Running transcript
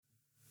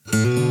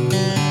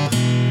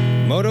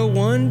Moto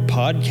One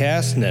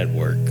Podcast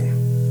Network.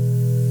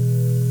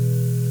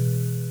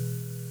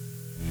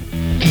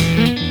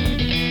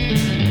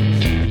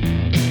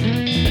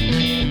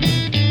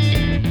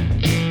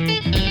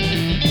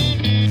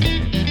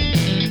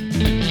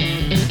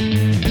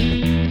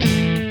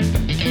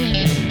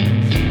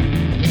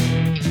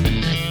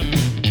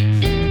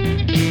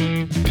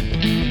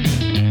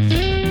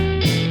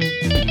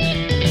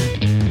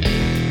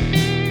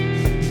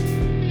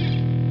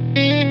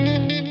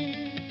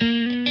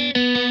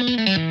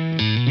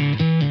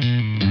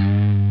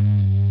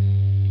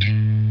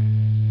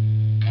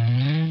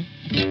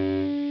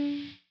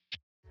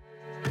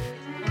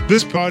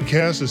 This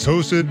podcast is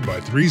hosted by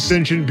three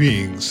sentient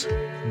beings.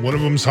 One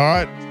of them's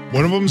hot,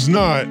 one of them's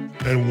not,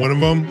 and one of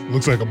them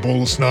looks like a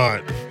bowl of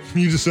snot.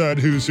 You decide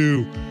who's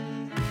who.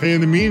 Hey, in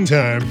the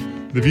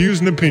meantime, the views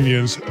and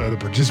opinions of the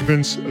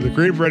participants of the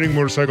Creative Riding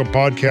Motorcycle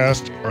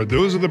Podcast are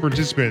those of the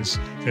participants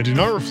and do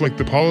not reflect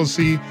the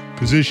policy,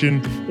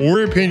 position,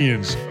 or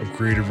opinions of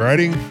Creative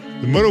Riding,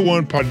 the Moto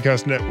One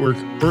Podcast Network,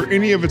 or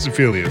any of its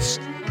affiliates.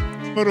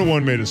 Moto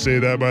One made us say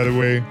that, by the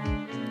way.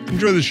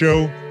 Enjoy the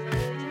show.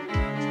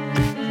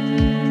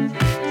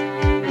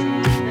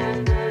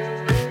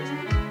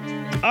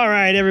 All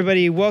right,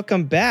 everybody,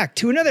 welcome back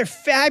to another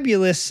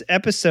fabulous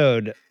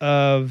episode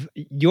of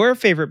your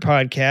favorite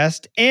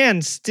podcast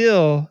and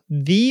still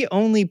the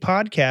only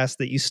podcast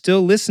that you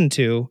still listen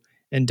to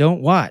and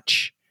don't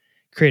watch,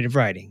 Creative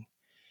Riding.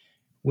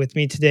 With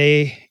me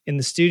today in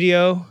the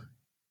studio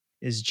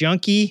is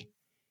Junkie,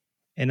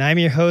 and I'm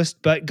your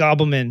host, Butt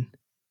Gobbleman.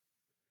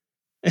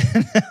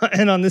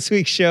 And on this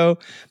week's show,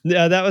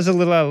 that was a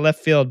little out of left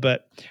field,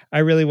 but I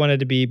really wanted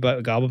to be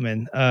Butt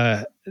Gobbleman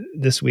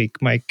this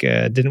week. Mike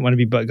didn't want to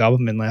be Butt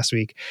Gobbleman last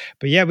week.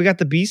 But yeah, we got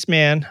the Beast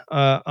Man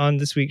on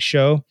this week's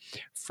show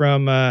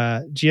from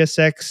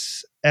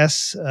GSX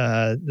S,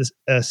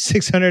 the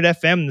 600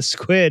 FM, the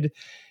Squid.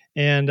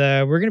 And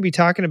we're going to be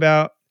talking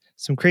about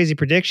some crazy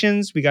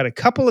predictions. We got a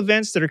couple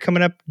events that are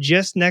coming up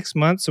just next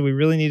month, so we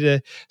really need to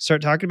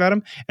start talking about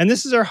them. And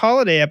this is our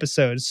holiday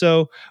episode.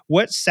 So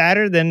what's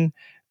sadder than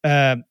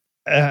a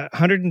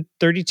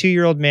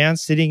 132-year-old man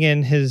sitting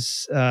in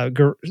his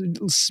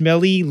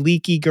smelly,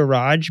 leaky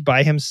garage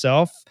by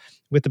himself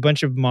with a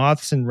bunch of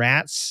moths and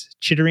rats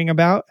chittering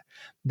about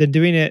than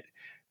doing it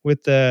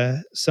with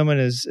someone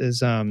as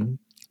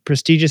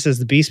prestigious as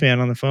the Beast Man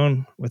on the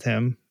phone with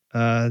him.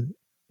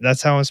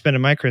 That's how I'm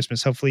spending my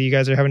Christmas. Hopefully you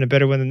guys are having a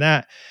better one than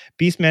that.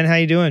 Beast Man, how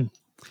you doing?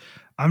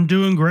 I'm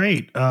doing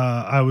great.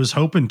 I was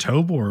hoping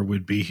Tobor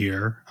would be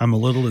here. I'm a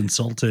little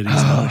insulted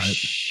he's not.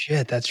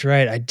 Shit, that's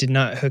right. I did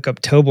not hook up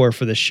Tobor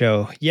for the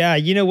show. Yeah,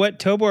 you know what,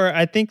 Tobor?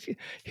 I think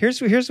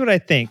here's what I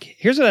think.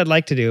 Here's what I'd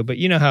like to do. But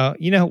you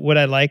know what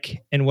I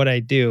like and what I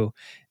do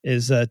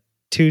is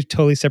two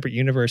totally separate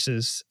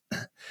universes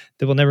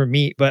that will never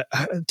meet. But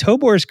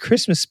Tobor's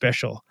Christmas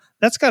special.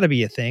 That's got to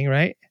be a thing,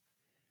 right?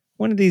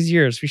 One of these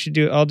years,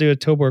 I'll do a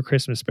Tobor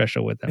Christmas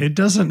special with them. It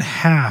doesn't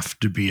have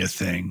to be a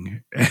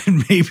thing,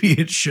 and maybe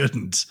it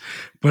shouldn't.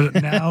 But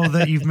now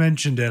that you've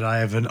mentioned it, I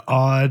have an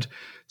odd,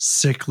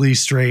 sickly,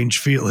 strange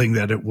feeling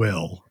that it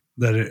will,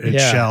 that it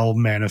shall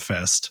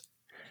manifest.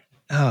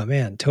 Oh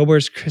man,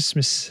 Tobor's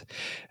Christmas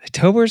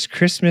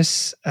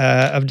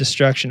of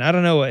Destruction. I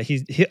don't know what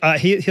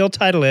he'll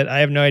title it. I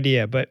have no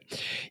idea, but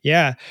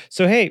yeah.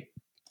 So hey,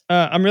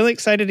 I'm really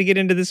excited to get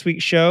into this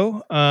week's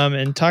show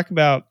and talk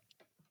about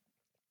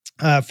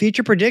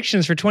future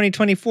predictions for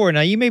 2024.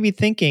 Now, you may be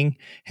thinking,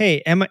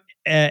 hey,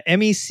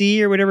 MEC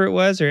or whatever it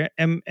was, or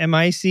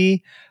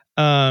MIC,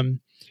 and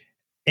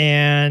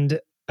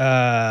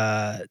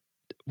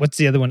what's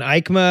the other one?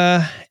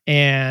 EICMA,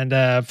 and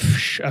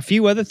a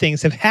few other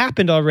things have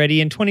happened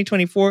already in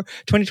 2024,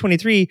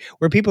 2023,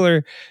 where people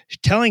are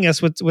telling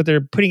us what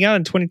they're putting out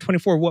in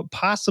 2024. What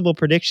possible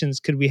predictions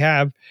could we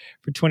have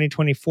for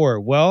 2024?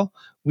 Well,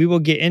 we will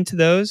get into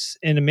those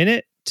in a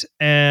minute.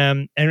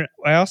 And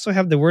I also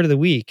have the word of the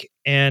week,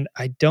 and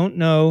I don't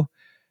know,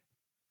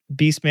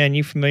 Beastman,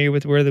 you familiar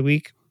with word of the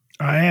week?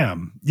 I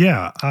am.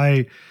 Yeah,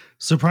 I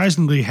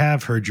surprisingly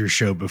have heard your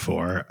show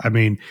before. I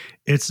mean,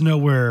 it's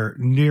nowhere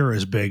near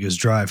as big as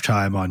Drive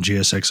Time on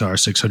GSXR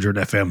 600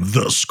 FM,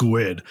 the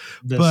Squid.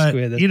 But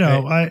you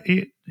know,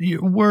 right.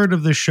 Word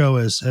of the show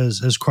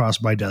has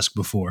crossed my desk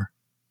before.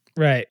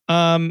 Right.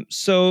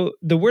 So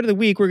the word of the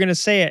week, we're going to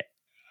say it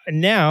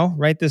now,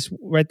 right this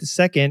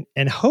second,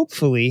 and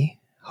hopefully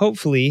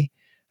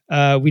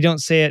we don't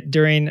say it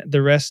during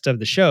the rest of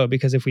the show,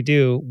 because if we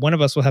do, one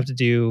of us will have to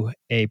do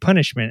a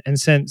punishment. And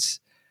since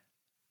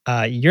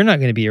you're not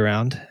going to be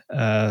around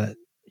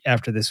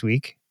after this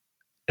week,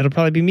 it'll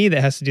probably be me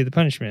that has to do the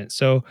punishment.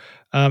 So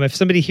if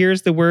somebody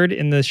hears the word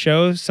in the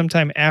show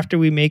sometime after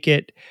we make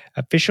it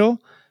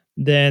official,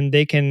 then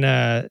they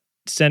can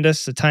send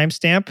us a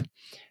timestamp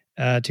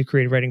to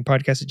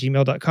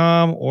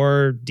creativeridingpodcast@gmail.com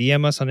or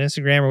DM us on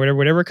Instagram or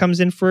whatever comes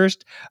in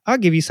first. I'll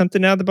give you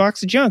something out of the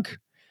box of junk.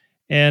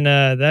 And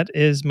that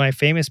is my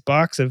famous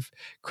box of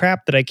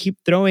crap that I keep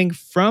throwing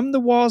from the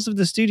walls of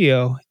the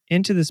studio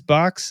into this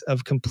box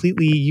of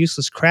completely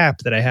useless crap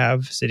that I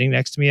have sitting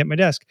next to me at my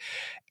desk.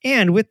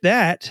 And with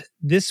that,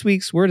 this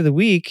week's word of the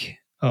week,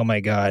 oh my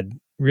God,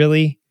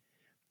 really?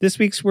 This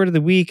week's word of the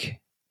week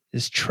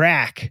is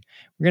track.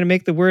 We're going to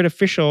make the word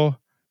official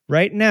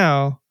right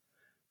now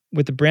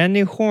with the brand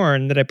new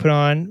horn that I put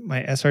on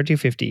my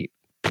SR250.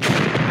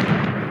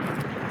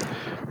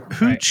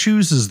 Who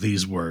chooses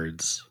these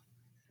words?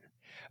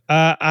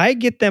 I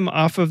get them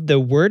off of the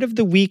word of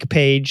the week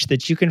page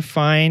that you can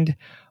find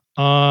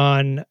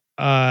on,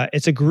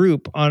 it's a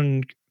group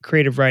on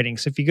Creative Writing.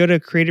 So if you go to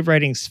Creative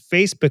Writing's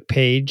Facebook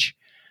page,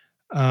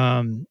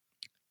 and,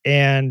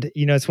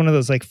 it's one of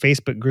those like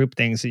Facebook group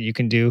things that you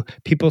can do.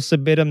 People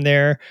submit them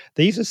there.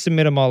 They used to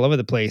submit them all over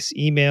the place.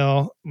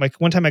 Email.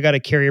 Like one time I got a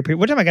carrier.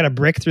 One time I got a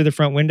brick through the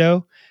front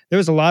window. There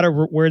was a lot of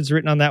words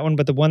written on that one,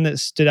 but the one that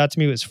stood out to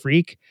me was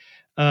freak.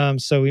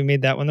 So we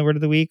made that one the word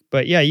of the week.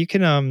 But yeah, you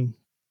could,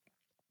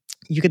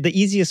 the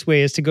easiest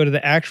way is to go to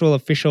the actual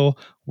official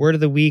word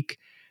of the week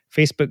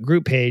Facebook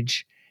group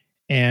page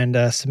and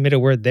submit a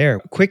word there.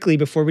 Quickly,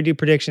 before we do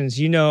predictions,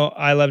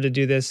 I love to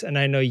do this, and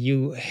I know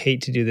you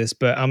hate to do this,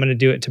 but I'm going to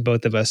do it to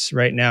both of us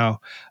right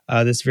now,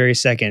 this very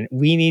second.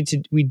 We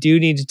do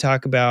need to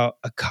talk about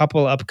a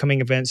couple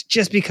upcoming events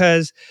just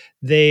because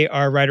they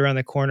are right around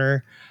the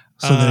corner.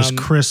 So there's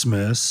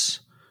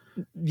Christmas.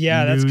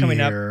 Yeah, that's coming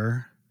up.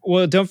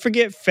 Well, don't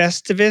forget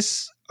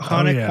Festivus,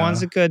 Hanukkah,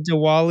 Kwanzaa,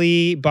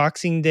 Diwali,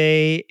 Boxing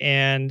Day,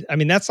 and I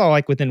mean that's all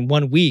like within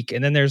 1 week,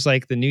 and then there's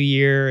like the New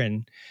Year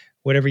and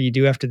whatever you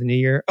do after the New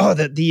Year. Oh,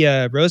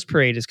 the Rose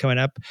Parade is coming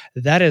up.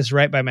 That is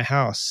right by my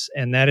house,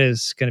 and that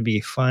is going to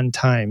be fun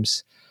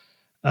times.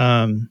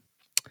 And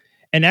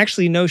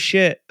actually, no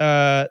shit,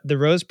 the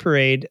Rose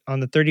Parade on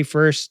the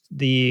 31st,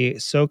 the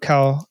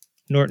SoCal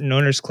Norton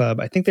Owners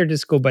Club, I think they're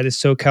just go by the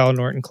SoCal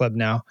Norton Club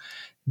now.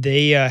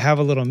 They have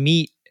a little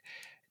meet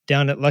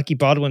down at Lucky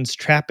Baldwin's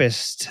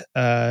Trappist,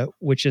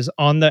 which is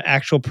on the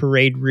actual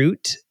parade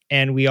route.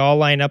 And we all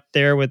line up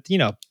there with,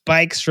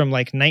 bikes from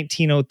like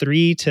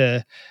 1903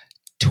 to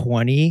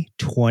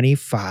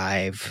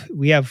 2025.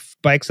 We have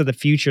bikes of the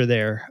future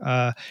there.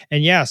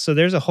 And yeah, so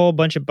there's a whole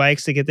bunch of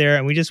bikes that get there.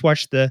 And we just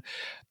watched the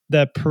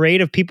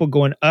parade of people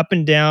going up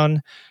and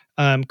down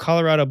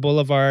Colorado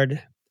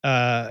Boulevard.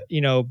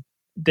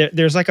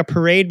 There's like a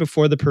parade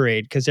before the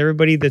parade because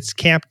everybody that's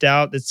camped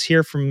out, that's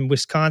here from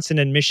Wisconsin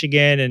and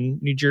Michigan and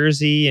New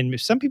Jersey and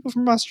some people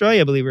from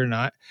Australia, believe it or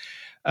not,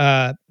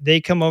 they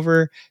come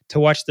over to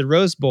watch the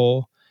Rose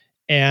Bowl.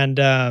 And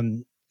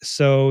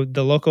so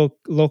the local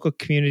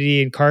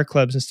community and car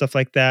clubs and stuff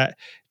like that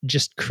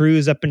just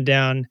cruise up and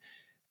down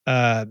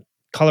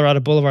Colorado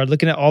Boulevard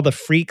looking at all the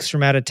freaks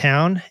from out of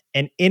town,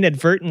 and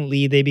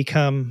inadvertently they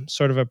become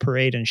sort of a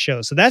parade and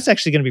show. So that's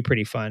actually going to be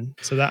pretty fun.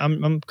 So that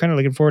I'm kind of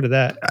looking forward to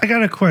that. I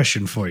got a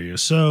question for you.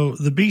 So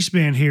the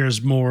Beastman here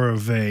is more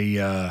of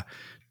a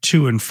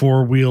 2 and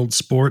 4 wheeled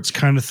sports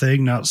kind of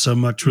thing, not so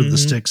much with the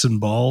sticks and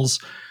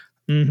balls.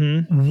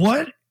 Mm-hmm.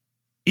 What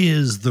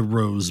is the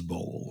Rose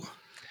Bowl?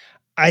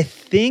 I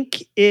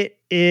think it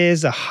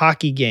is a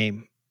hockey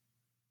game.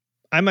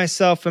 I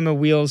myself am a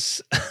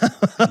wheels.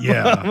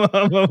 Yeah,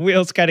 I'm a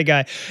wheels kind of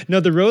guy. No,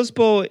 the Rose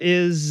Bowl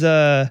is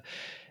a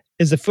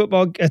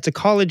football. It's a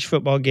college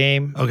football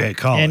game. Okay,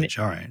 college.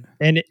 All right.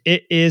 And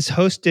it is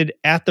hosted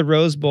at the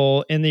Rose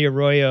Bowl in the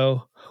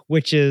Arroyo,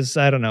 which is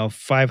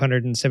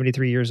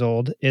 573 years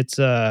old. It's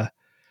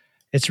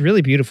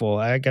really beautiful,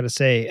 I got to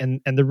say.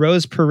 And the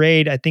Rose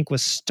Parade, I think,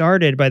 was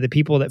started by the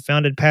people that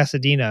founded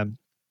Pasadena.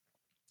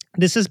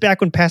 This is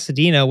back when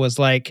Pasadena was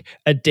like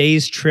a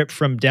day's trip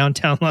from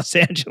downtown Los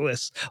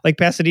Angeles. Like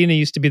Pasadena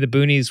used to be the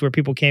boonies where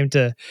people came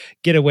to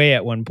get away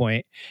at one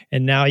point.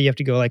 And now you have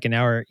to go like an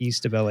hour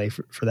east of LA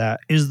for that.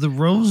 Is the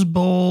Rose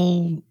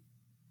Bowl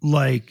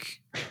like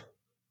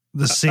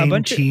the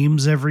same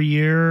teams every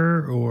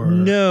year or?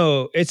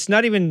 No, it's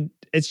not even,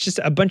 it's just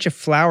a bunch of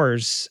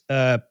flowers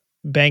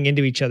bang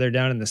into each other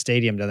down in the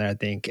stadium down there, I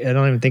think. I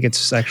don't even think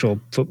it's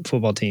actual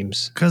football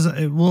teams. Because,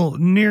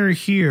 near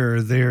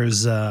here,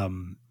 there's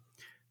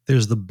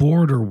the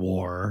Border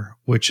War,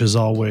 which is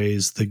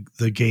always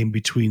the game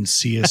between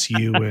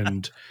CSU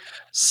and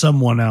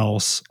someone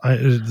else.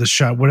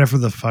 Whatever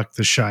the fuck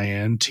the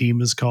Cheyenne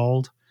team is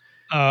called.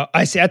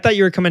 I see. I thought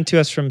you were coming to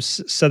us from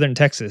southern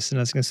Texas, and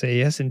I was going to say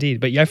yes, indeed.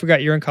 But yeah, I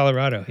forgot you're in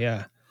Colorado.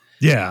 Yeah.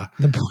 Yeah,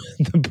 the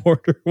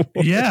Border War.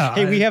 Yeah,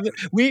 hey, we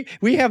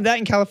have that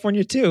in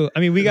California too. I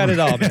mean, we got it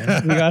all,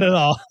 man. We got it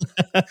all.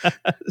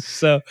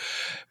 So,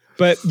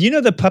 but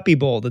the Puppy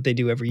Bowl that they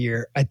do every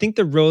year. I think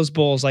the Rose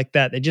Bowl is like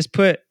that. They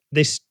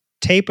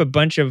tape a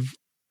bunch of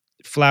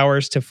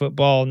flowers to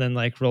football and then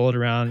like roll it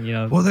around.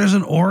 Well, there's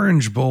an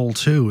Orange Bowl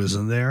too,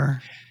 isn't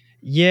there?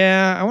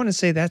 Yeah, I want to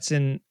say that's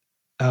in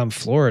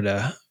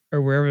Florida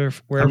or wherever.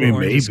 I mean,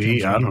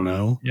 maybe I don't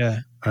know.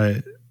 Yeah.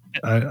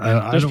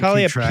 There's don't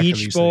probably a keep track of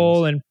Peach these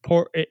Bowl things.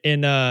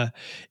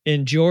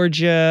 in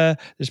Georgia.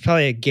 There's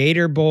probably a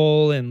Gator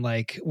Bowl in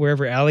like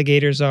wherever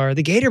alligators are.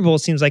 The Gator Bowl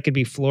seems like it'd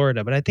be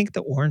Florida, but I think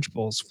the Orange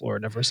Bowl's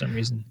Florida for some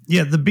reason.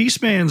 Yeah, the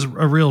Beastman's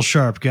a real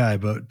sharp guy,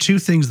 but two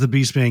things the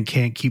Beastman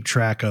can't keep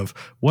track of: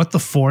 what the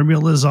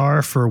formulas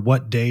are for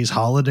what days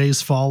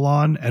holidays fall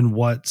on, and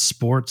what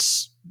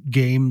sports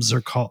games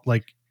are called,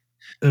 like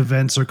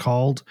events are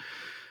called.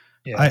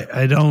 Yeah.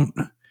 I don't,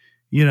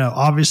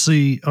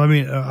 obviously, I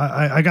mean,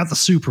 I got the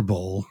Super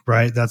Bowl,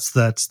 right? That's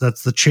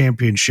the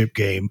championship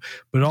game,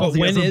 but all But the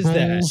when other is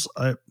that?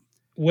 bowls,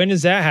 When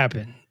does that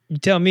happen? You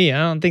tell me. I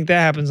don't think that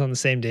happens on the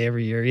same day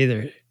every year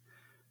either.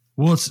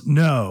 well,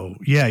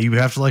 you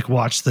have to like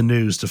watch the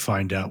news to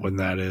find out when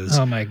that is.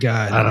 Oh my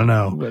God. I don't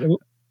know.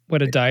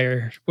 What a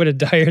dire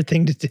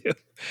thing to do.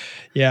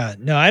 Yeah,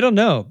 no, I don't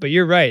know, but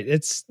you're right.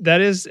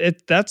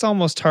 That's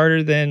almost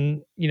harder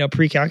than,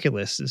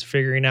 pre-calculus is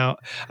figuring out.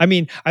 I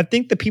mean, I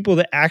think the people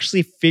that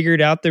actually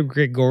figured out the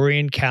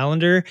Gregorian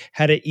calendar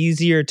had an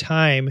easier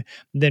time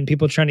than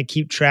people trying to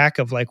keep track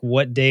of like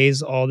what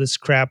days all this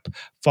crap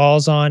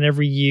falls on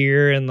every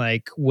year and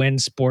like when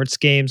sports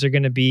games are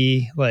going to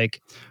be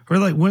like, or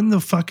like when the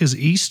fuck is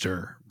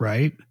Easter,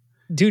 right?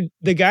 Dude,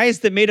 the guys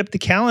that made up the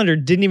calendar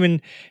didn't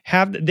even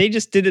they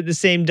just did it the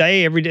same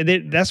day every day.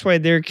 That's why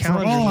their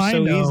calendar was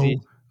so easy.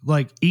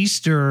 Like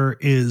Easter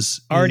is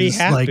already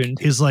happened.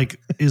 Is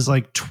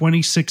like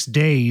 26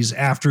 days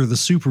after the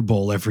Super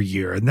Bowl every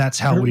year, and that's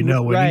how we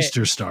know when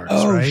Easter starts.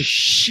 Oh, right?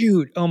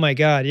 Shoot! Oh my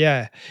God!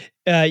 Yeah.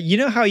 You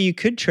know how you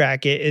could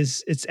track it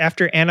is it's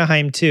after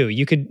Anaheim 2.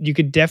 You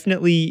could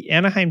definitely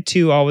Anaheim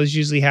 2 always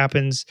usually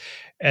happens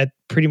at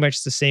pretty much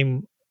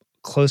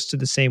close to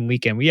the same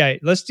weekend. We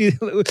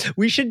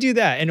should do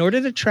that in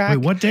order to track.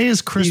 Wait, what day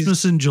is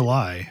Christmas in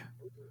July?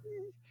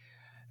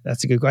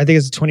 That's a good question. I think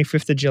it's the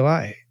 25th of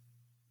July.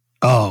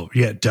 Oh,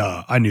 yeah,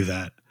 duh. I knew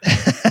that.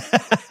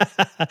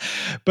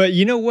 But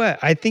you know what?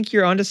 I think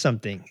you're onto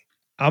something.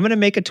 I'm going to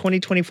make a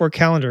 2024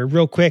 calendar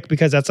real quick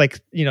because that's like,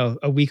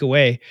 a week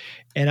away.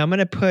 And I'm going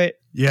to put...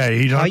 Yeah,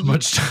 you don't have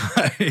much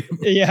time.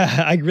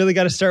 Yeah, I really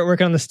got to start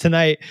working on this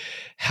tonight.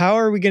 How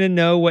are we going to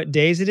know what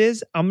days it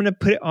is? I'm going to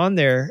put it on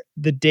there,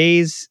 the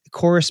days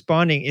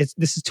corresponding.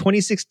 This is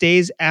 26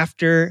 days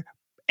after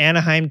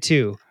Anaheim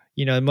 2.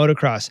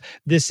 Motocross.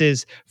 This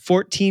is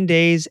 14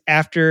 days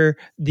after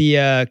the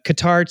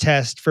Qatar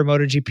test for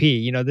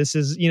MotoGP. This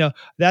is,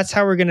 that's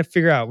how we're going to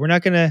figure out. We're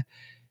not going to,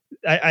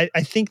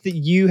 I think that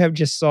you have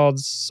just solved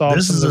this some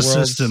is of the a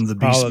world's system the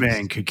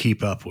Beastman could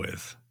keep up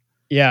with.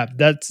 Yeah,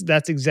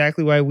 that's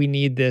exactly why we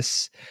need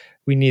this.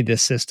 We need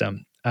this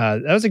system.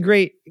 That was a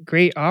great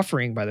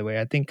offering, by the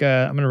way. I think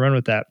I'm going to run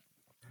with that.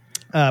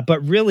 But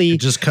really, it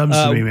just comes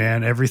to me,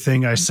 man.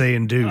 Everything I say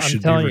and do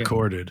should be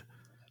recorded.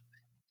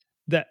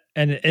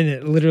 And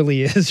it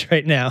literally is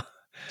right now.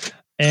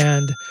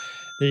 And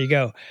there you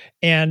go.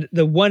 And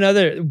the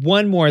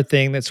one more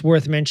thing that's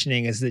worth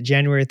mentioning is that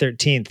January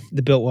 13th,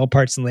 the Built Well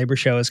Parts and Labor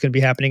Show is going to be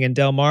happening in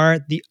Del Mar.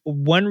 The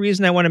one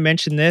reason I want to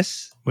mention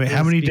this. Wait,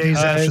 how many days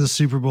after the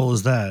Super Bowl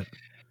is that?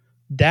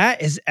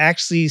 That is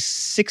actually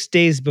 6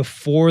 days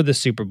before the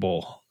Super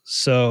Bowl.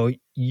 So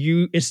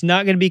it's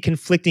not going to be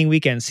conflicting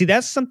weekends. See,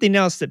 that's something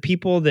else that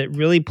people that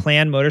really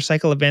plan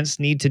motorcycle events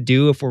need to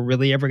do if we're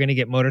really ever going to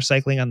get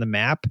motorcycling on the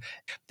map.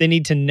 They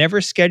need to never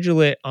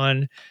schedule it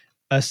on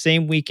a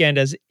same weekend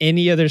as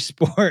any other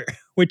sport,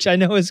 which I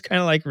know is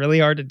kind of like really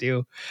hard to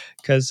do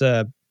because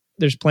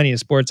there's plenty of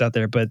sports out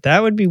there. But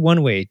that would be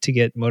one way to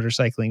get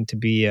motorcycling to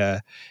be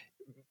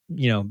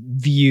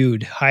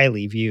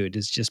highly viewed,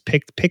 is just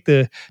pick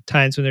the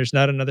times when there's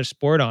not another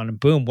sport on, and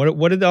boom,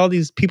 what are all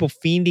these people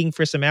fiending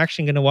for some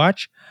action going to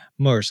watch?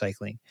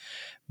 Motorcycling.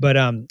 But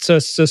so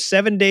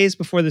 7 days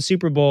before the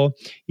Super Bowl,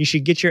 you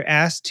should get your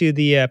ass to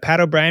the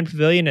Pat O'Brien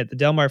Pavilion at the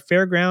Del Mar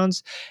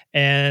Fairgrounds,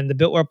 and the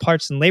Built Well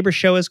Parts and Labor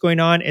Show is going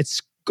on.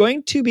 It's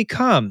going to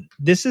become,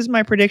 this is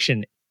my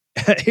prediction.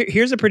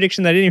 Here's a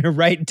prediction that I didn't even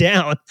write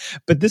down,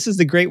 but this is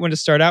the great one to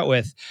start out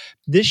with.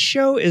 This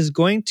show is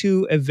going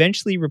to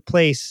eventually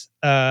replace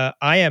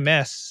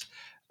IMS,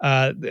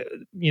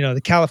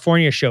 the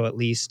California show, at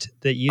least,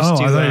 that used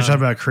to. I thought you were talking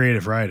about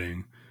creative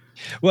writing.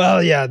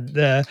 Well, yeah,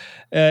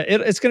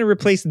 it's going to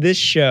replace this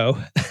show.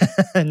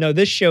 No,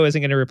 this show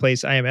isn't going to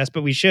replace IMS,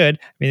 but we should.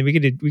 I mean,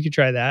 we could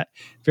try that.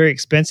 Very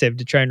expensive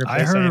to try and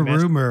replace. I heard IMS. A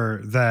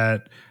rumor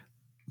that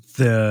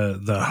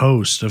the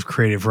host of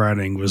creative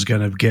writing was going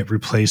to get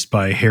replaced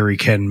by Harry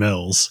Ken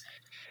Mills.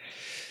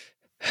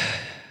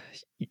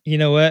 You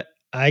know what?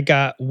 I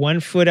got 1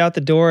 foot out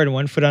the door and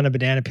 1 foot on a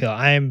banana peel.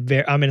 I'm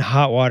in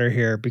hot water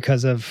here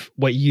because of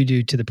what you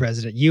do to the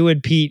president. You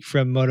and Pete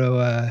from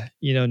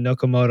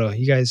Nokomoto.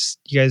 You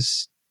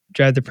guys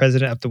drive the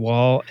president up the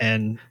wall,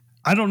 and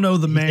I don't know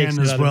the man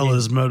as well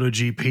as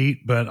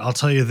MotoGP, but I'll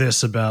tell you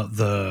this about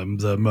the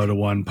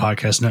Moto1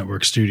 Podcast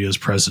Network Studios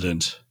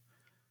president.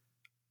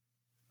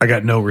 I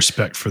got no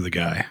respect for the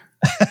guy.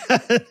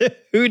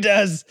 Who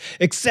does?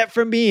 Except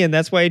for me, and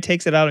that's why he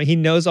takes it out. He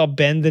knows I'll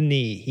bend the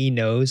knee. He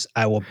knows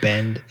I will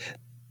bend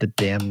the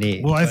damn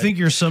knee. Well, I think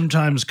your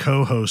sometimes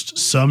co-host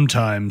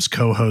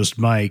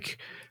Mike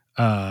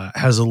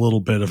has a little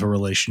bit of a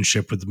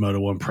relationship with the Moto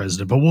One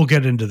president, but we'll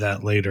get into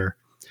that later.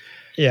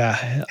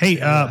 Yeah. Hey,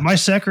 my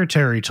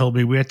secretary told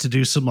me we had to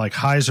do some like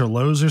highs or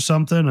lows or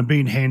something. I'm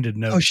being handed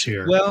notes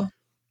here. Well,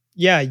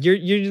 yeah,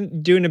 you're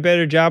doing a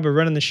better job of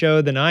running the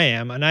show than I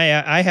am, and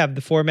I have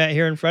the format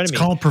here in front of me.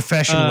 It's called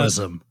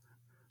professionalism.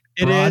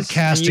 It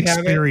broadcast is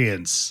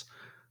experience.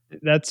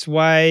 That's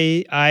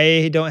why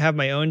I don't have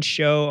my own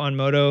show on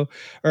Moto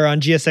or on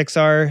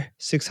GSXR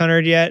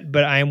 600 yet,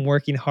 but I am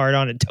working hard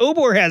on it.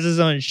 Tobor has his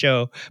own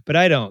show, but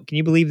I don't. Can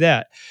you believe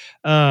that?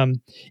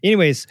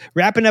 Anyways,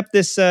 wrapping up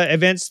this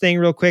events thing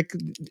real quick.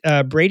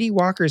 Brady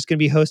Walker is going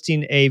to be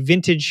hosting a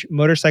vintage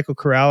motorcycle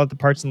corral at the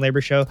Parts and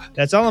Labor Show.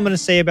 That's all I'm going to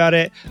say about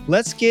it.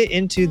 Let's get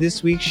into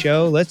this week's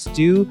show. Let's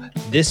do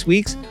this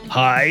week's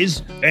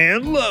highs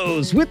and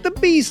lows with the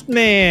Beast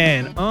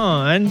Man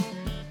on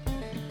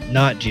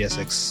not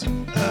GSX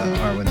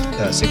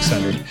R1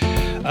 600.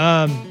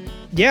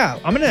 Yeah,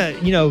 I'm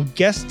gonna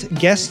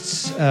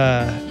guests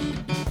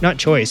not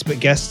choice, but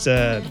guests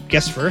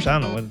first. I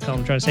don't know what the hell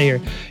I'm trying to say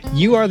here.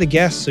 You are the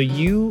guest, so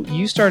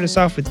you start us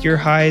off with your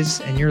highs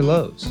and your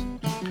lows.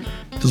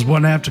 Does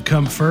one have to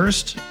come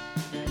first?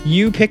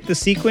 You pick the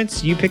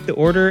sequence, you pick the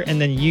order, and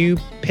then you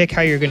pick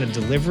how you're going to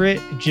deliver it.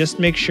 Just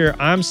make sure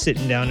I'm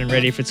sitting down and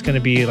ready if it's going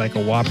to be like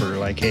a whopper,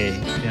 like, hey,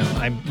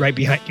 I'm right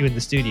behind you in the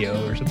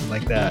studio or something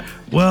like that.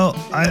 Well,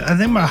 I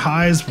think my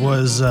highs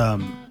was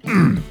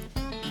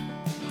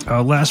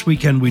last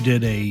weekend we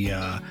did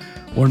a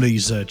one of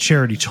these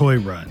charity toy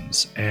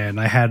runs, and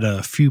I had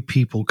a few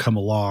people come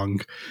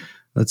along.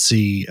 Let's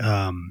see.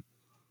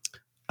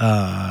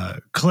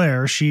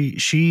 Claire,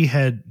 she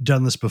had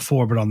done this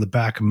before, but on the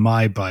back of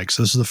my bike.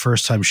 So this is the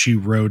first time she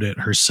rode it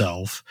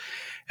herself.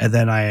 And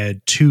then I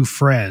had two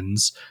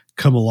friends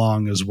come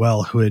along as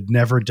well who had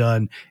never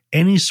done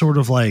any sort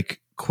of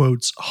like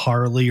quotes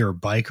Harley or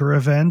biker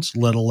event,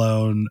 let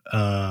alone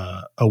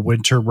a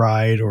winter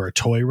ride or a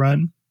toy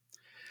run.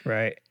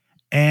 Right.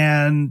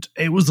 And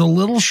it was a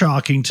little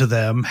shocking to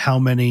them how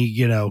many,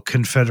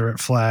 Confederate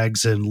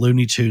flags and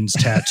Looney Tunes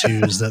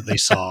tattoos that they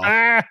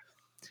saw.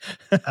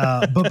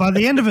 But by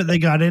the end of it, they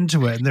got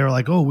into it and they were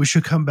like, oh, we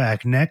should come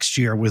back next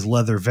year with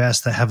leather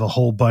vests that have a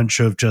whole bunch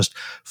of just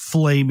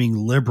flaming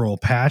liberal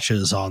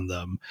patches on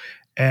them.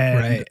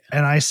 And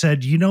I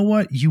said, you know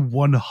what? You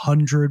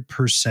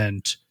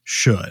 100%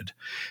 should.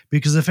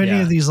 Because if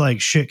any of these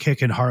like shit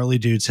kicking Harley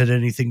dudes had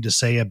anything to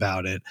say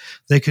about it,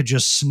 they could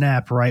just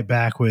snap right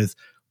back with,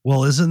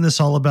 well, isn't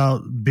this all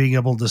about being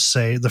able to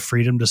say the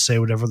freedom to say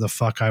whatever the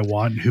fuck I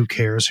want? And who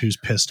cares who's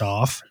pissed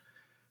off?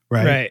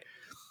 Right.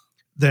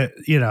 That,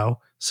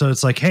 so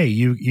it's like, hey,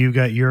 you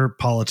got your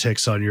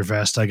politics on your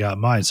vest. I got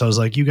mine. So I was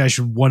like, you guys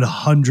should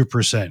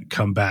 100%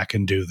 come back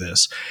and do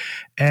this.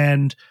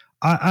 And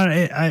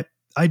I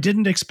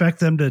didn't expect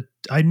them to,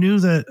 I knew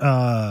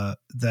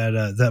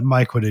that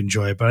Mike would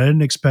enjoy it, but I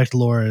didn't expect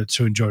Laura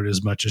to enjoy it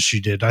as much as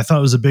she did. I thought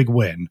it was a big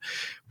win.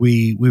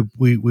 We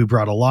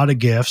brought a lot of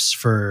gifts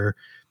for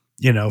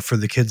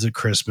the kids at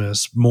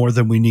Christmas, more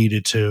than we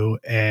needed to.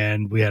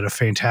 And we had a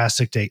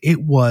fantastic day.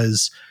 It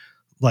was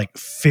like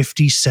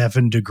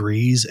 57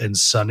 degrees and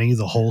sunny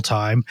the whole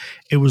time.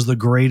 It was the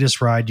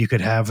greatest ride you could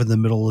have in the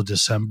middle of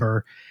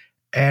December.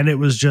 And it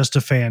was just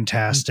a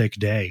fantastic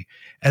day.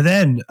 And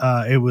then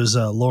it was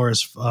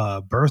Laura's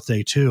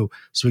birthday too.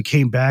 So we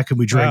came back and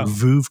we drank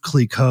Veuve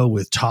Clicquot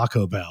with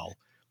Taco Bell.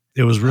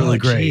 It was really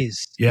great.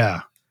 Geez.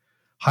 Yeah.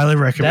 Highly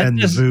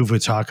recommend the Veuve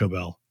with Taco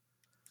Bell.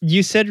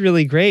 You said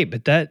really great,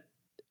 but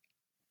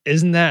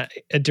isn't that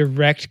a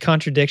direct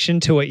contradiction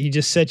to what you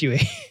just said you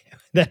ate?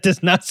 That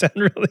does not sound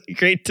really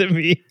great to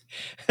me.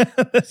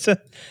 That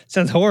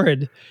sounds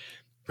horrid.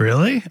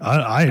 Really?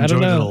 I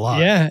enjoyed it a lot.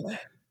 Yeah.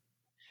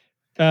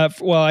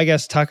 Well, I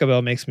guess Taco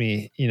Bell makes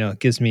me,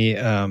 gives me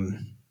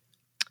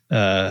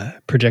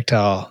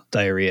projectile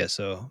diarrhea.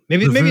 So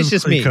maybe it's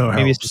just me.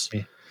 Maybe it's just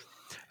me.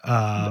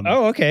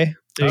 Okay.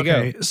 There you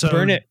go. So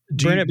burn it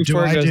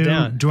before it goes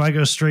down. Do I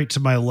go straight to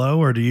my low,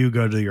 or do you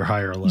go to your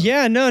higher low?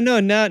 Yeah, no.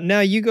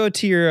 Now you go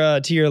to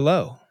your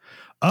low.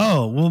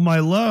 Oh, well, my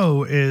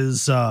low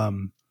is I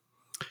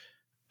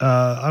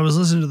was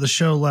listening to the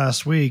show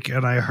last week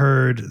and I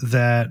heard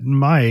that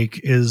Mike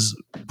is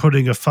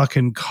putting a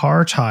fucking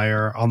car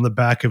tire on the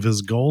back of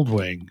his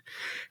Goldwing.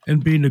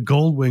 And being a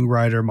Goldwing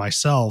rider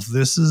myself,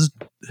 this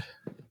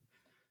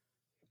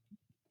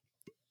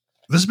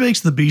makes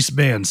the Beast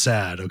Man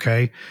sad,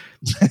 okay?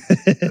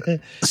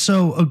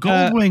 So a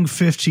Goldwing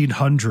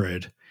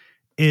 1500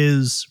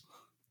 is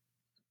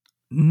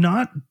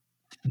not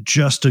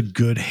just a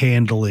good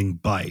handling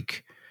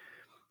bike.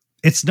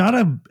 It's not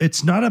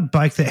a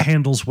bike that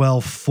handles well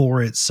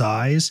for its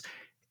size.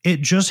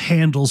 It just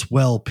handles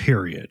well,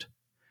 period.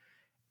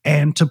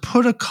 And to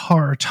put a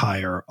car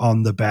tire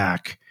on the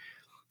back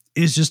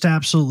is just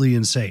absolutely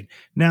insane.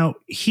 Now,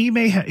 he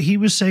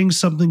was saying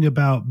something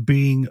about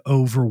being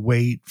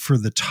overweight for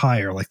the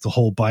tire, like the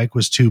whole bike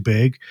was too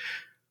big.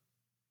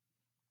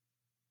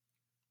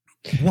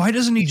 Why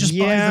doesn't he just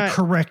buy the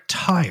correct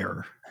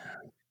tire?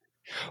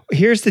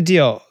 Here's the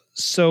deal.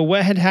 So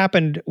what had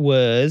happened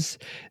was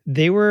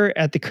they were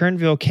at the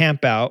Kernville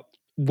campout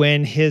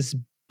when his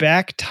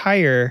back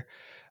tire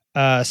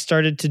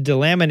started to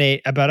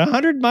delaminate about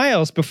 100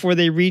 miles before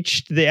they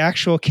reached the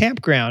actual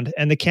campground.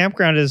 And the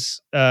campground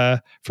is,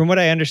 from what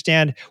I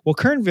understand, well,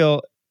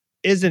 Kernville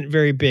isn't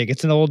very big.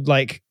 It's an old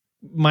like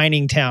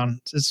mining town.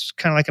 It's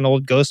kind of like an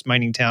old ghost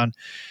mining town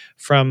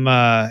from,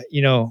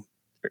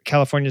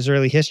 California's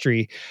early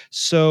history.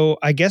 So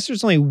I guess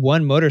there's only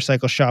one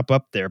motorcycle shop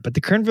up there, but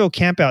the Kernville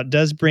campout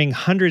does bring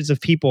hundreds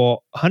of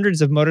people,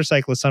 hundreds of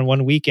motorcyclists on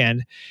one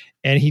weekend.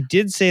 And he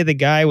did say the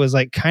guy was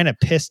like kind of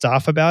pissed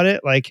off about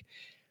it. Like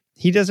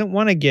he doesn't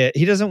want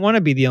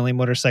to be the only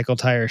motorcycle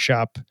tire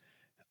shop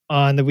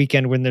on the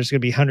weekend when there's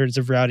going to be hundreds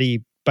of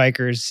rowdy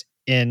bikers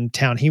in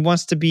town. He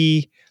wants to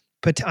be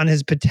put on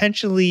his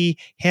potentially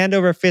hand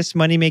over fist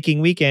money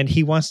making weekend.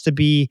 He wants to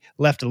be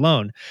left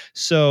alone.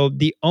 So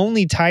the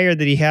only tire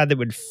that he had that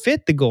would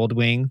fit the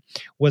Goldwing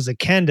was a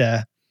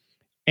Kenda,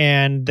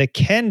 and the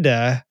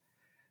Kenda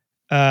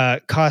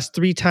cost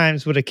 3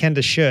 times what a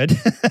Kenda should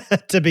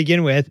to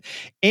begin with.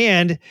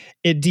 And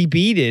it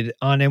debeaded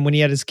on him when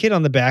he had his kid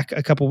on the back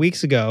a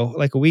week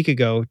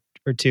ago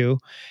or two.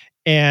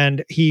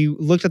 And he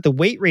looked at the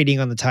weight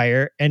rating on the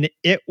tire, and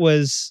it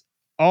was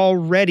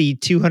already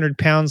 200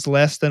 pounds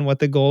less than what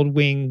the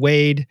Goldwing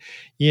weighed,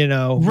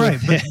 Right.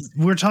 But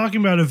we're talking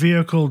about a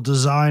vehicle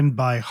designed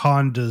by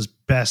Honda's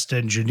best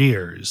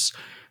engineers.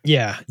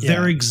 Yeah.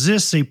 There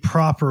exists a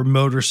proper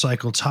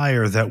motorcycle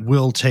tire that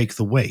will take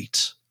the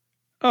weight.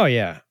 Oh,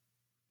 yeah.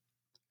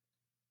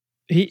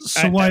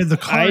 Why the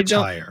car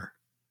tire?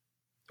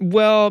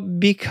 Well,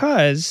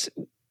 because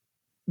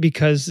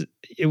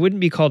it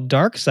wouldn't be called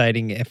dark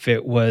siding if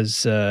it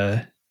was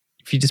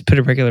if you just put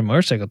a regular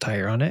motorcycle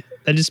tire on it.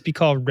 That'd just be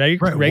called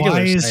regular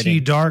Why is siding. he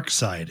dark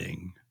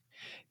siding?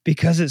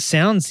 Because it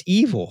sounds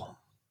evil.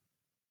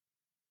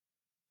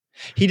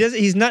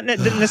 He's not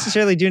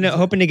necessarily doing it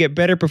hoping to get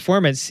better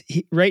performance.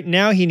 Right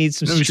now he needs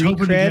some street he's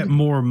hoping cred. To get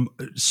more.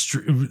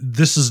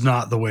 This is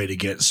not the way to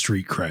get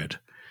street cred.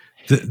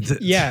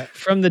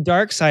 From the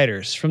dark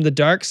siders, from the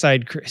dark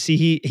side.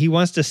 See, he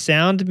wants to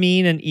sound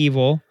mean and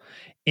evil,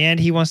 and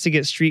he wants to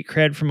get street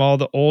cred from all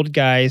the old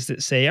guys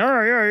that say,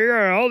 "Oh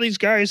yeah, all these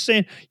guys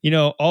saying,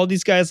 all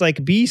these guys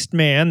like Beast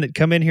Man that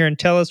come in here and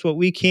tell us what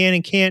we can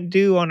and can't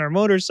do on our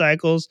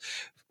motorcycles."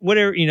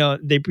 Whatever,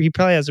 he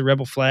probably has a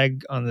rebel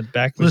flag on the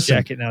back of his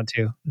jacket now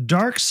too.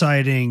 Dark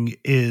siding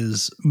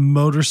is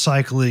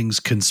motorcycling's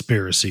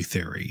conspiracy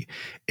theory.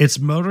 It's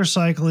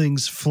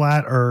motorcycling's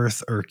flat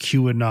earth or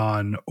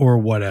QAnon or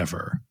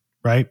whatever,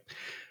 right?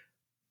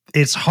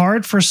 It's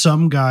hard for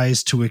some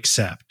guys to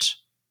accept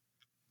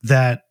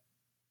that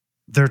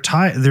they're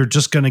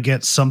just going to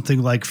get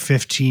something like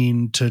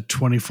 15 to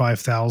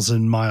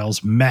 25,000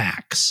 miles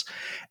max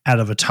out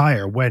of a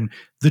tire when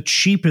the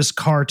cheapest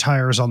car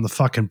tires on the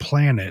fucking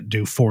planet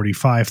do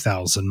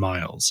 45,000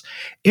 miles.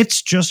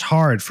 It's just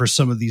hard for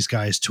some of these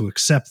guys to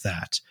accept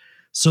that.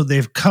 So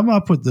they've come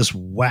up with this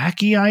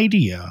wacky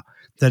idea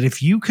that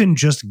if you can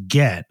just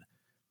get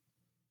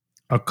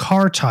a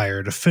car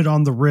tire to fit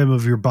on the rim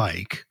of your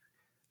bike,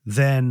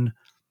 then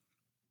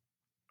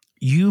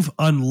you've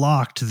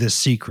unlocked this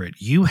secret.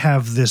 You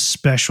have this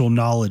special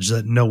knowledge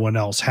that no one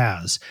else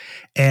has.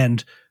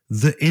 And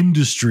the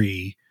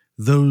industry,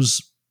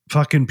 those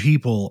fucking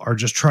people are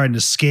just trying to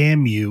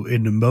scam you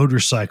into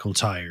motorcycle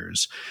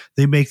tires.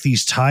 They make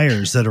these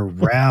tires that are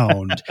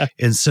round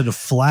instead of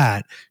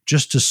flat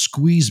just to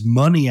squeeze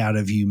money out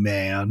of you,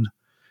 man.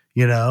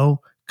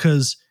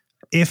 Because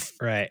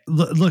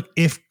look,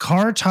 if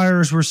car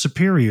tires were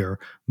superior,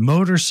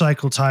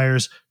 motorcycle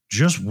tires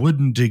just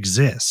wouldn't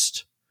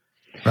exist.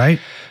 Right?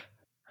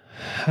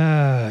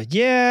 No.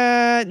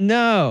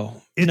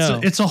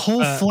 It's a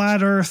whole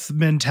flat earth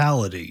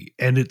mentality,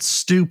 and it's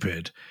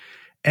stupid.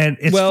 And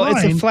it's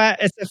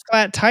it's a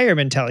flat tire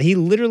mentality. He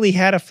literally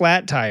had a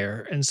flat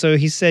tire. And so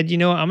he said,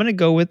 I'm going to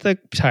go with a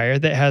tire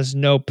that has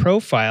no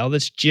profile,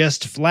 that's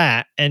just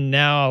flat. And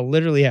now I'll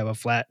literally have a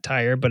flat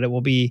tire, but it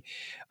will be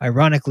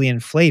ironically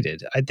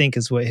inflated, I think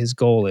is what his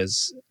goal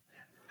is.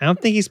 I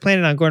don't think he's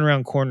planning on going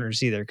around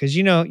corners either. Cause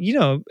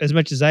as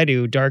much as I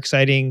do, dark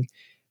siding,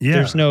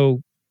 there's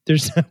no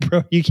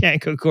you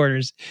can't go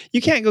corners.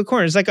 You can't go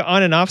corners. It's like an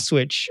on and off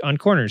switch on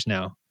corners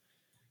now.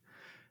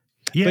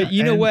 Yeah, but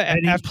you know what?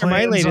 And after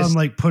my latest, on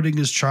like putting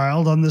his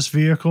child on this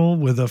vehicle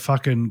with a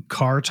fucking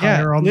car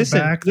tire on the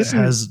back that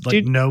has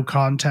no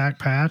contact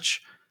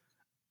patch.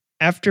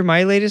 After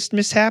my latest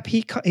mishap,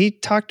 he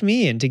talked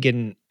me into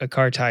getting a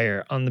car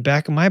tire on the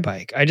back of my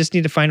bike. I just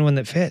need to find one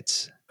that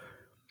fits.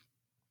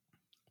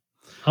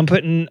 I'm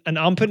putting an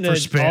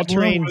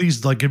all-terrain.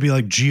 These like it'd be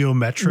like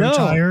Geometro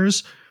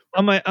tires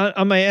on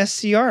my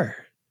SCR.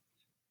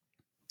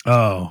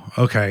 Oh,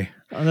 okay.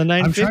 On the 950.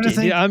 I'm trying to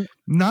think,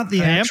 not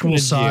the actual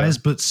size,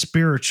 but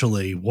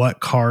spiritually, what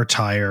car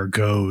tire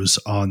goes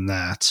on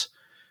that?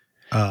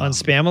 On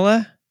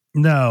Spamula?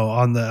 No,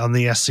 on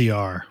the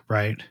SCR,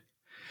 right?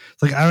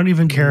 Like I don't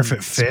even care if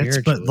it fits,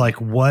 but like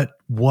what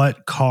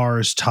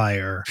car's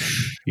tire,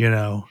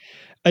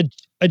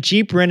 A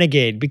Jeep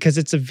Renegade, because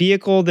it's a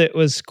vehicle that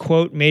was,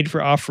 quote, made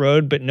for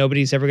off-road, but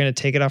nobody's ever going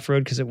to take it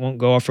off-road because it won't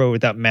go off-road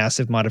without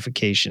massive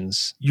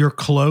modifications. You're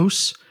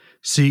close.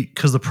 See,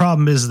 because the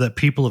problem is that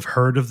people have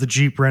heard of the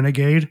Jeep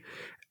Renegade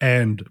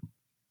and,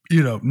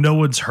 no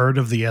one's heard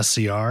of the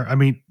SCR. I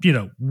mean,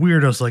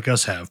 weirdos like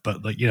us have,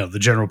 but the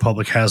general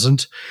public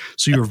hasn't.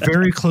 So you're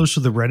very close to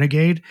the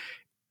Renegade.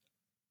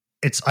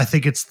 I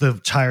think it's the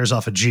tires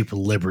off a Jeep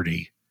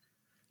Liberty.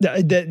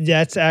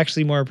 That's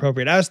actually more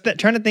appropriate. I was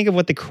trying to think of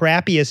what the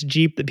crappiest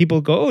Jeep that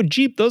people go, oh,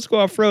 Jeep, those go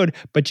off-road,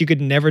 but you could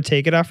never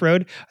take it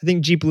off-road. I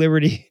think Jeep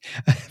Liberty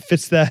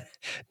fits that,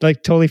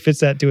 totally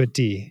fits that to a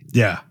T.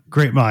 Yeah,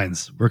 great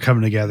minds. We're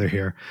coming together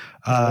here.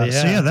 So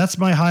yeah, that's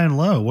my high and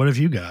low. What have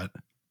you got?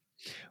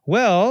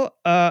 Well,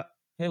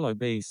 hello,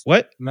 Beast.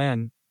 What?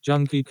 Man,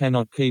 Junkie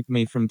cannot keep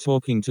me from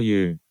talking to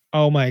you.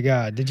 Oh my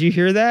God. Did you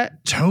hear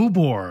that?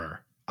 Tobor.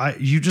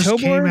 You just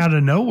came out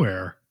of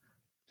nowhere.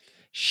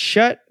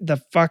 Shut the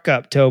fuck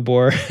up,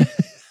 Tobor.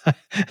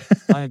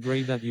 I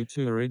agree that you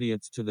two are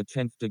idiots to the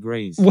 10th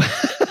degrees.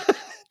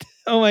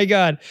 Oh my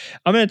God.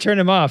 I'm going to turn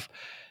him off.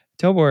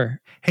 Tobor.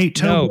 Hey,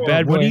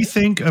 Tobor, what do you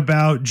think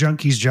about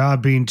Junkie's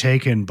job being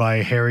taken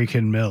by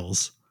Harrykin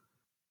Mills?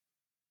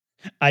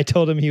 I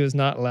told him he was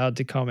not allowed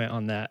to comment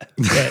on that.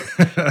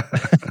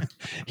 But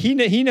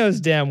he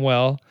knows damn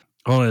well.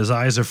 Well, his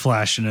eyes are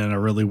flashing in a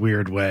really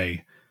weird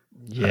way.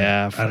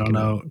 Yeah. I don't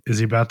know. Is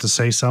he about to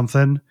say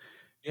something?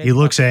 Yeah, he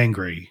looks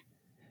angry.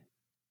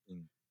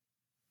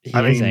 He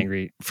is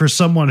angry. For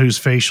someone whose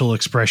facial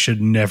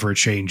expression never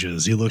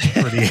changes, he looks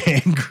pretty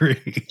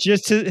angry.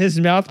 Just his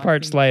mouth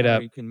parts light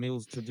up.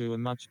 Mills to do a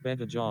much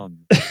better job.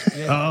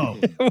 Oh.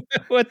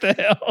 What the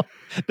hell?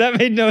 That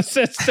made no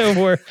sense,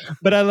 Tobor,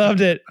 but I loved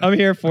it. I'm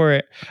here for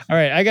it. All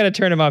right, I got to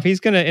turn him off. He's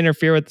going to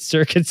interfere with the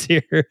circuits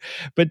here.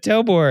 But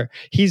Tobor,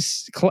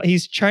 he's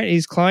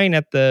clawing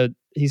at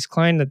his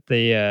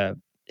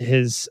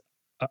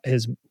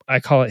I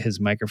call it his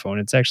microphone.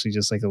 It's actually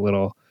just like a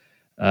little,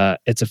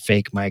 it's a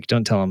fake mic.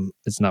 Don't tell him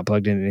it's not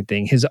plugged in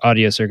anything. His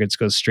audio circuits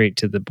go straight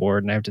to the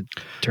board and I have to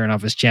turn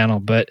off his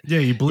channel. But yeah,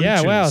 he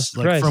bleaches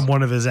from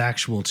one of his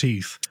actual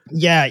teeth.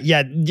 Yeah.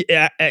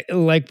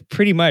 Like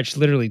pretty much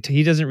literally.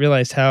 He doesn't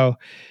realize how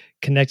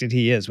connected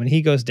he is. When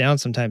he goes down,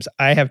 sometimes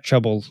I have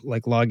trouble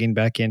like logging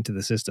back into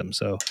the system.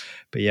 So,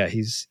 but yeah,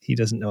 he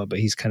doesn't know it, but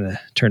he's kind of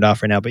turned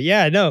off right now. But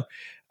yeah, no.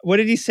 What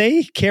did he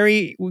say?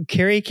 Carrie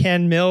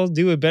can Mill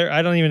do a better?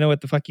 I don't even know what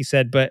the fuck he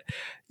said, but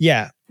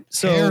yeah.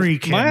 So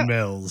Harrykin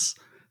Mills.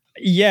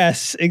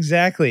 Yes,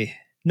 exactly.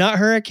 Not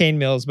Hurricane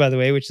Mills, by the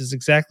way, which is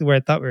exactly where I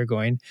thought we were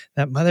going.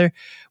 That mother.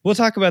 We'll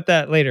talk about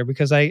that later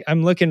because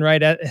I'm looking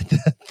right at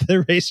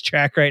the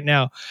racetrack right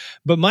now.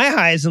 But my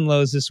highs and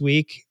lows this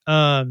week.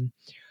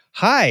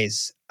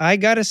 Highs. I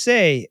gotta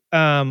say,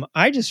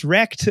 I just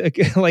wrecked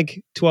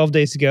like 12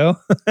 days ago.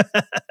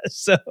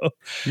 So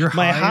your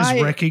high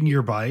is wrecking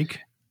your bike.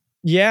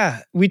 Yeah,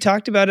 we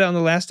talked about it on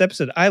the last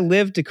episode. I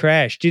live to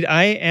crash, dude.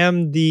 I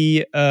am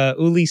the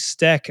Uli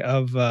Steck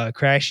of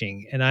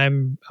crashing, and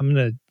I'm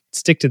gonna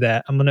stick to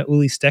that. I'm gonna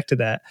Uli Steck to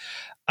that.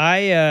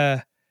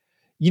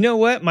 You know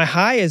what? My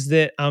high is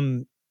that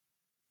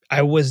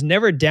I was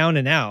never down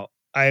and out.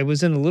 I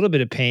was in a little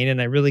bit of pain,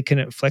 and I really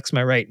couldn't flex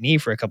my right knee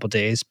for a couple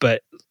days.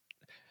 But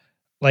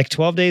like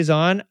 12 days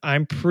on,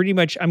 I'm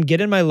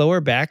getting my lower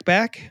back,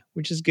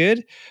 which is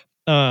good.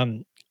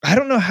 I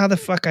don't know how the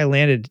fuck I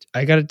landed.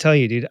 I got to tell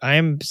you, dude,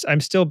 I'm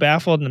still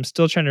baffled and I'm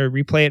still trying to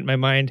replay it in my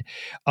mind.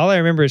 All I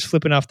remember is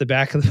flipping off the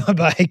back of my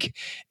bike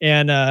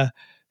and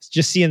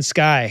just seeing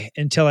sky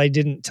until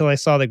I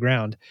saw the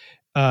ground.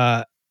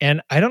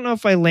 And I don't know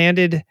if I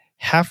landed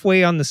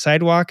halfway on the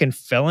sidewalk and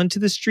fell into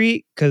the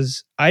street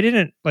because I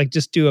didn't like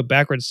just do a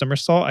backward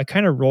somersault. I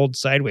kind of rolled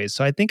sideways.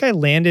 So I think I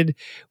landed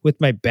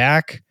with my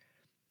back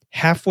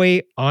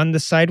halfway on the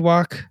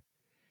sidewalk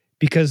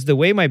because the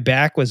way my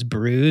back was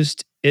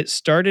bruised, it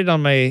started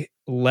on my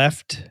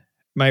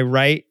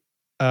right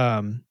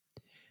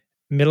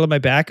middle of my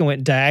back and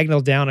went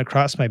diagonal down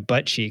across my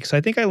butt cheek. So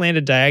I think I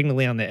landed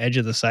diagonally on the edge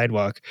of the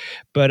sidewalk.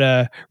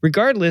 But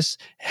regardless,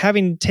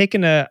 having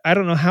taken I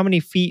don't know how many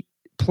feet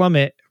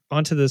plummet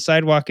onto the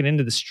sidewalk and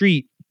into the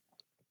street,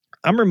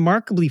 I'm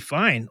remarkably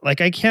fine.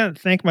 Like, I can't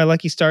thank my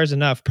lucky stars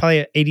enough. Probably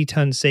an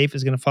 80-ton safe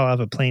is going to fall out of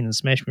a plane and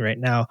smash me right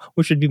now,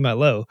 which would be my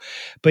low.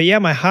 But yeah,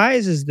 my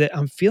highs is that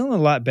I'm feeling a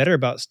lot better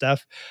about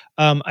stuff.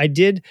 I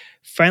did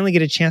finally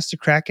get a chance to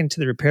crack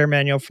into the repair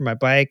manual for my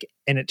bike,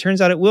 and it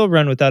turns out it will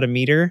run without a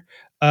meter.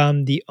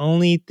 The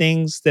only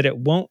things that it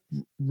won't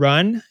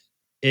run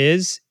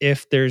is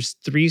if there's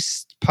 3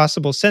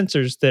 possible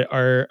sensors that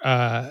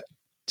are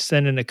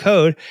sending a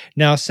code.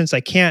 Now, since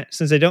I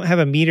don't have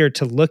a meter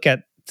to look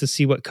at to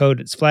see what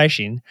code it's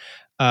flashing,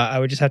 I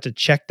would just have to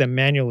check them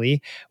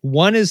manually.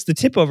 One is the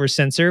tip over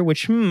sensor,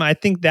 which I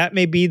think that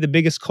may be the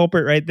biggest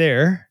culprit right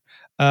there.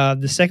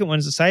 The second one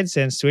is the side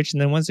stand switch,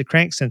 and then one's the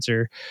crank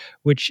sensor,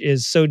 which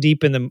is so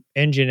deep in the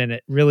engine and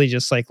it really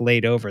just like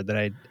laid over that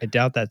I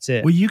doubt that's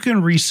it. Well, you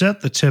can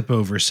reset the tip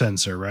over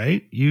sensor,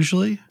 right?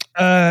 Usually.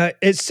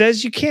 It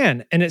says you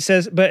can, and it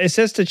says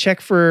to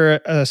check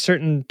for a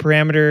certain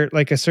parameter,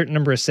 like a certain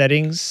number of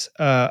settings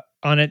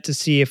on it to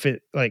see if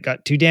it like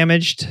got too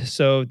damaged.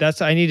 So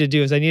that's what I need to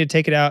do is I need to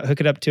take it out, hook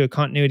it up to a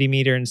continuity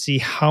meter, and see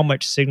how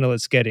much signal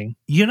it's getting.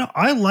 You know,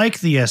 I like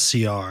the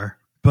SCR,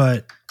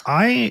 but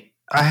I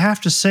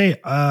have to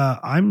say,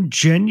 I'm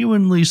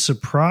genuinely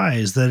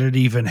surprised that it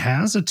even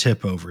has a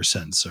tip over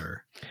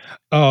sensor.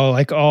 Oh,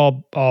 like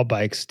all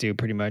bikes do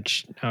pretty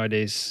much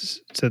nowadays.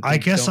 So I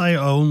guess I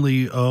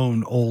only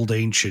own old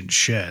ancient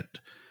shit.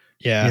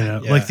 Yeah, you know,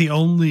 like the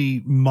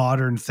only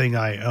modern thing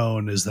I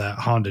own is that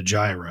Honda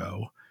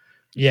Gyro.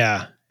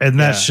 Yeah. And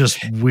that's just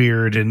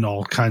weird in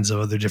all kinds of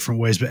other different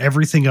ways. But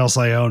everything else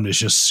I own is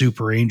just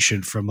super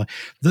ancient from like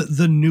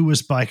the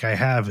newest bike I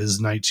have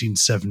is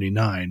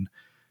 1979.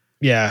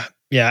 Yeah.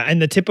 Yeah. And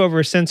the tip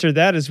over sensor,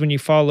 that is when you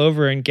fall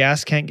over and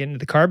gas can't get into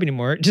the carb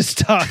anymore. It just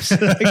stops.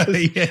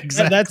 Yeah,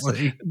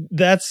 exactly.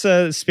 That's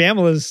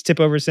Spamola's tip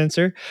over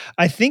sensor.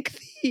 I think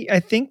the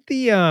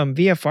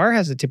VFR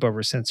has a tip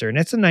over sensor and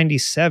it's a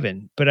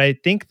 97, but I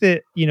think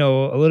that, you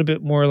know, a little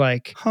bit more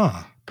like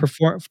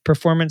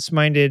performance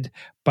minded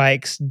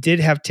bikes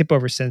did have tip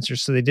over sensors,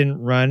 so they didn't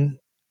run.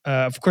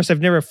 Of course, I've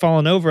never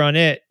fallen over on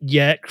it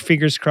yet.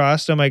 Fingers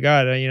crossed. Oh my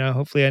god! You know,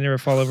 hopefully, I never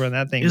fall over on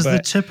that thing. Is the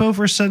tip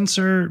over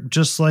sensor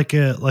just like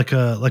a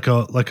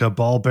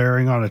ball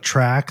bearing on a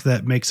track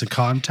that makes a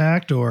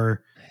contact,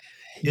 or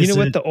you know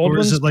what the old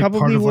ones like probably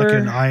part of were? Like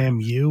an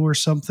IMU or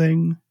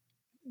something?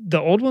 The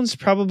old ones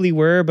probably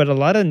were, but a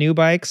lot of new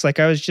bikes, like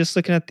I was just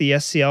looking at the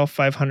SCL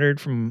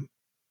 500 from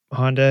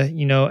Honda,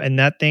 you know, and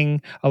that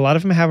thing, a lot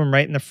of them have them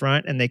right in the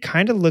front, and they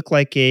kind of look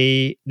like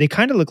an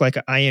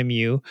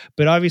IMU,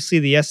 but obviously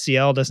the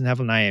SCL doesn't have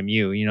an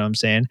IMU, you know what I'm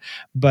saying?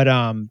 But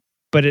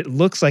it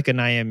looks like an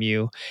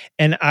IMU.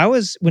 And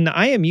when the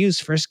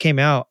IMUs first came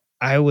out,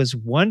 I was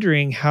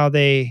wondering how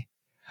they.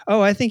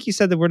 Oh, I think you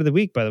said the word of the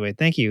week, by the way.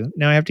 Thank you.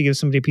 Now I have to give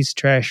somebody a piece of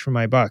trash for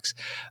my box.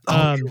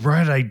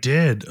 Right, I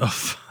did.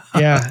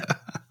 Yeah,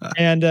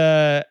 and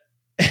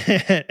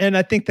and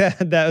I think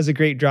that was a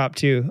great drop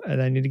too.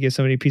 And I need to give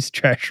somebody a piece of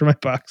trash for my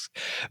box.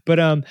 But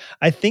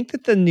I think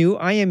that the new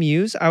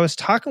IMUs, I was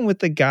talking with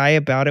the guy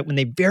about it when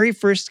they very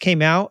first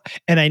came out,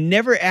 and I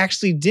never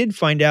actually did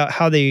find out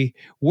how they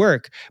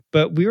work.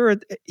 But we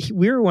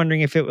were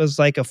wondering if it was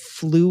like a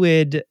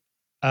fluid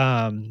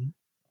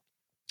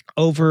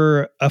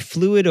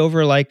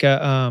over like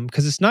a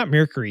because it's not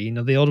mercury, you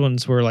know, the old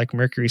ones were like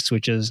mercury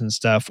switches and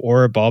stuff,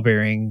 or a ball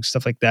bearing,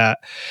 stuff like that,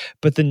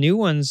 but the new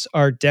ones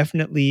are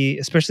definitely,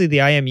 especially the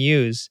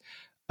IMUs,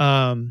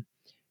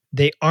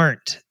 they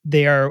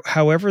are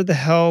however the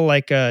hell,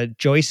 like a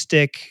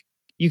joystick.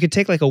 You could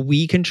take like a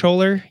Wii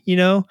controller, you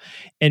know,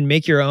 and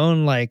make your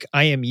own like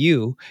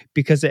IMU,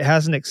 because it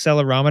has an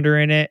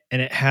accelerometer in it,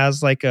 and it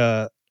has like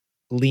a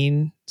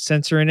lean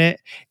sensor in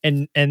it,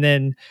 and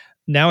then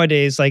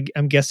nowadays, like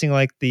I'm guessing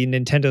like the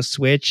Nintendo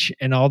Switch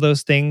and all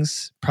those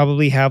things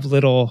probably have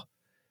little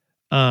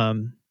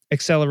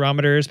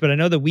accelerometers, but I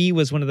know the Wii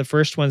was one of the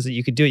first ones that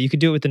you could do it. You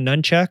could do it with the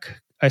nunchuck.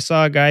 I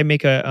saw a guy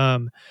make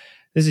this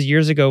is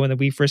years ago when the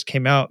Wii first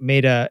came out,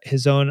 made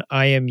his own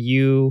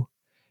IMU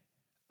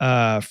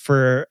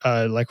for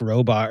like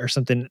robot or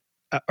something,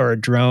 or a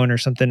drone or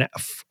something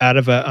out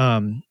of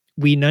a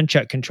Wii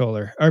nunchuck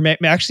controller, or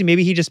actually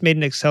maybe he just made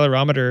an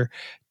accelerometer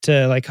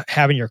to like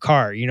have in your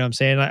car. You know what I'm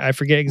saying? I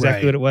forget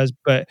exactly what it was,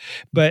 but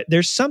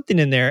there's something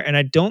in there, and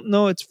I don't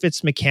know if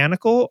it's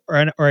mechanical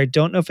or I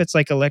don't know if it's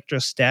like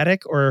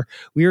electrostatic, or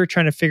we were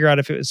trying to figure out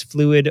if it was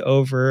fluid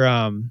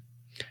over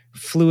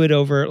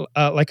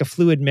like a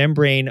fluid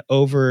membrane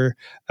over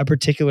a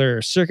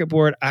particular circuit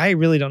board. I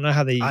really don't know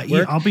how they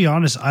work. I'll be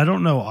honest, I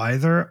don't know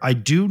either. I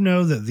do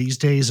know that these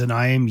days an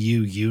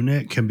IMU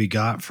unit can be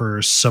got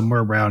for somewhere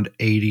around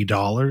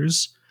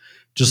 $80,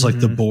 just like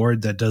the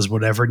board that does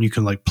whatever, and you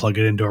can like plug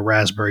it into a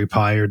Raspberry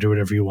Pi or do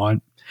whatever you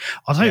want.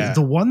 I'll tell you,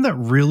 the one that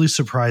really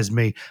surprised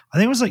me, I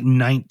think it was like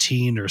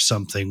 19 or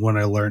something when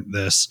I learned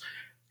this,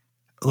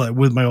 like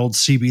with my old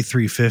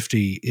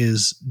CB350,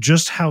 is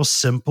just how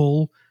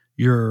simple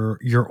your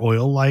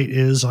oil light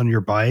is on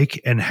your bike,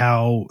 and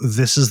how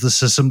this is the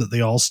system that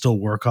they all still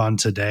work on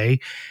today.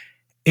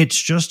 It's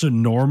just a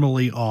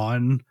normally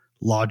on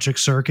logic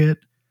circuit.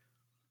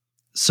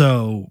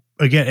 So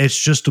again, it's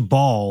just a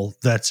ball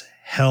that's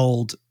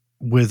held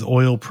with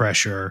oil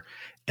pressure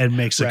and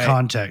makes a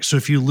contact. So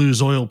if you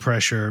lose oil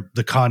pressure,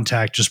 the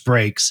contact just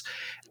breaks,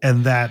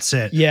 and that's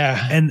it.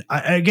 Yeah. And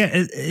again,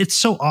 it's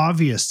so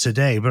obvious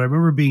today, but I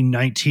remember being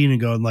 19 and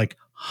going like,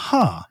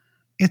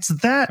 it's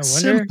that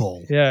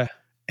simple. Yeah.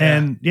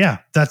 And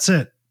that's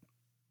it.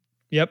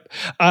 Yep.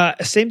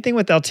 Same thing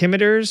with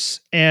altimeters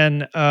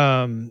and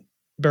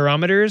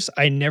barometers.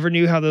 I never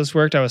knew how those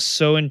worked. I was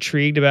so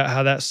intrigued about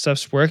how that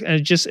stuff's worked.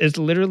 And it's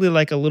literally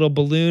like a little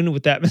balloon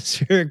with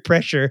atmospheric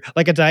pressure,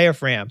 like a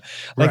diaphragm.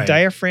 Like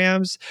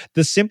diaphragms,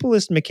 the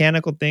simplest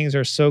mechanical things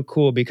are so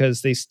cool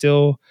because they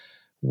still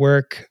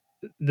work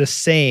the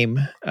same,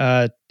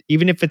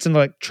 even if it's an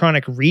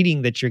electronic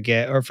reading that you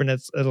get, or if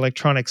it's an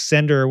electronic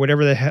sender or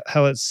whatever the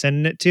hell it's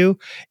sending it to,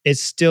 it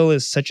still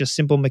is such a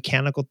simple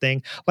mechanical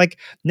thing. Like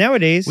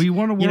nowadays, you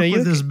want to work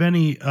with as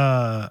many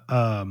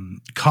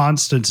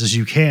constants as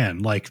you can,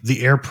 like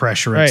the air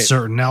pressure at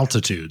certain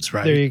altitudes,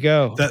 right? There you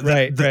go.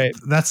 Right.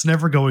 That's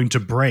never going to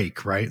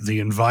break, right? The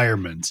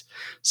environment.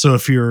 So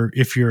if your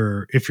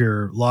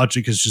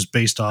logic is just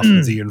based off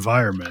of the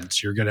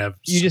environment, you're going to have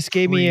you just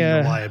gave me a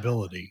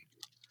reliability.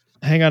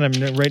 Hang on, I'm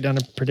going to write down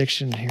a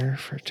prediction here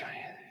for.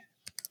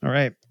 All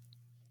right.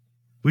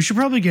 We should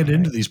probably get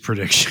into these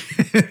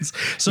predictions.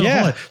 Hold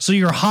on. So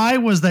your high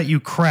was that you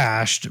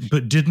crashed,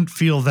 but didn't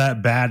feel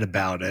that bad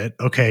about it.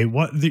 Okay, your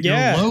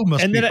low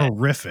must be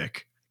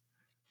horrific.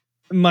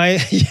 I'm going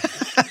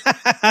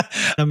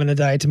to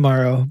die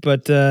tomorrow,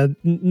 but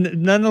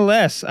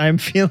nonetheless, I'm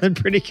feeling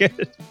pretty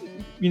good.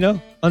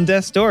 On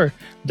death's door.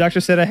 The doctor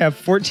said I have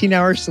 14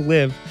 hours to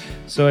live,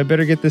 so I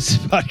better get this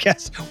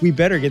podcast. We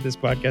better get this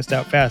podcast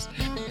out fast.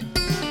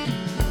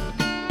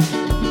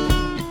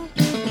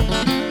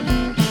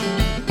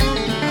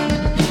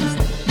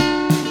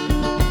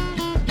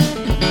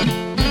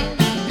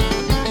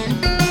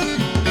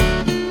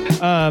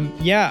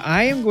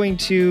 I am going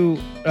to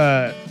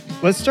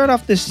let's start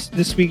off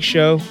this week's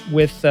show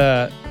with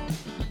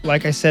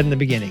like I said in the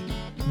beginning,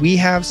 we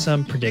have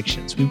some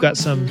predictions. We've got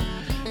some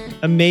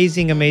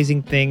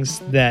amazing things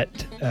that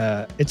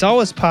it's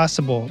always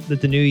possible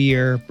that the new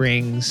year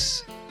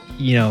brings,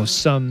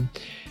 some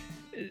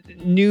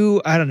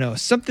new, I don't know,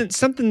 something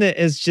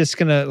that is just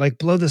gonna like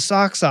blow the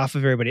socks off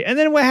of everybody. And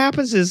then what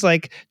happens is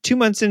like 2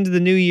 months into the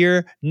new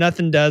year,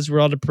 nothing does. We're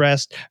all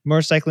depressed.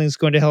 Motorcycling is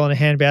going to hell in a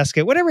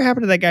handbasket. Whatever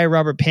happened to that guy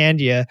Robert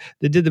Pandya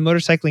that did the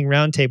motorcycling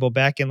roundtable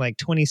back in like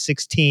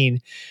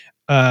 2016?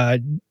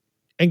 And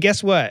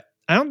guess what?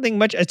 I don't think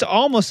much. It's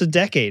almost a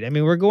decade. I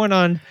mean, we're going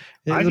on.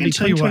 I can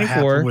tell you what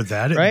happened with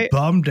that. It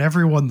bummed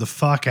everyone the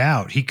fuck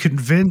out. He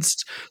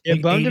convinced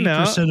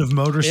 80% of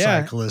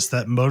motorcyclists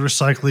that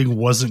motorcycling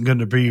wasn't going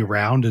to be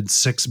around in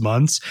 6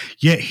 months.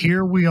 Yet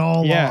here we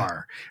all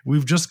are.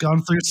 We've just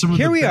gone through some of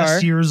the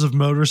best years of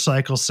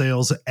motorcycle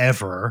sales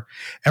ever.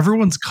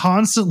 Everyone's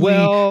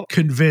constantly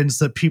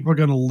convinced that people are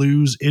going to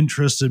lose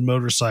interest in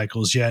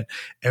motorcycles. Yet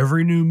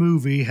every new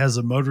movie has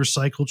a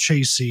motorcycle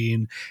chase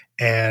scene,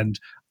 and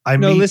I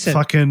meet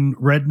fucking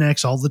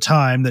rednecks all the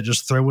time that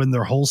just throw in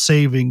their whole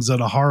savings on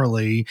a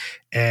Harley,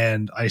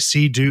 and I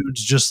see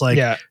dudes just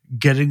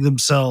getting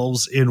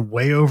themselves in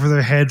way over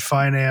their head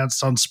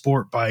financed on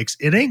sport bikes.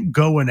 It ain't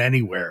going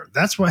anywhere.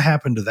 That's what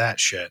happened to that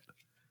shit.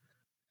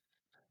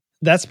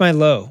 That's my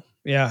low.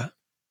 Yeah.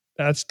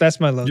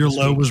 That's my low. Your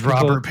low was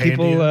Robert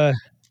Pandya.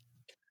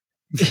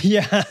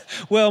 Yeah.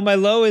 Well, my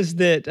low is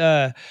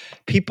that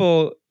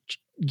people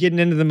getting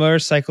into the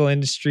motorcycle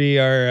industry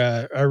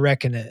are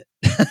wrecking it.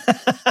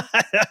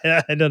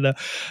 I don't know.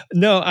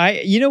 No,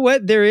 you know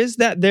what? There is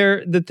that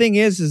there. The thing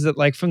is that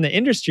like from the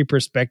industry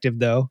perspective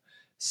though,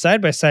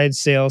 side-by-side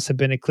sales have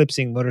been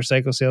eclipsing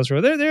motorcycle sales.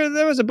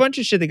 There was a bunch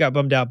of shit that got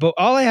bummed out. But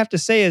all I have to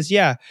say is,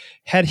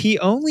 had he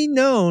only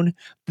known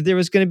that there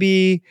was going to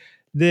be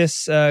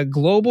this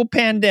global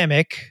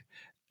pandemic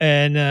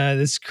and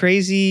this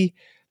crazy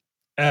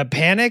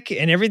panic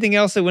and everything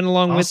else that went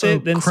along with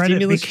it, then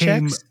stimulus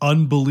checks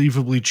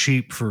unbelievably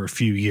cheap for a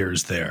few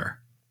years there.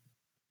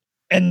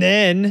 And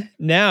then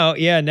now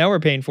we're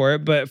paying for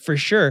it, but for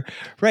sure.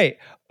 Right.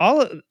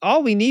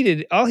 All he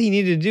needed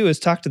to do is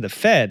talk to the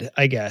Fed,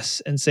 I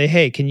guess, and say,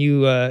 hey, can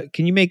you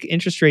make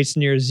interest rates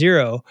near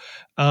zero?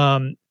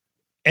 And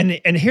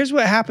here's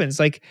what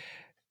happens. Like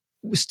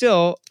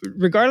still,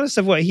 regardless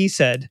of what he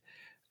said,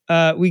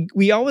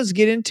 we always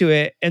get into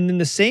it. And then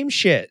the same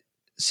shit.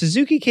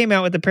 Suzuki came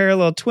out with the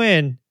parallel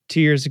twin 2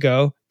 years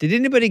ago. Did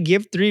anybody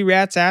give three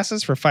rats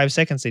asses? For 5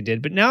 seconds they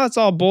did, but now it's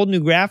all bold new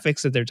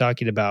graphics that they're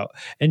talking about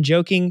and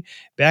joking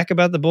back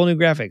about the bold new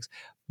graphics,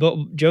 but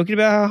joking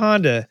about how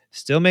Honda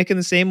still making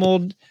the same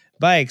old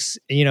bikes,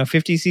 50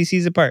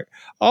 cc's apart.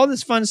 All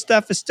this fun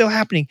stuff is still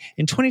happening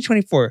in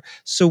 2024.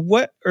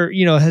 So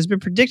has been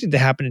predicted to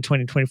happen in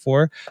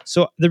 2024.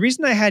 So the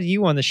reason I had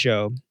you on the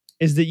show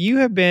is that you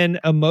have been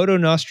a Moto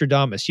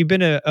Nostradamus. You've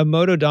been a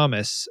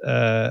Moto-damus,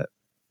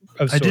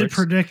 I did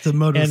predict the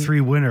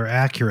Moto3 winner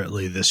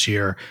accurately this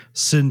year,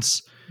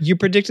 since you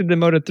predicted the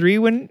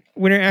Moto3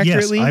 winner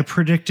accurately. Yes, I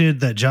predicted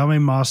that Jaume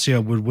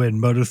Masia would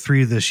win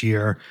Moto3 this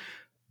year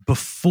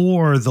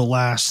before the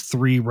last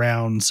 3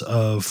 rounds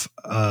of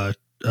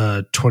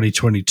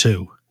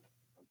 2022.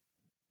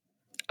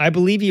 I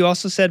believe you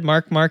also said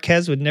Marc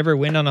Marquez would never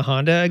win on a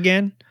Honda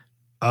again.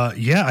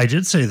 Yeah, I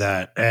did say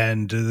that,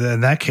 and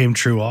then that came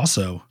true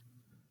also.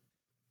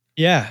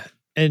 Yeah.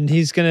 And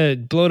he's going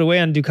to blow it away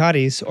on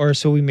Ducatis, or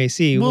so we may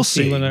see. We'll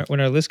see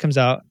when our list comes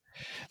out.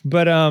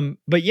 But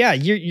yeah,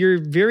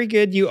 you're very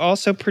good. You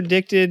also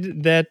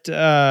predicted that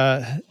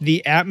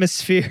the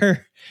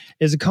atmosphere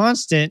is a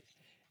constant,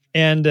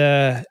 and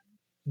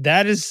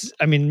that is,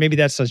 I mean, maybe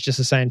that's just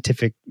a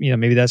scientific,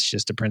 maybe that's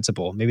just a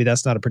principle. Maybe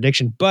that's not a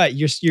prediction. But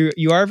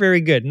you are very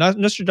good.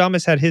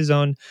 Nostradamus had his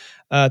own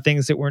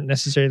things that weren't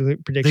necessarily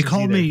predictions. They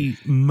call me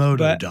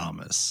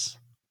Motodamus.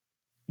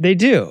 They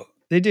do.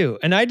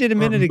 And I did a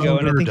minute ago,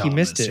 and I think you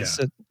missed it. yeah.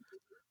 So, and I did a minute ago, and I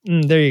think you missed it.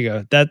 Yeah. So there you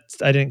go. I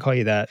didn't call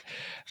you that.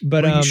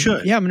 But Well, you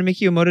should. yeah, I'm going to make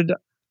you a Moto.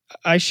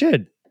 I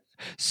should.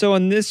 So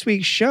on this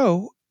week's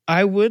show,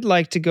 I would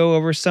like to go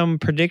over some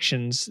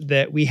predictions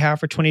that we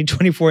have for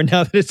 2024.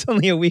 Now that it's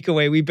only a week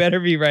away, we better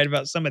be right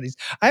about some of these.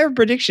 I have a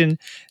prediction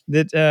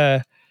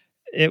that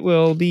it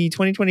will be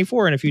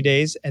 2024 in a few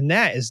days, and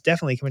that is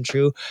definitely coming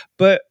true.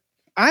 But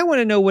I want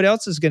to know what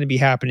else is going to be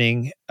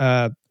happening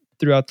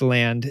throughout the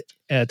land,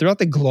 throughout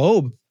the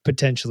globe,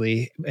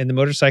 potentially in the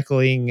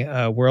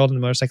motorcycling world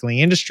and the motorcycling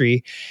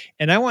industry.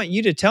 And I want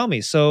you to tell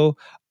me. So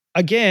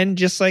again,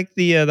 just like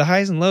the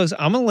highs and lows,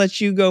 I'm going to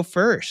let you go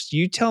first.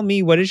 You tell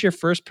me, what is your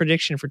first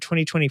prediction for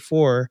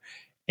 2024?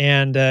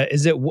 And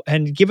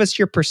and give us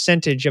your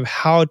percentage of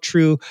how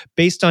true,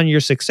 based on your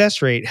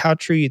success rate, how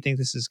true you think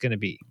this is going to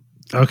be.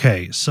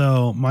 Okay,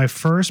 so my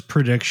first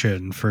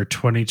prediction for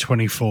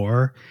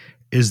 2024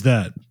 is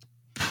that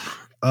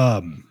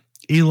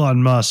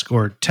Elon Musk,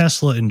 or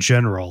Tesla in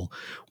general,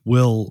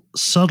 will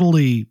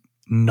subtly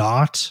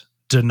not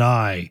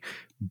deny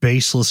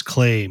baseless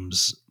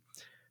claims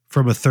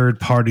from a third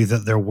party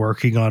that they're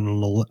working on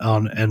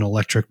an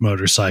electric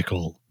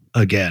motorcycle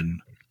again.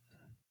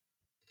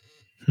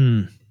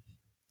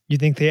 You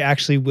think they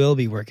actually will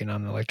be working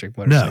on an electric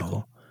motorcycle?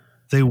 No,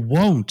 they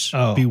won't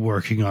be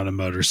working on a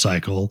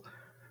motorcycle.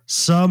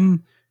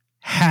 Some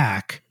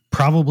hack,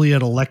 probably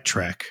at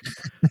Electrek,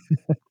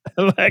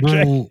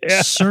 will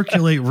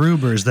circulate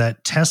rumors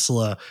that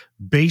Tesla,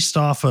 based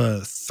off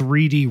a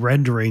 3D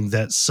rendering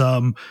that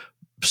some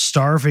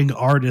starving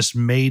artist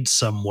made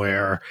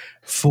somewhere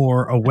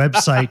for a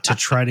website to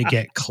try to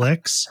get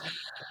clicks,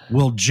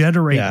 will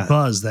generate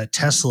buzz that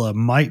Tesla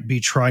might be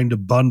trying to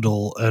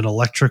bundle an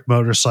electric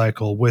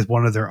motorcycle with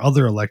one of their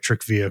other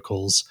electric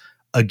vehicles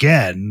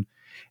again.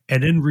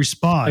 And in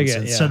response,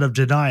 instead of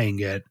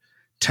denying it,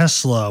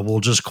 Tesla will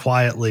just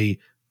quietly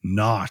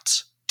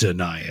not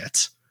deny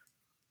it.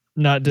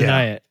 Not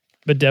deny it,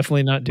 but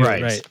definitely not do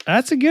it right.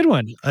 That's a good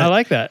one. I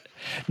like that.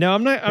 Now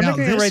I'm not going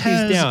to write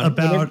these down.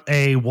 About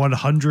a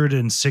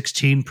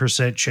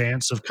 116%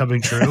 chance of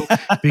coming true,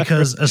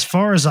 because as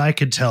far as I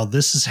can tell,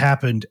 this has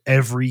happened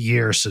every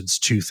year since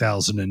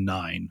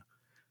 2009.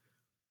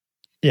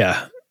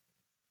 Yeah,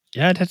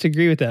 I'd have to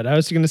agree with that. I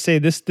was going to say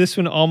this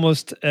one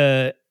almost.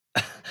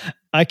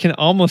 I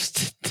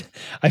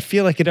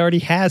feel like it already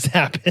has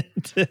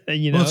happened. Well,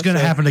 it's going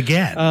to happen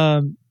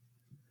again.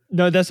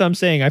 No, that's what I'm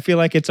saying. I feel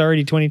like it's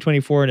already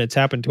 2024 and it's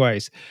happened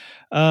twice.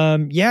 I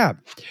am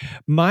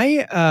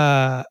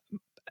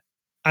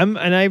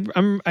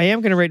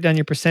going to write down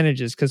your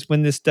percentages, because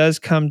when this does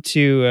come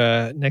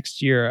to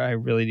next year, I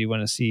really do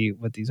want to see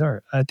what these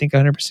are. I think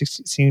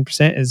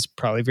 116% is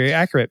probably very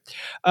accurate.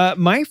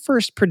 My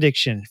first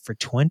prediction for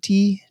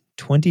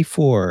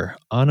 2024,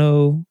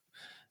 Anno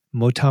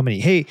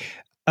Motomini. Hey,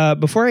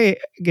 before I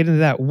get into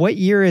that, what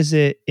year is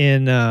it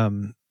in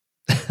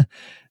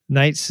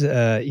Knights,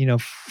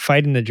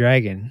 fighting the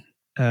dragon?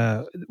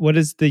 What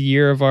is the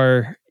year of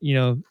our,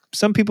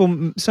 some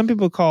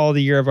people call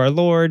the year of our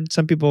Lord.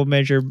 Some people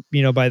measure,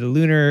 by the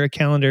lunar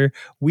calendar.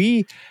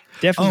 We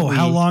definitely. Oh,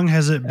 how long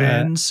has it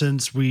been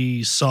since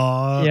we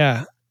saw?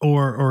 Yeah.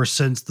 Or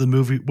since the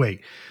movie?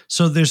 Wait.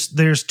 So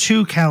there's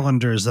two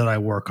calendars that I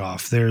work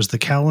off. There's the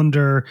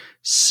calendar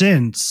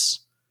since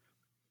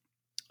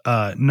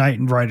Knight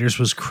Riders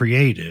was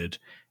created,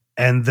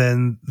 and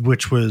then,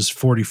 which was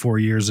 44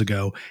 years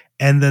ago.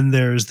 And then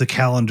there's the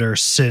calendar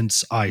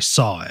since I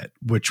saw it,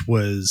 which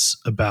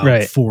was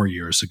about 4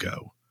 years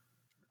ago.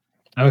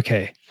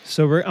 Okay.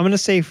 So I'm going to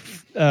say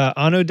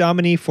Anno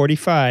Domini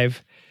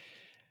 45.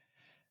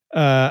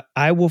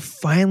 I will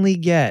finally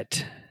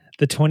get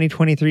the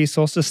 2023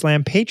 Solstice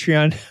Slam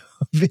Patreon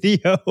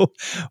video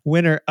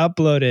winner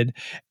uploaded,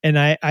 and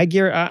I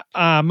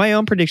my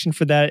own prediction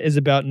for that is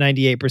about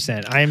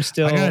 98%. I'm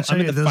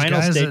in the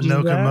final stages at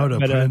Nokomoto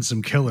put in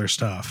some killer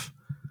stuff.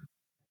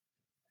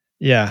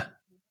 Yeah,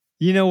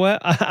 you know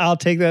what? I'll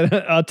take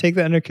that. I'll take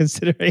that under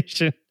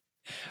consideration.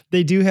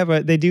 They do have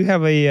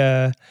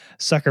a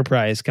sucker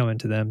prize coming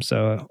to them,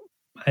 so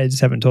I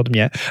just haven't told them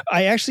yet.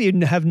 I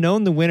actually have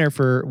known the winner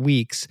for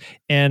weeks,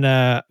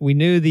 and we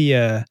knew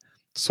the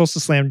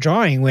Solstice Slam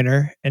drawing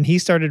winner, and he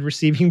started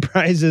receiving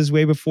prizes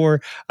way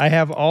before. I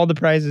have all the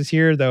prizes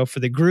here though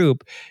for the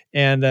group,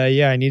 and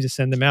I need to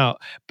send them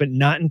out, but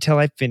not until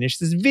I finish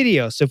this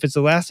video. So if it's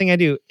the last thing I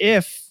do,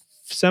 if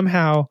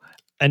somehow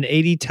an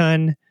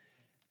 80-ton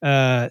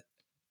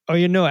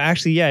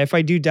if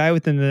I do die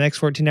within the next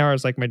 14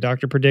 hours, like my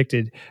doctor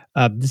predicted,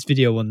 this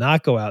video will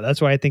not go out.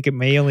 That's why I think it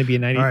may only be a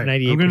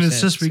 98%. I'm going to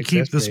insist we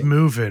keep this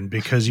moving,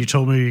 because you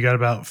told me you got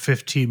about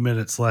 15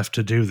 minutes left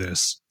to do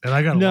this. And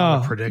I got a lot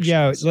of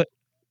predictions.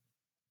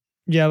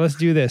 Let's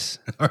do this.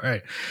 All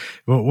right.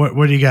 Well,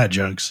 what do you got,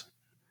 Junks?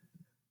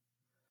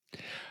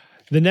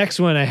 The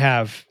next one I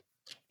have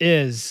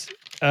is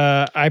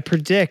I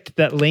predict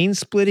that lane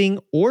splitting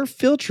or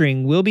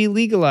filtering will be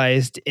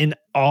legalized in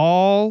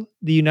all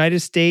the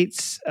United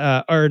States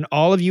or in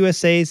all of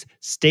USA's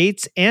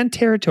states and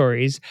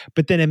territories,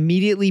 but then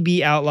immediately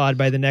be outlawed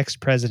by the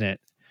next president.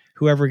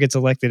 whoever gets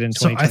elected in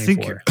So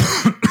 2024.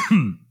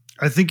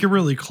 I think you're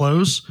really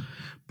close,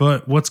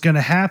 but what's going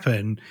to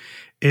happen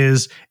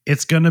is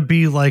it's going to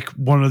be like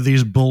one of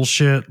these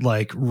bullshit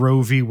like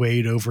Roe v.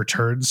 Wade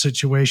overturned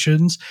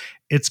situations.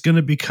 It's going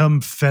to become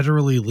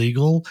federally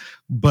legal,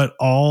 but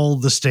all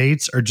the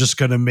states are just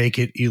going to make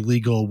it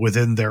illegal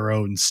within their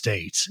own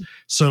state.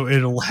 So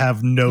it'll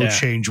have no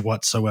change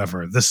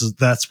whatsoever. That's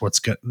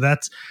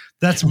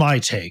my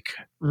take.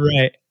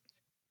 Right.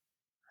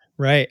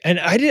 Right. And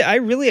I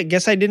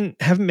guess I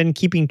haven't been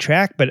keeping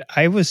track, but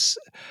I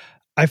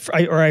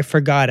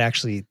forgot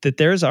actually that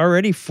there's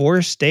already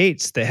 4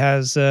 states that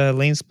has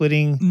lane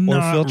splitting or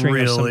Not filtering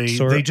really. of some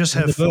sort. They just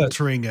have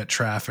filtering at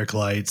traffic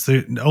lights.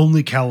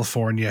 Only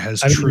California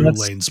has true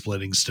lane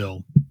splitting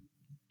still.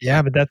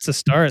 Yeah, but that's a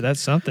start. That's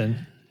something.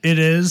 It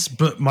is,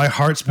 but my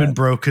heart's been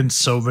broken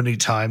so many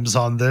times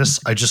on this.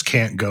 I just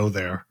can't go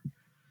there.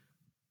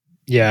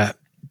 Yeah.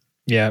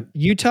 Yeah.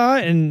 Utah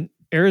and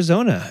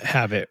Arizona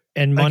have it,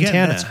 and Montana.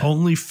 Again, that's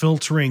only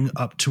filtering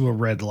up to a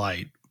red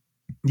light.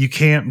 You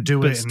can't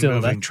do it in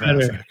moving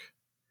traffic. Better.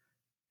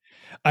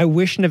 I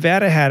wish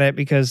Nevada had it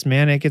because,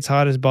 man, it gets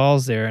hot as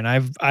balls there. And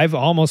I've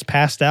almost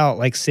passed out,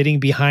 like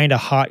sitting behind a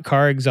hot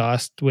car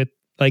exhaust with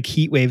like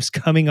heat waves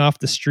coming off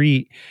the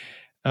street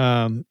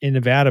in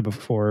Nevada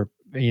before,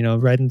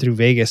 riding through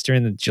Vegas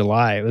during the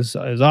July. It was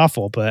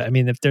awful. But I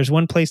mean, if there's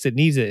one place that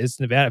needs it, it's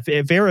Nevada.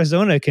 If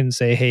Arizona can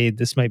say, hey,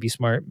 this might be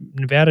smart,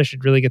 Nevada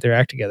should really get their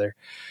act together.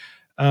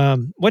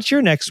 What's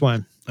your next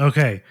one?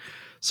 Okay.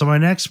 So my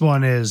next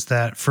one is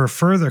that for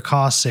further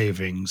cost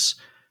savings,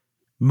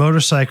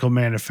 motorcycle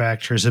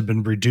manufacturers have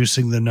been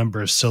reducing the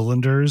number of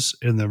cylinders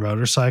in their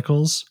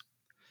motorcycles.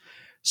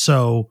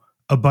 So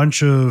a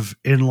bunch of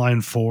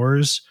inline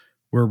 4s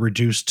were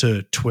reduced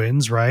to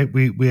twins, right?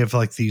 We have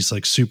like these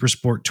like super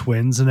sport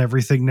twins and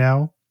everything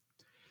now.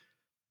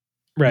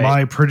 Right.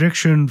 My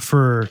prediction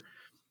for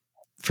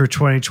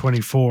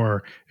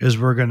 2024 is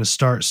we're going to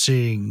start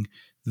seeing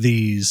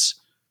these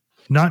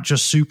not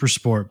just super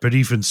sport, but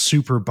even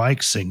super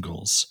bike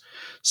singles.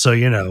 So,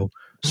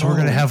 so we're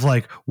going to have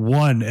like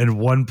 1 and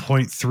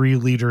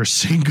 1.3 liter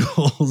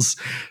singles.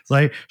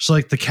 Like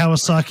the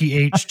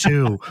Kawasaki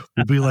H2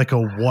 will be like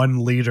a 1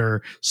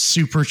 liter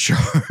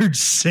supercharged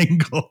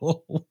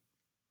single.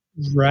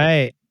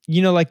 Right.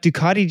 Like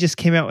Ducati just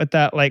came out with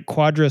that like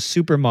Quadra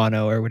Super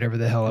Mono or whatever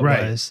the hell it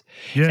was.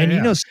 Yeah.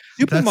 And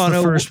Super That's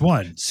Mono, the first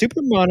one. Super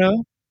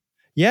Mono.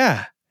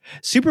 Yeah.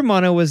 Super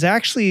Mono was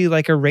actually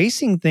like a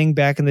racing thing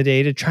back in the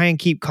day to try and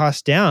keep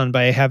costs down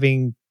by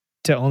having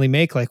to only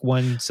make like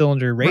 1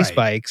 cylinder race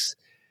bikes,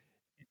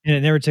 and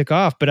it never took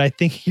off. But I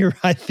think you're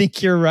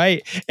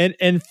right.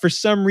 And for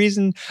some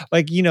reason,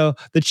 like,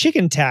 the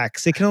chicken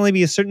tax, it can only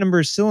be a certain number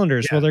of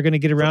cylinders. Yeah. Well, they're going to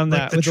get around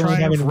that. The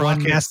Triumph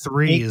Rocket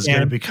 3 is going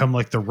to become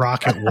like the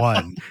Rocket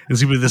 1.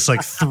 It's going to be this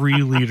like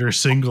 3 liter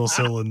single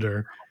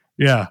cylinder.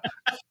 Yeah.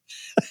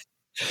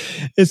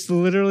 It's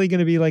literally going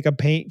to be like a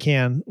paint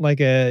can, like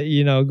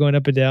going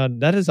up and down.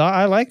 That is,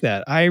 I like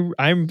that.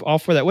 I'm all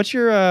for that. What's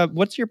your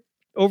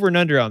over and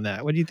under on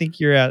that? What do you think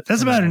you're at?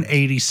 That's about an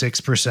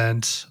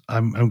 86%.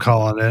 I'm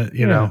calling it,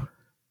 know.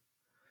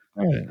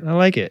 All right. I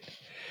like it.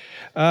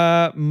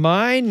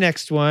 My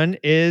next one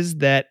is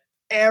that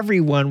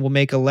everyone will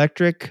make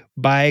electric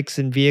bikes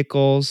and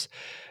vehicles.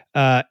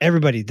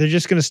 Everybody, they're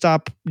just going to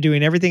stop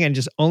doing everything and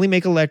just only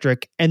make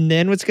electric. And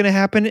then what's going to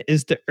happen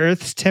is the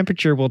Earth's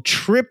temperature will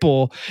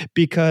triple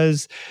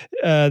because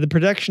the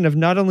production of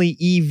not only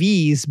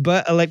EVs,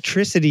 but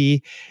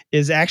electricity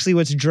is actually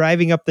what's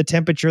driving up the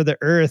temperature of the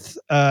Earth.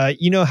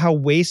 You know how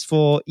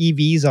wasteful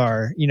EVs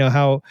are. You know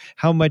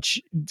how much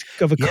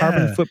of a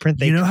carbon footprint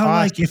they how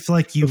like if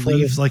like you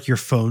leave like your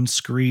phone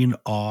screen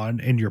on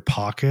in your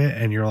pocket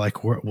and you're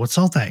like, what's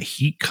all that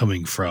heat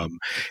coming from?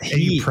 And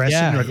you press it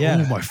and you're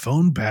like, oh, my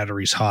phone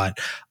battery's hot.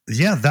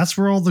 Yeah, that's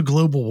where all the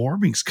global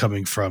warming's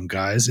coming from,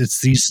 guys.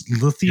 It's these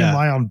lithium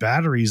ion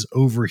batteries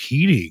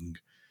overheating.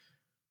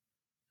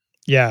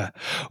 Yeah.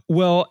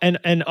 Well,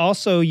 and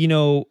also,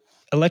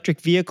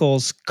 electric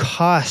vehicles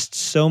cost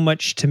so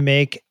much to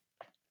make.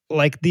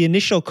 Like the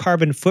initial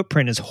carbon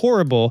footprint is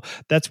horrible.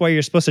 That's why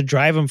you're supposed to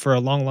drive them for a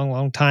long, long,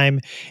 long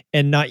time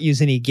and not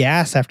use any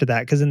gas after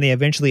that, because then they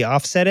eventually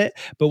offset it.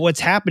 But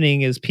what's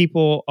happening is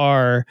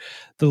the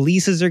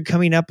leases are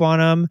coming up on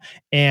them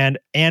and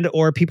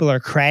or people are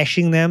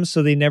crashing them.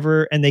 So they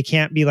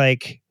can't be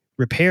like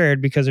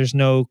repaired because there's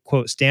no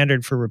quote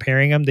standard for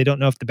repairing them. They don't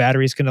know if the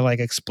battery's going to like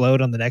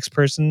explode on the next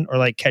person or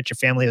like catch a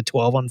family of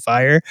 12 on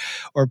fire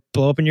or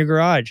blow up in your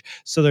garage.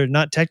 So they're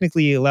not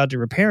technically allowed to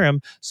repair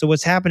them. So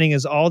what's happening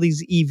is all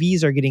these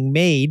EVs are getting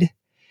made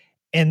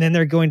and then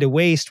they're going to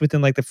waste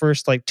within like the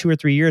first like 2 or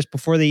 3 years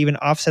before they even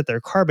offset their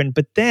carbon.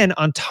 But then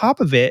on top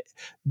of it,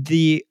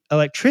 the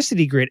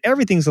electricity grid,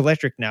 everything's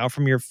electric now,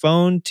 from your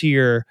phone to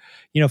your,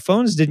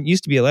 phones didn't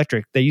used to be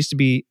electric. They used to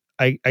be,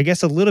 I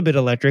guess, a little bit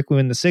electric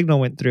when the signal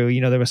went through.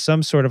 There was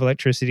some sort of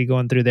electricity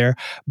going through there,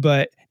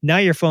 but Now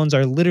your phones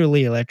are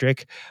literally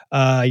electric.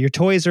 Your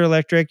toys are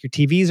electric. Your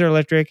TVs are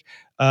electric.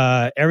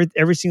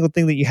 Every single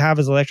thing that you have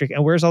is electric.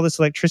 And where's all this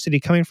electricity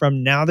coming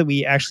from now that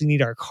we actually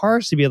need our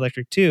cars to be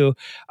electric too?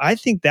 I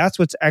think that's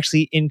what's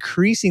actually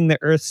increasing the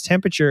Earth's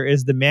temperature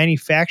is the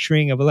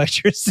manufacturing of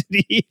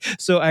electricity.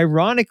 So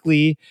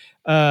ironically,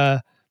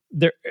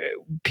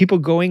 people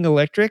going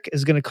electric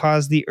is going to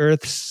cause the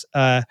Earth's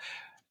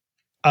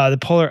the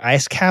polar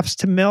ice caps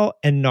to melt,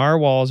 and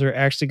narwhals are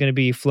actually going to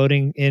be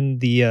floating in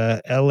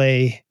the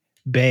LA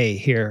Bay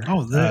here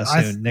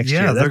soon next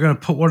year. Yeah, they're going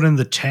to put one in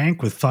the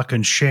tank with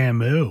fucking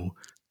Shamu.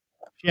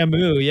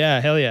 Shamu,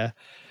 yeah, hell yeah.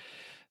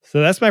 So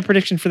that's my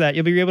prediction for that.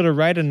 You'll be able to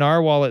ride a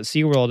narwhal at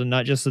SeaWorld and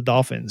not just the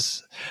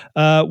dolphins.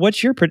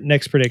 What's your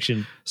next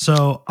prediction?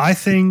 So I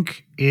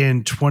think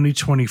in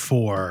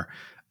 2024,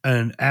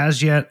 an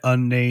as yet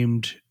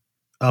unnamed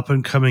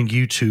up-and-coming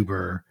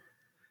YouTuber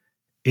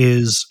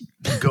is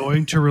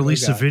going to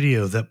release a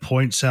video that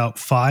points out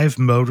 5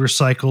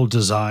 motorcycle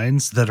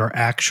designs that are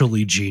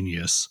actually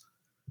genius.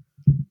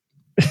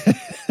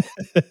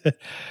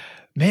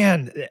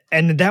 Man,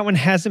 and that one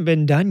hasn't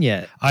been done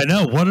yet. I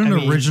know. What an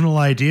original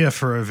idea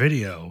for a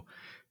video.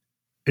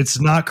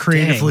 It's not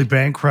creatively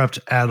bankrupt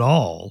at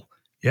all.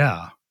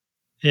 Yeah.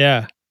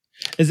 Yeah.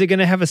 Is it going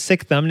to have a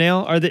sick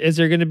thumbnail? Is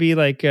there going to be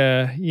like,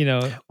 well,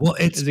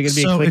 is it going to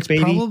be clickbaity?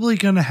 It's probably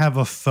going to have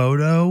a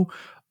photo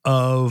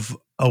of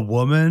a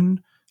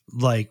woman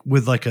like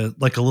with like a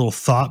little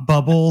thought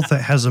bubble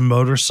that has a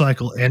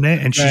motorcycle in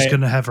it, and she's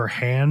going to have her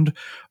hand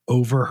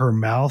over her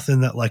mouth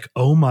in that like,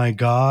 oh my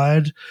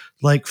God,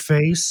 like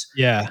face.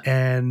 Yeah.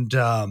 And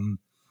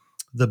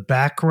the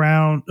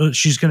background,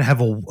 she's going to have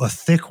a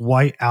thick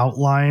white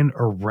outline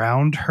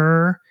around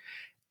her,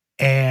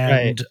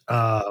 and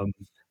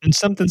and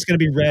something's going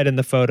to be red in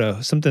the photo.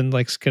 Something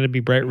like's going to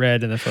be bright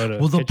red in the photo.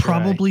 Well, there'll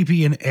probably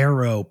be an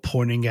arrow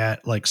pointing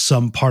at like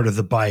some part of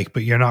the bike,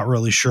 but you're not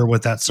really sure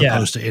what that's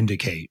supposed to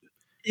indicate.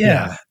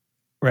 Yeah.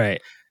 Right.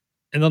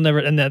 And they'll never,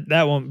 and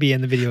that won't be in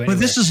the video anyway. But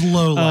this is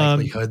low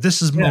likelihood.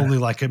 This is only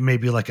like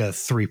maybe like a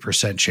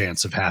 3%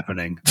 chance of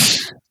happening.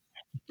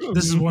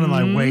 This is one of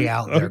my way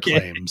out there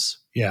claims.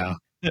 Yeah.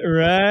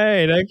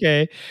 Right.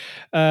 Okay.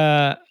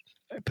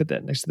 I put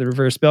that next to the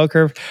reverse bell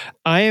curve.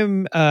 I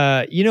am,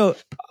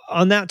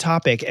 on that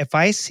topic, if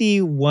I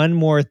see one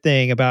more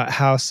thing about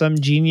how some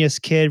genius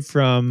kid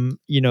from,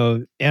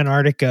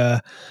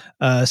 Antarctica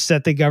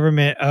set the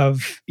government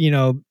of,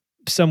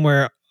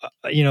 somewhere,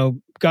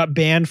 got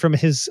banned from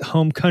his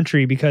home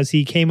country because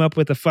he came up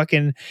with a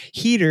fucking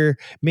heater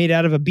made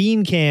out of a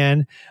bean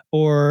can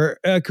or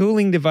a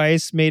cooling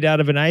device made out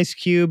of an ice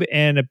cube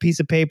and a piece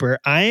of paper,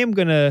 I am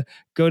going to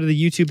go to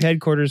the YouTube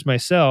headquarters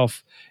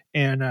myself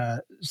and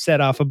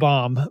set off a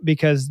bomb,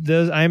 because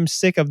I'm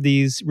sick of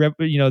these.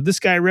 This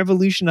guy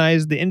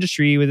revolutionized the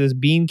industry with his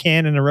bean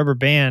can and a rubber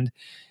band,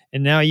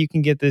 and now you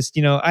can get this.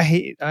 I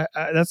hate.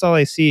 That's all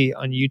I see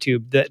on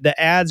YouTube. The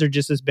ads are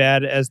just as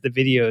bad as the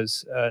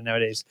videos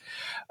nowadays.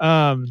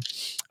 All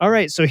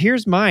right, so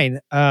here's mine.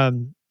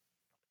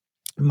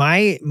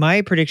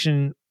 My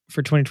prediction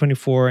for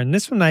 2024, and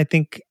this one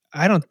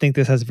I don't think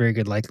this has a very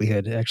good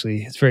likelihood.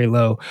 Actually, it's very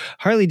low.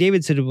 Harley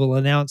Davidson will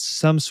announce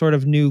some sort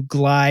of new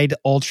Glide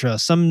Ultra,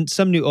 some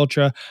new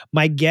Ultra.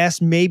 My guess,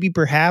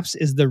 perhaps,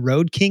 is the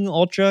Road King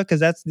Ultra,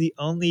 because that's the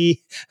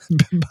only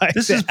bike.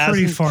 This is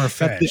pretty far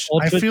fetched.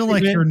 I feel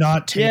like you're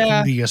not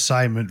taking the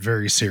assignment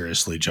very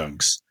seriously,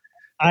 Junks.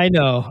 I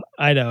know.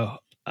 That's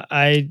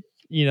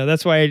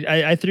why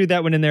I threw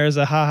that one in there as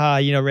a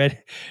haha,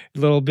 red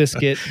little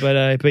biscuit.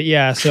 But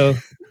yeah, so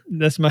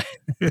that's my.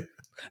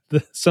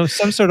 Some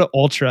sort of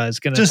ultra is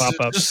going to pop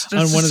up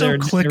on one of their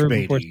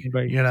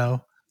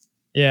clickbaity,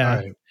 Yeah,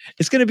 right.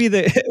 It's going to be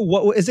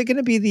what is it going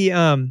to be the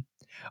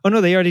Oh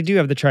no, they already do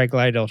have the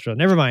Tri-Glide Ultra.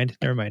 Never mind.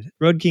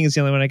 Road King is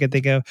the only one I can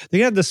think of. They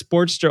have the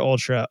Sportster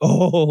Ultra.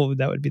 Oh,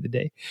 that would be the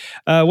day.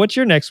 What's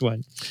your next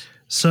one?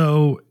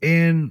 So,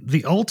 in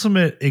the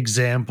ultimate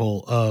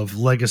example of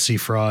legacy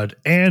fraud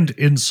and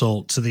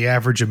insult to the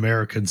average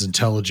American's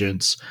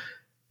intelligence,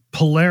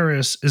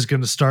 Polaris is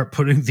going to start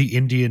putting the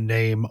Indian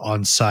name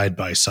on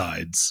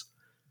side-by-sides.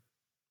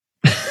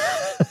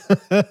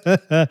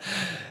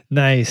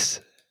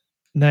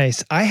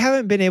 Nice. I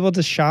haven't been able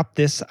to shop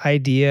this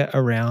idea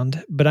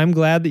around, but I'm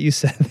glad that you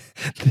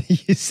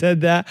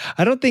said that.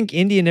 I don't think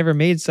Indian ever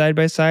made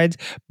side-by-sides,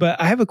 but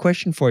I have a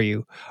question for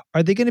you.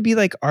 Are they going to be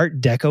like Art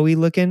Deco-y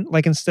looking?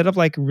 Like, instead of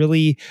like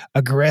really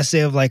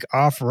aggressive, like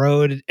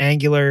off-road,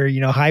 angular,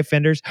 high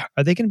fenders,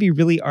 are they going to be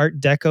really Art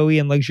Deco-y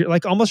and luxury,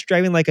 like almost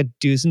driving like a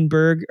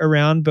Duesenberg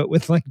around, but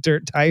with like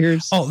dirt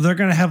tires? Oh, they're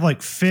going to have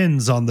like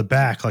fins on the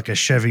back, like a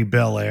Chevy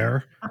Bel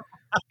Air.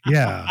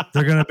 Yeah,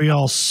 they're going to be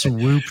all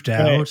swooped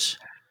out. Right.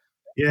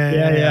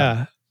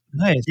 Yeah.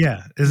 Nice.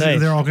 Yeah,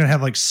 they're all going to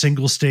have like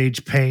single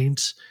stage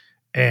paint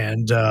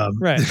and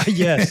right.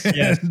 Yes.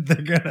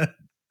 They're gonna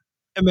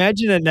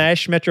imagine a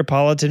Nash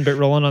Metropolitan, but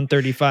rolling on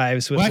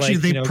 35s.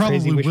 With they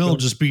probably will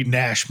just be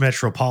Nash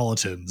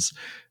Metropolitans.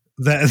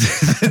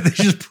 That they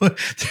just put,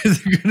 they're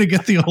going to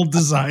get the old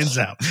designs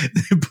out.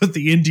 They put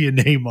the Indian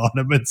name on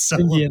them and sell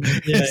Indian, them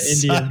yeah,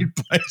 side Indian.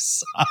 by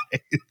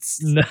sides.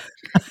 No.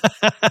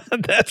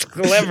 That's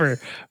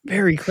clever.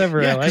 Very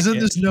clever. Yeah, I like because then it.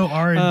 there's no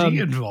R&D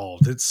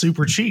involved. It's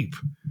super cheap.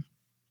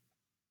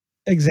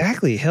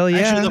 Exactly. Hell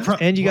yeah. Actually,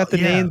 and you got the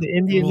name, the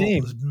Indian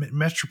name.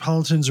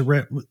 Metropolitan's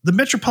the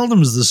Metropolitan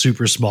is the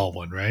super small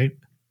one, right?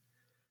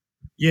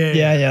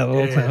 Yeah, the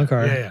little clown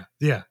car.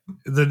 Yeah.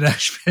 The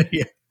Nashville.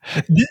 Yeah.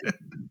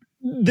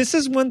 This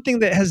is one thing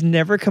that has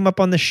never come up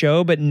on the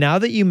show, but now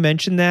that you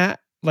mention that,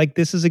 like,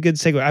 this is a good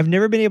segue. I've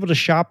never been able to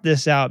shop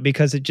this out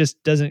because it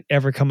just doesn't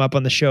ever come up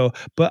on the show.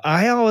 But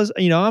I always,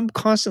 I'm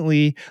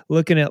constantly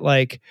looking at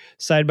like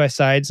side by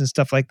sides and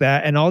stuff like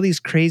that, and all these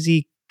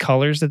crazy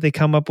colors that they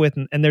come up with,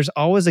 and there's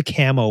always a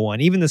camo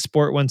one. Even the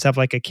sport ones have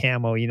like a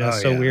camo,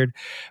 weird.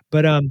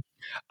 But I'm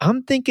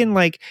thinking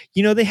like,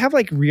 they have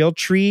like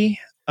Realtree,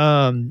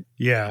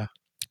 Yeah.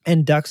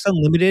 and Ducks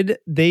Unlimited.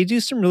 They do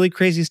some really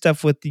crazy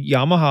stuff with the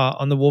Yamaha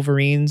on the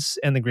Wolverines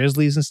and the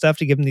Grizzlies and stuff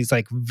to give them these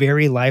like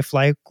very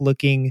lifelike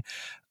looking,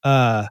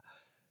 woods,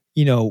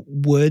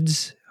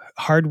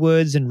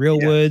 hardwoods and real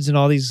woods and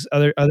all these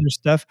other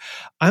stuff.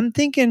 I'm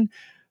thinking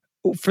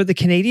for the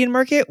Canadian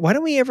market, why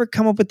don't we ever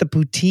come up with the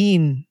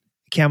poutine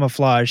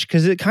camouflage?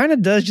 Because it kind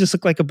of does just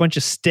look like a bunch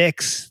of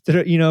sticks that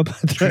are,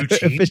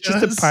 if it's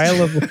just a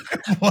pile of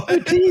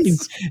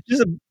poutine,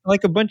 just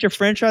like a bunch of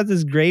French fries,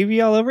 this gravy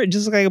all over it,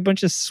 just look like a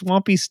bunch of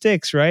swampy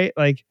sticks, right?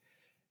 Like,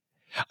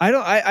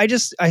 I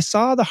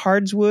saw the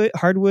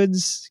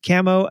hardwoods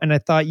camo, and I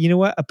thought, you know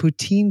what, a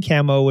poutine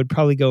camo would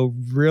probably go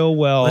real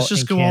well. Let's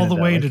just go all the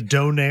way to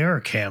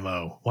Donair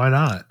camo. Why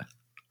not?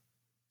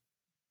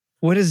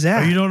 What is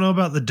that? Oh, you don't know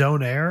about the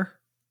Donair?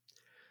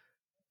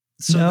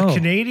 So the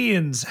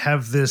Canadians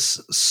have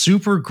this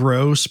super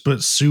gross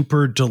but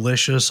super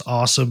delicious,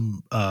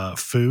 awesome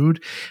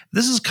food.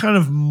 This is kind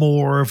of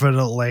more of an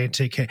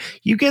Atlantic.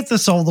 You get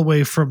this all the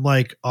way from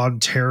like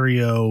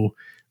Ontario,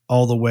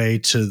 all the way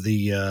to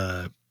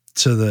the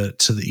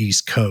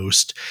East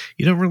Coast.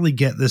 You don't really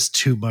get this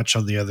too much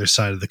on the other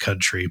side of the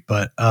country,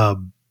 but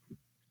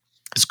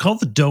it's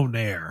called the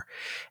Donair,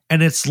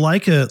 and it's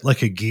like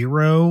a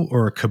gyro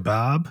or a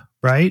kebab,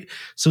 right?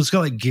 So it's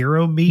got like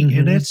gyro meat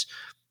in it.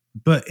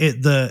 But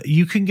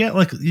you can get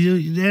like, they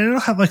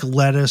don't have like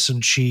lettuce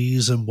and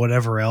cheese and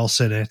whatever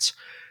else in it.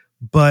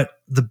 But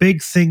the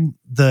big thing,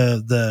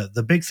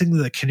 the big thing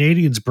that the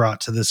Canadians brought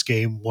to this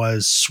game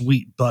was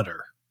sweet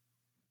butter.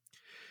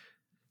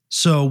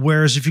 So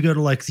whereas if you go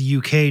to like the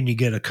UK and you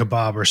get a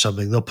kebab or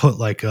something, they'll put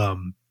like a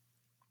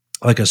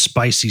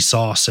spicy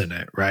sauce in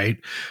it, right?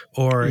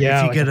 Or if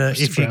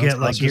you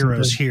get like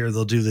gyros here,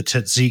 they'll do the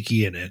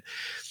tzatziki in it.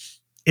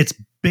 It's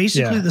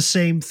basically the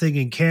same thing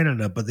in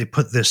Canada, but they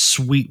put this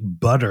sweet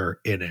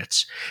butter in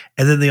it.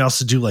 And then they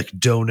also do like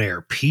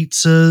Donair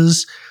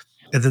pizzas,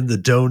 and then the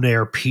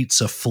Donair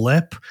pizza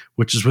flip,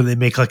 which is when they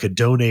make like a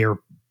Donair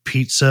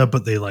pizza,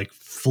 but they like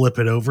flip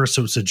it over.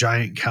 So it's a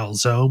giant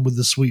calzone with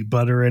the sweet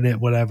butter in it,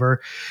 whatever.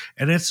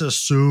 And it's a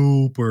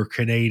super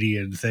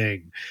Canadian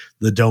thing,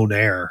 the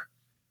Donair.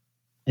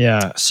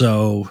 Yeah.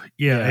 So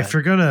if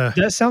you're gonna,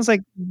 that sounds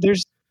like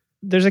there's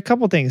a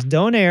couple things.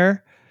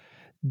 Donair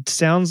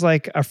sounds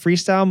like a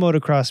freestyle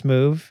motocross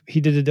move.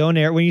 He did a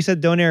Donair. When you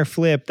said Donair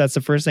flip, that's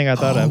the first thing I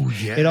thought of.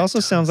 Yeah, it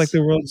also sounds like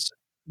the world's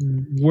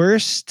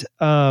worst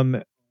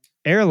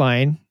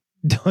airline.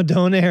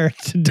 Donair,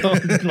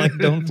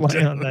 don't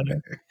fly on that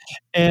air.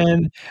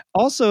 And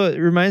also it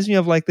reminds me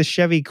of like the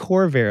Chevy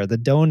Corvair, the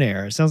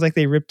Donair. It sounds like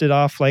they ripped it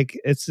off, like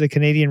it's the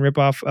Canadian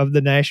ripoff of the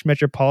Nash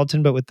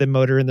Metropolitan, but with the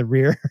motor in the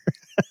rear.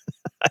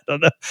 I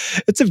don't know.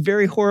 It's a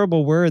very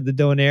horrible word, the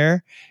Donair.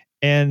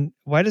 And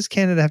why does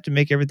Canada have to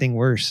make everything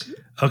worse?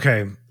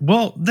 Okay,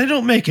 well, they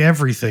don't make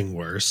everything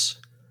worse.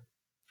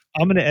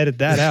 I'm going to edit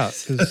that out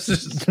because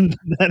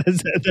that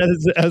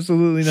is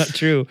absolutely not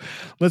true.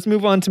 Let's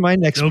move on to my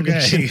next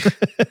prediction.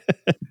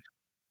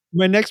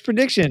 My next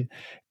prediction: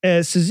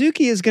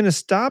 Suzuki is going to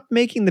stop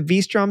making the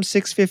V-Strom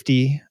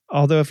 650.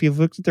 Although, if you've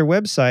looked at their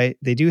website,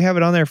 they do have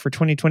it on there for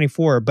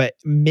 2024. But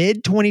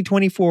mid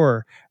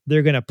 2024,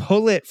 they're going to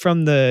pull it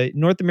from the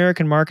North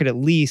American market at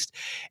least,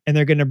 and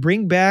they're going to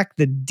bring back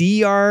the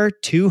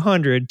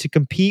DR200 to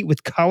compete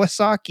with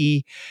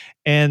Kawasaki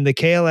and the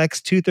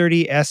KLX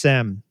 230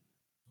 SM.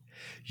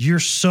 You're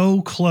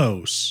so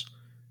close.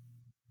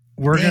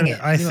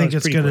 I think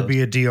it's going to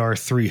be a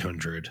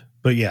DR300,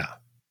 but yeah.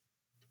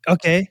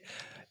 Okay.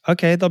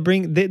 They'll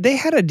bring. They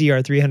had a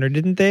DR300,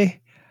 didn't they?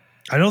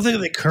 I don't think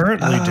they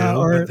currently do,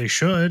 but they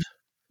should.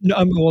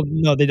 No,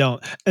 no, they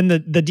don't. And the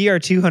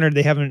DR200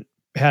 they haven't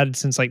had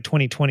since like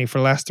 2020. For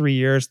the last 3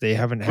 years, they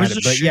haven't had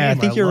it. But yeah, I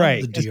think you're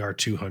right. The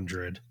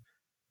DR200.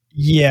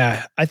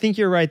 Yeah, I think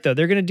you're right though.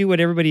 They're going to do what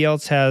everybody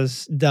else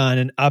has done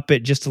and up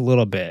it just a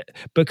little bit.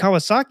 But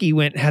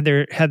Kawasaki had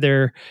their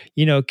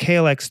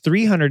KLX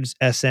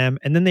 300s SM,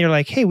 and then they were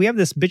like, "Hey, we have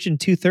this bitchin'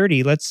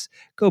 230. Let's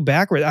go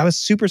backwards." I was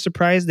super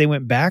surprised they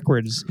went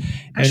backwards,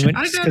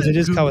 because it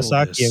is Google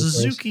Kawasaki.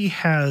 Suzuki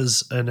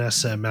has an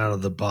SM out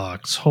of the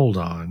box. Hold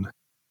on.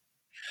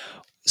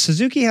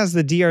 Suzuki has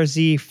the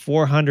DRZ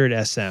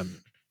 400 SM,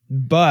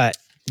 but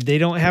they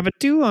don't have a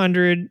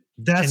 200.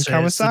 That's and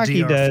Kawasaki it's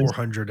the does.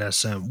 DR400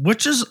 SM,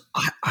 which is,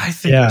 I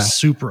think, a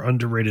super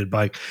underrated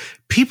bike.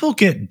 People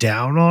get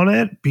down on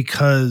it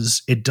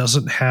because it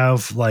doesn't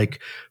have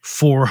like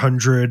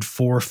 400,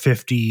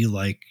 450,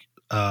 like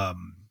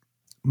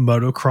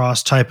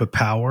motocross type of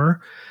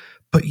power.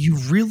 But you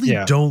really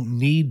don't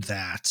need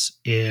that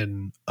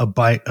in a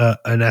bike,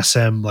 an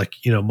SM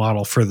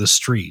model for the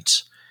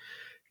streets.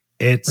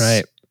 It's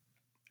right.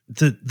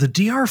 The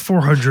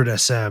DR400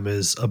 SM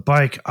is a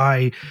bike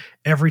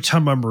every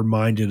time I'm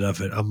reminded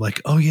of it, I'm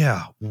like, oh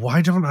yeah,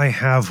 why don't I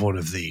have one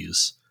of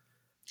these?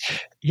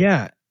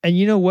 Yeah. And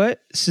you know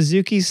what?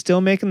 Suzuki's still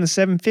making the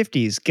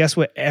 750s. Guess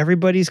what?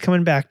 Everybody's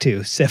coming back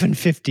to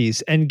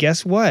 750s. And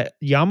guess what?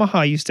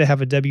 Yamaha used to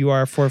have a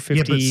WR450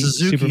 yeah, but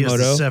Suzuki Supermoto. Is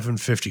the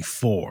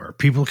 754.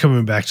 People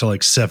coming back to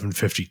like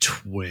 750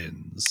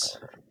 twins.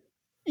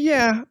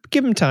 Yeah,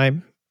 give them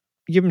time.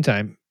 Give them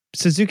time.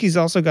 Suzuki's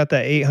also got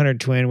that 800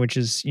 twin, which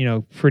is,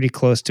 pretty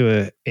close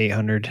to a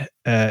 800.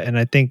 And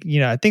I think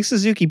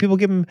Suzuki, people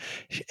give them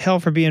hell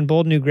for being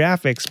bold new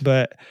graphics,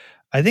 but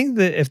I think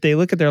that if they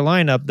look at their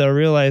lineup, they'll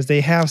realize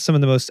they have some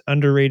of the most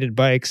underrated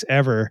bikes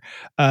ever.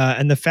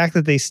 And the fact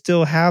that they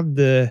still have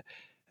the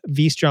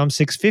V-Strom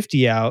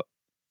 650 out,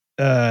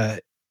 they're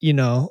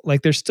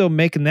still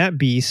making that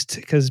beast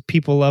because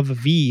people love a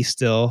V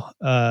still.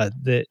 I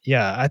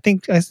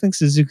think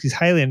Suzuki's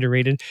highly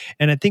underrated.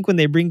 And I think when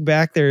they bring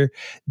back their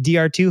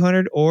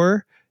DR200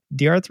 or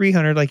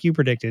DR300, like you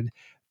predicted,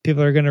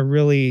 people are going to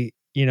really,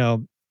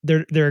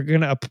 they're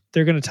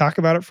gonna talk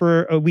about it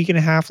for a week and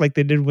a half, like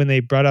they did when they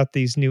brought out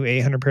these new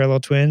 800 parallel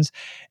twins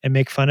and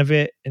make fun of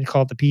it and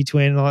call it the P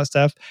twin and all that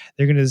stuff.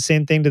 They're gonna do the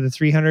same thing to the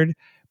 300,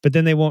 but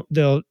then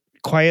they'll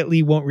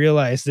quietly won't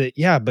realize that.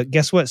 Yeah, but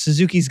guess what?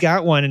 Suzuki's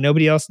got one and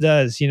nobody else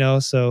does.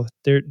 So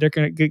they're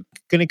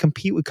gonna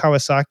compete with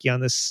Kawasaki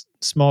on this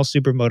small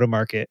supermoto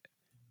market.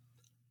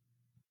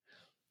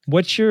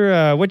 What's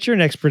your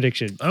next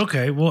prediction?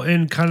 Okay, well,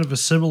 in kind of a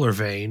similar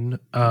vein,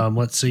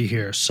 let's see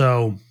here.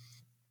 So.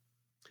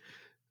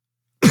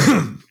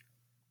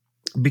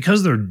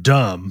 Because they're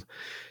dumb,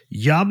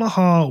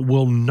 Yamaha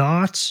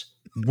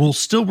will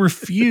still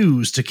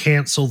refuse to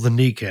cancel the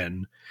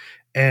Niken,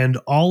 and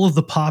all of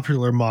the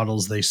popular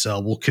models they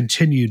sell will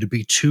continue to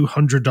be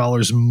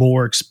 $200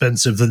 more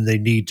expensive than they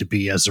need to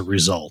be as a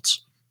result.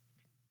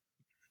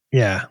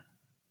 Yeah.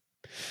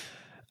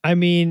 I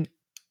mean,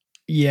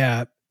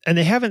 yeah. And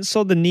they haven't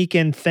sold the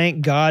Niken,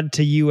 thank God,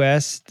 to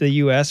the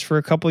US for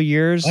a couple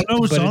years. I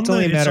know, it's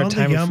only a matter of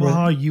time. The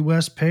Yamaha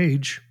US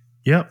page.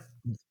 Yep.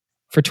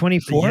 For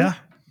 24? Yeah.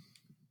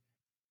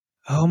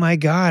 Oh my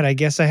God. I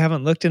guess I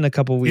haven't looked in a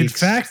couple weeks. In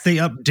fact, they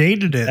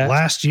updated it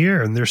last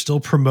year and they're still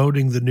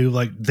promoting the new,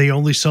 they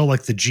only sell the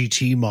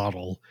GT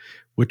model,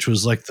 which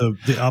was the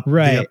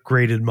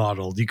upgraded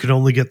model. You could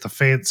only get the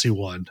fancy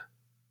one.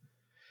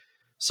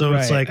 So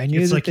it's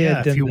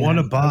if you want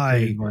to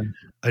buy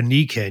a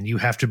Niken, you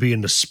have to be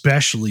an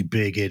especially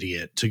big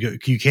idiot to go.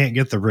 You can't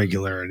get the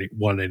regular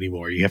one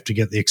anymore. You have to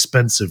get the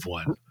expensive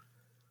one.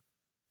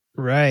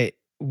 Right.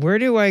 Where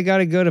do I got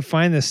to go to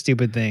find this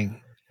stupid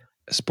thing?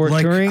 Sport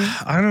touring?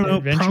 I don't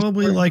know.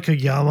 Probably sport? A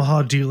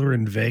Yamaha dealer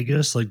in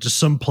Vegas, just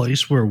some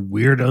place where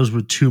weirdos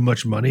with too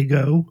much money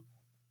go.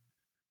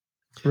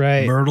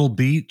 Right. Myrtle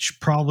Beach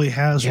probably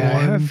has one.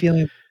 I have a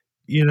feeling.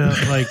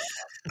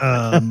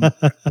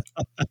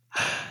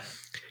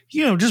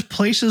 Just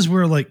places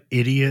where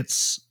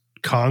idiots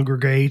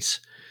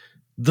congregate.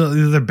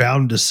 They're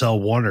bound to sell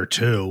one or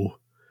two.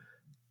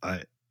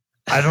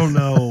 I don't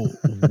know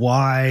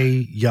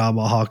why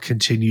Yamaha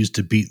continues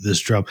to beat this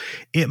drum.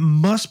 It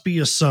must be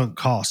a sunk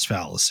cost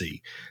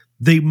fallacy.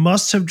 They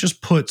must have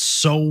just put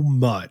so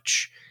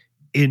much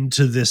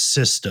into this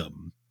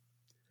system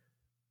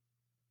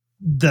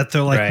that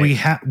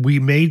they're we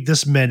made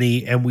this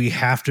many and we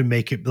have to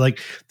make it.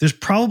 There's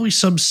probably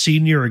some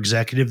senior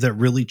executive that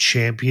really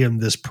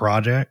championed this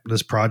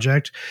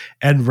project,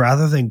 and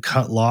rather than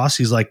cut loss,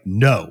 he's like,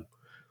 no.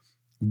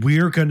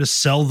 We're going to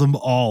sell them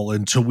all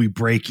until we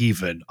break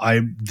even.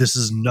 This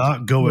is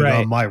not going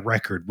on my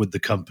record with the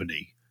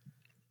company.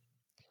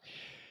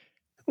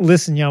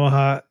 Listen,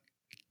 Yamaha,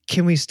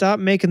 can we stop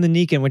making the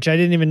Niken, which I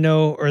didn't even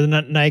know, or the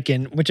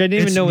Niken, which I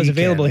didn't even know was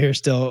available here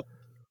still?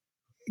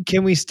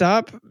 Can we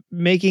stop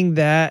making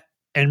that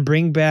and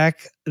bring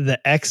back the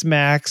X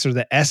Max or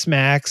the S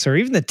Max or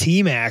even the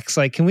T Max?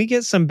 Can we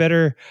get some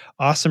better,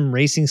 awesome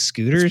racing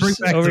scooters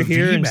over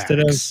here V-Max. instead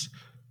of?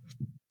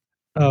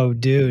 Oh,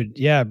 dude.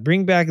 Yeah.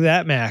 Bring back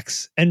that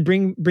Max and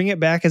bring it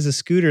back as a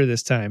scooter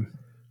this time.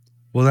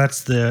 Well,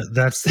 that's the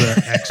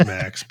X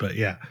Max, but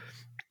yeah.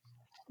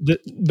 But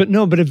a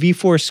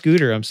V4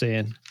 scooter, I'm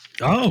saying.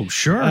 Oh,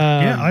 sure.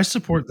 Yeah, I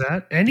support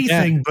that.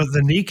 Anything but the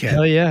Niken.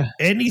 Hell yeah.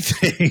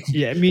 Anything.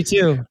 Yeah, me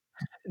too.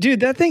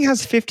 Dude, that thing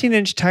has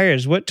 15-inch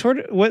tires. What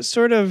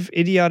sort of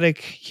idiotic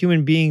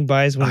human being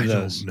buys one of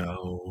those? I don't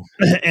know.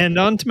 And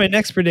on to my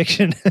next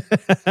prediction.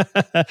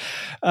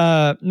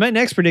 My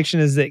next prediction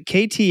is that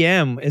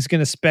KTM is going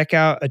to spec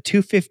out a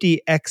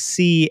 250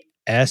 XC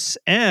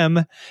SM,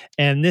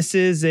 and this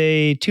is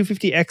a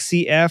 250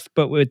 XCF,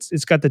 but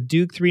it's got the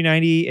Duke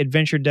 390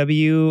 Adventure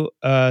W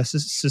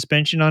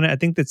suspension on it. I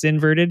think that's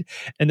inverted,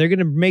 and they're going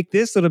to make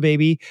this little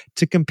baby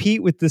to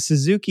compete with the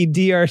Suzuki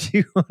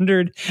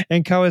DR200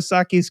 and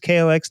Kawasaki's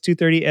KLX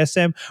 230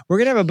 SM. We're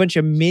going to have a bunch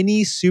of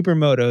mini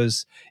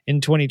supermotos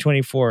in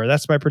 2024.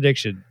 That's my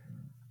prediction.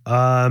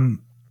 I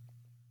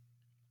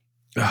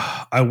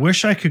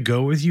wish I could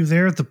go with you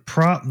there.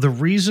 The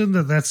reason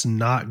that that's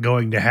not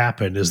going to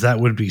happen is that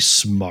would be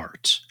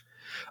smart.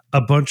 A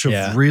bunch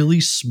of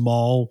really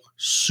small,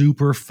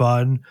 super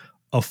fun,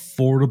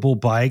 affordable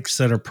bikes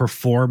that are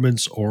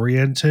performance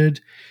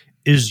oriented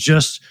is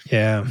just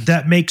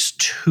that makes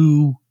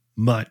too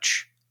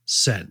much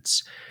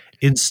sense.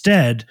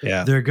 Instead,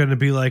 they're going to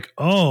be like,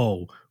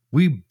 oh,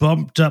 we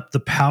bumped up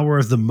the power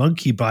of the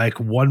monkey bike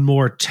one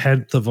more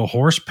tenth of a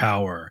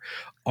horsepower.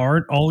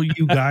 Aren't all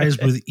you guys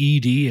with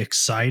ED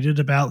excited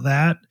about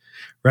that?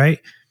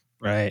 Right.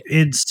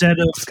 Instead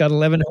of, it's got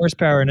 11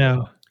 horsepower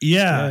now.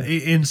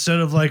 Instead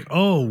of like,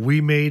 oh, we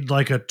made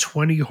like a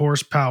 20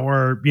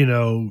 horsepower,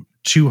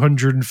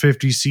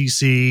 250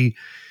 cc,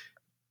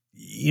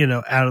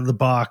 out of the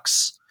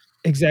box.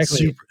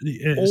 Exactly.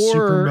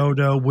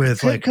 Supermoto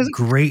with like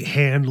great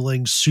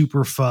handling,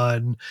 super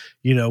fun,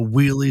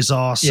 wheelies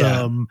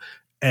awesome.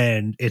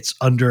 And it's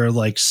under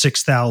like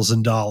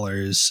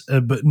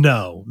 $6,000. But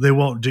no, they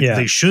won't do.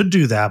 They should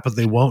do that, but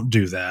they won't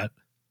do that.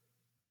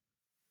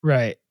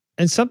 Right.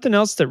 And something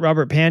else that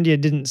Robert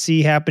Pandya didn't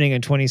see happening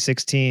in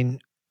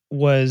 2016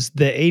 was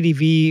the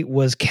ADV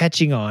was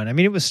catching on. I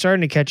mean, it was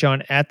starting to catch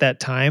on at that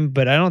time,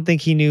 but I don't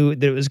think he knew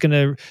that it was going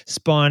to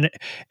spawn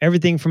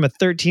everything from a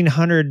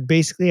 1300,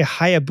 basically a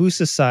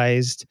Hayabusa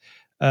sized,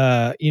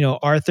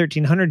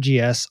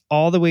 R1300 GS,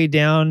 all the way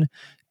down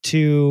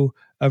to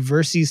a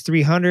Versys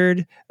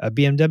 300, a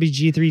BMW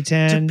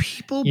G310. Do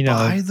people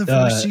buy the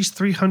Versys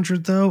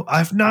 300 though?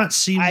 I've not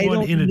seen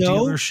one in a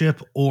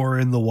dealership or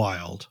in the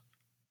wild.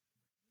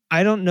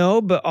 I don't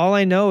know, but all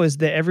I know is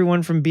that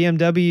everyone from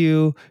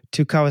BMW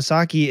to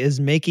Kawasaki is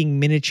making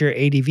miniature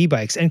ADV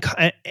bikes.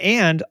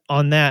 And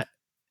on that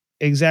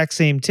exact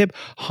same tip,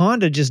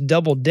 Honda just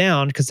doubled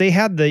down because they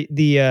had the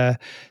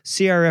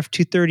CRF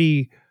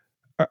 230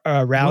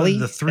 rally,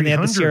 the 300 and they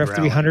had the CRF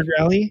 300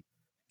 rally.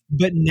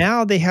 But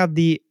now they have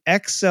the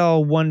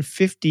XL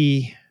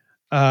 150.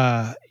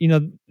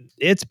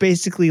 It's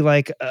basically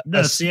like the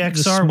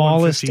XR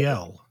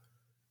 150L,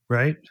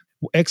 right?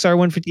 XR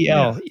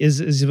 150L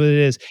is what it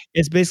is.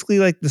 It's basically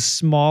like the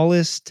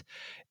smallest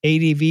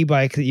ADV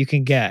bike that you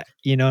can get.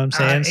 You know what I'm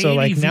saying? So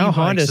like now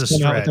Honda's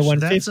come out with the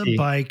 150. That's a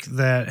bike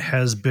that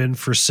has been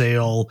for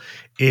sale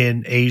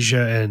in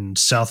Asia and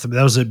South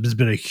America. Has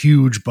been a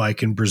huge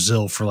bike in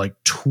Brazil for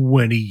like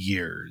 20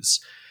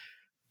 years.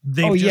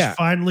 They've just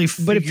finally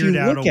figured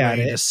out a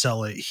way to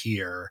sell it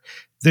here.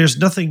 There's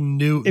nothing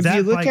new. If that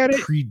you look bike at it,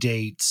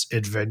 predates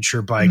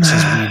adventure bikes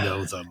as we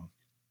know them.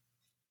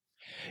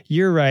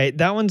 You're right.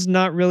 That one's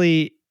not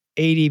really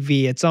ADV.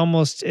 It's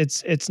almost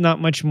it's not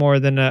much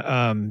more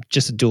than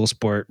just a dual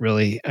sport,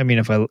 really. I mean,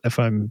 if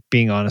I'm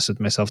being honest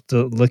with myself,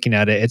 looking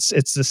at it,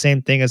 it's the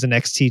same thing as an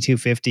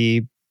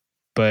XT250,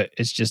 but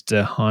it's just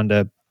a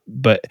Honda.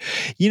 But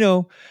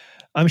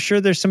I'm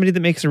sure there's somebody that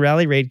makes a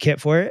rally raid kit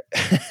for it.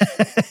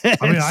 I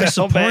mean, I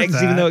support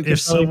that. Even though if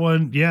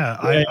someone,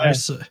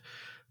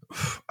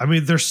 I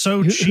mean, they're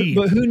so cheap.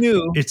 But who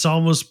knew? It's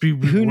almost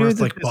worth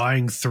like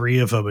buying 3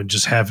 of them and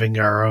just having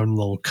our own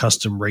little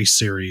custom race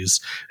series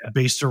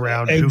based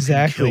around who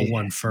can kill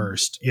one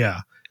first.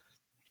 Yeah,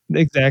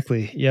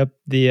 exactly. Yep.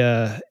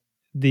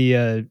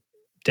 The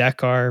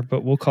Dakar,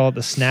 but we'll call it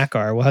the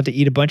Snackar. We'll have to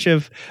eat a bunch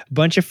of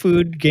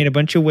food, gain a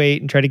bunch of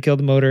weight, and try to kill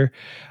the motor.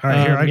 All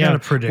right, here I got a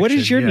prediction. What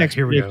is your next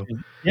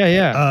prediction? We go.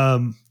 Yeah.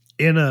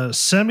 In a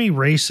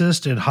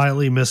semi-racist and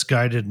highly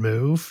misguided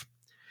move,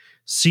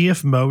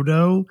 CF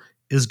Moto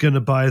is going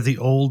to buy the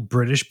old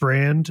British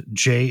brand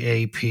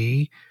JAP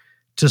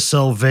to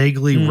sell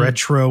vaguely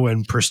retro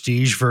and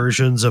prestige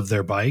versions of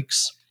their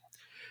bikes.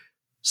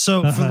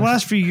 So for the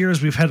last few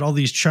years, we've had all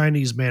these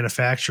Chinese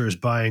manufacturers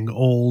buying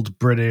old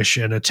British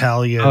and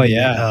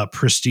Italian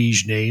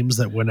prestige names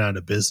that went out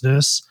of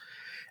business.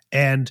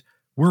 And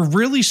we're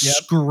really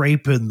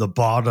scraping the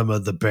bottom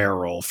of the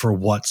barrel for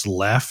what's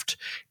left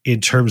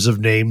in terms of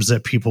names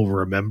that people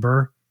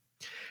remember.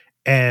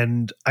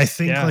 And I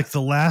think like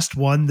the last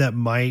one that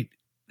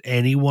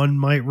anyone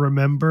might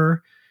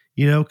remember,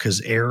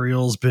 because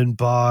Ariel's been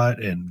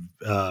bought and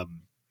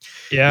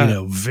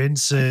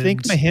Vincent. I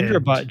think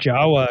Mahindra bought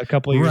Jawa a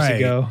couple years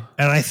ago,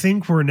 and I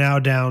think we're now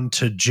down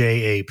to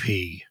JAP.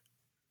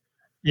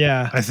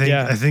 Yeah, I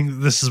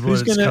think this is what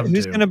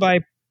who's going to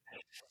buy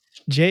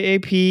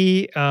JAP?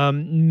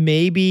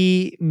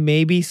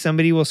 Maybe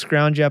somebody will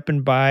scrounge up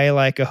and buy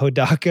like a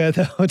Hodaka,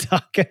 the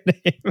Hodaka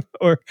name,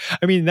 or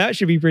I mean that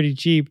should be pretty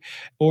cheap.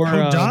 Or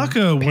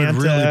Hodaka would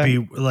really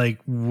be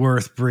like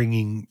worth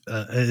bringing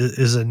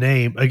as a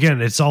name.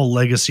 Again, it's all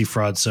legacy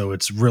fraud, so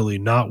it's really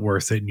not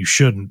worth it, and you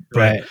shouldn't.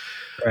 But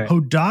right.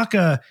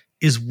 Hodaka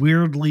is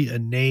weirdly a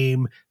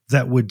name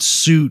that would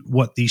suit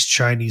what these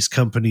Chinese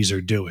companies are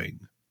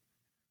doing.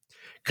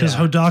 Because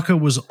Yeah.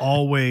 Hodaka was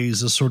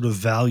always a sort of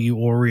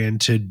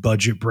value-oriented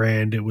budget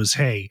brand. It was,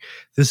 hey,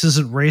 this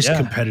isn't race Yeah.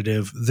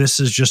 competitive. This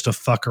is just a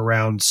fuck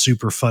around,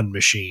 super fun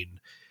machine.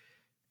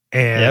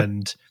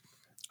 And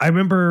I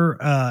remember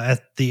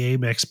at the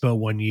AIM Expo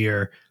one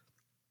year,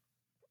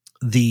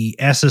 the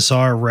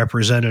SSR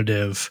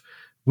representative,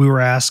 we were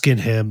asking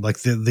him,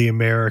 like the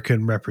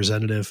American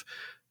representative,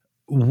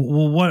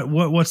 well,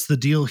 what's the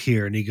deal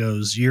here? And he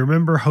goes, you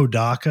remember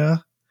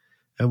Hodaka?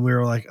 And we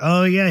were like,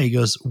 oh, yeah. He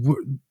goes,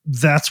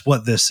 that's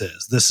what this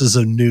is. This is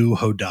a new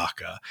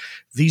Hodaka.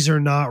 These are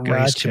not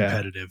race Gotcha.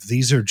 competitive.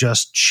 These are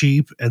just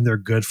cheap and they're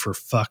good for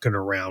fucking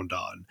around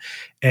on.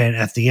 And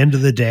at the end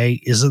of the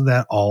day, isn't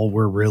that all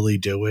we're really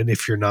doing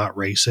if you're not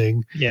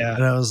racing? Yeah.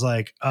 And I was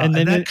like, And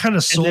then that kind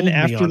of sold then me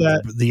after on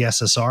that- the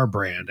SSR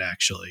brand,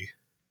 actually.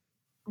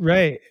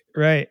 Right.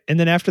 And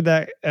then after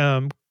that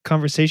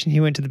conversation,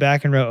 he went to the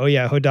back and wrote, "Oh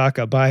yeah,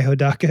 Hodaka, buy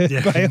Hodaka,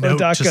 Yeah, buy note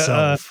to Hodaka,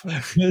 self.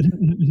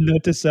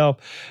 note to self,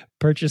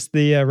 purchase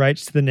the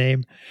rights to the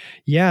name."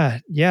 Yeah,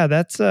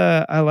 that's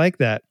I like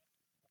that.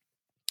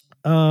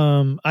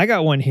 I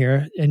got one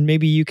here, and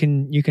maybe you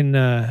can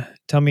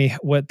tell me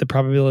what the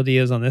probability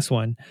is on this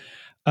one.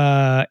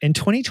 In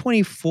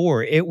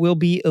 2024, it will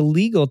be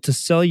illegal to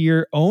sell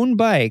your own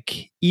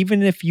bike,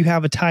 even if you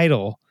have a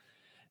title.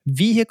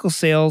 Vehicle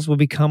sales will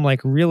become like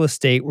real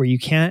estate, where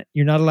you're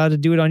not allowed to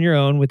do it on your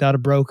own without a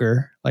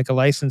broker, like a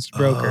licensed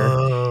broker,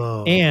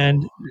 Oh.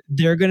 and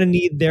they're going to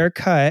need their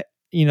cut,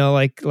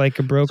 like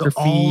a broker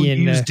So all fee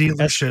and used escrow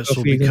dealerships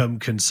will fee. become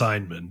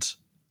consignment.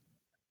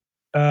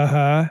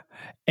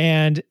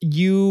 And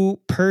you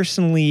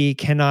personally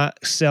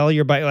cannot sell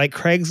your bike, like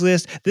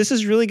Craigslist. This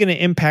is really going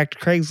to impact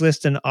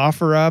Craigslist and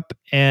OfferUp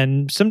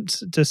and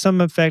to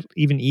some effect,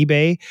 even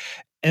eBay.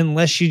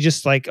 Unless you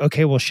just like,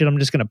 okay, well, shit, I'm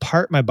just going to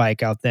part my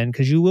bike out then,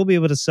 because you will be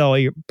able to sell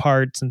your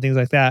parts and things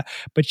like that,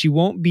 but you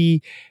won't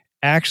be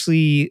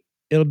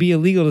it'll be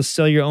illegal to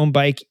sell your own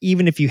bike,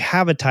 even if you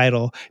have a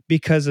title,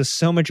 because there's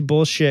so much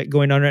bullshit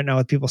going on right now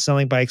with people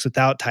selling bikes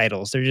without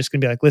titles. They're just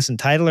going to be like, listen,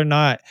 title or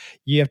not,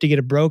 you have to get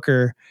a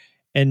broker,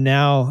 and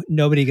now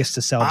nobody gets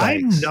to sell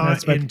bikes. I'm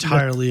not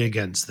entirely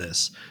against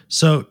this.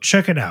 So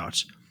check it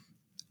out.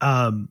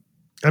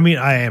 I mean,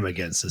 I am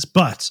against this,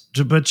 but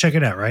check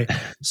it out, right?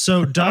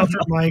 So Dr.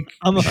 Mike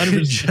I'm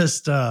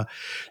 100%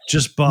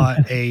 just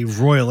bought a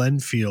Royal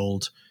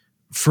Enfield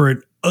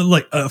for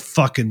a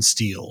fucking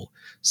steal.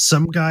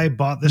 Some guy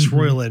bought this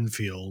Royal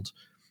Enfield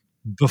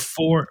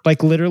before,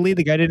 like literally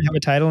the guy didn't have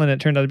a title and it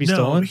turned out to be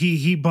stolen.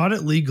 He bought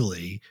it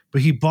legally, but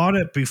he bought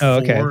it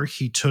before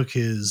he took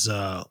his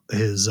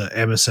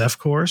MSF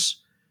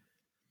course.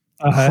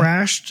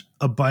 Crashed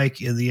a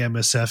bike in the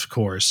MSF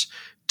course.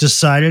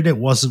 Decided it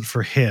wasn't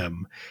for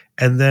him,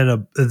 and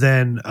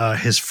then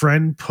his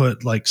friend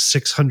put like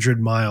 600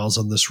 miles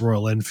on this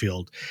Royal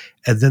Enfield,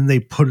 and then they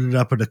put it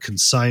up at a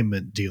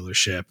consignment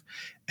dealership,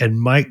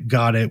 and Mike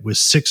got it with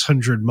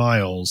 600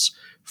 miles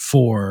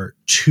for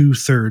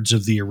 2/3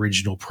 of the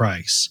original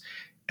price,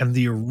 and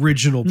the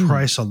original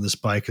price on this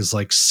bike is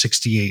like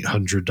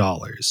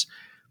 $6,800.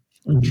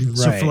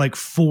 So for like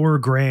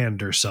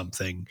 $4,000 or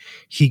something,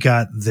 he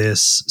got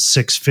this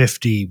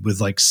 650 with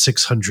like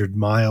 600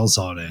 miles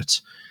on it.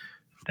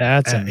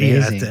 That's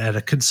amazing. At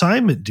a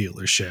consignment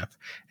dealership.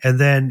 And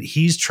then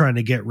he's trying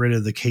to get rid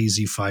of the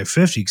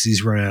KZ550 because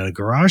he's running out of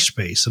garage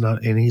space.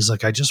 And he's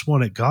like, I just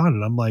want it gone.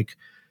 And I'm like,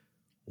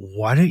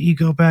 why don't you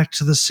go back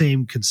to the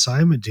same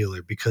consignment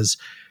dealer? Because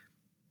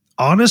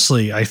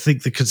honestly, I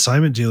think the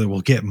consignment dealer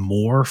will get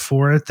more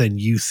for it than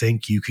you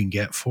think you can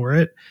get for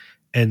it.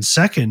 And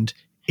second,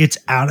 it's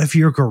out of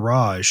your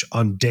garage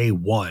on day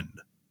one.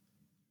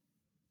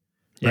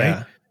 Right?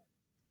 Yeah.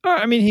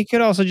 I mean, he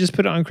could also just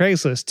put it on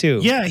Craigslist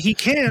too. Yeah, he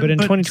can. But in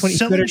 2020,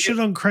 selling shit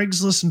on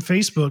Craigslist and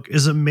Facebook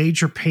is a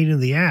major pain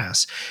in the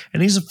ass.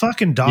 And he's a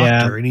fucking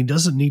doctor, and he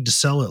doesn't need to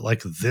sell it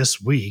like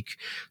this week.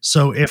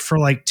 So if for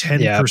like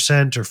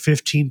 10% or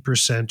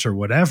 15% or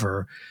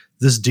whatever,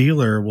 this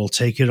dealer will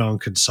take it on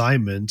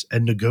consignment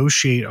and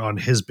negotiate on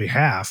his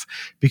behalf.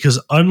 Because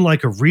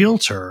unlike a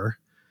realtor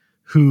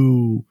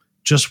who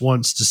just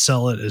wants to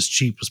sell it as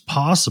cheap as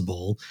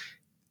possible,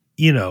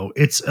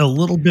 it's a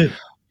little bit.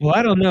 Well,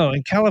 I don't know.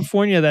 In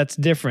California, that's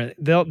different.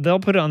 They'll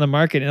put it on the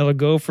market and it'll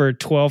go for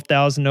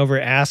 $12,000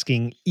 over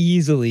asking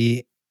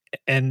easily,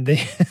 and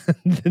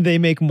they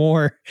make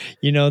more.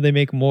 They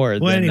make more.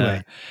 Well,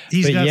 anyway,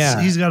 he's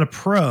got a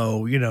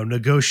pro,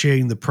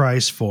 negotiating the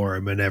price for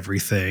him and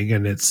everything,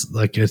 and it's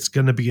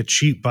going to be a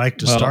cheap bike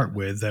to start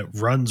with that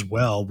runs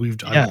well. He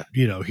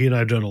and I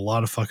have done a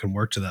lot of fucking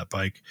work to that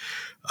bike.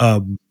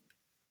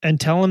 And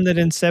tell him that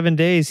in 7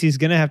 days he's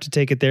going to have to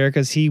take it there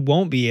because he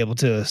won't be able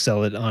to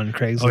sell it on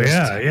Craigslist. Oh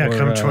yeah,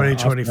 come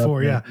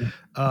 2024, yeah.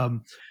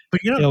 But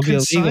it'll be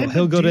illegal.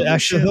 He'll go to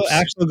actually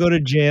go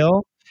to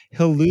jail.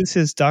 He'll lose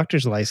his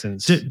doctor's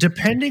license.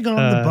 Depending on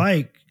the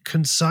bike,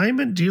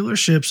 consignment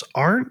dealerships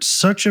aren't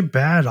such a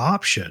bad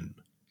option.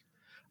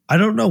 I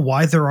don't know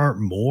why there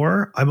aren't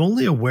more. I'm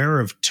only aware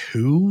of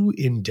 2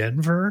 in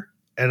Denver,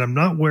 and I'm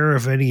not aware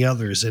of any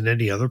others in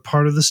any other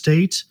part of the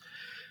state.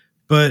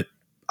 But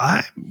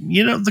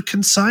The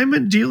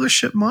consignment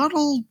dealership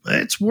model,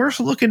 it's worth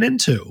looking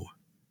into.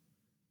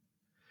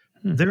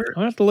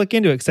 I'll have to look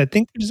into it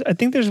because I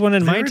think there's one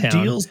in my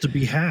town. Deals to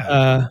be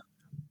had.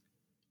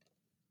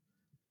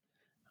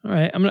 All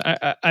right,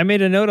 I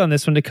made a note on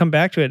this one to come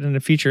back to it in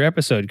a future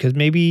episode because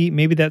maybe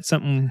that's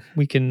something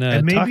we can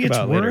and maybe talk it's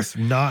about worth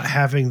later. Not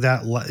having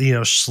that,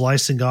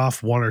 slicing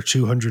off $100 or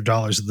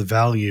 $200 of the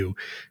value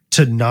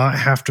to not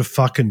have to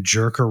fucking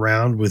jerk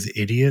around with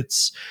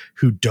idiots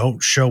who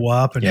don't show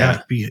up and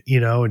have to be,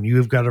 and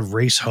you've got to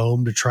race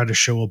home to try to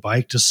show a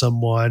bike to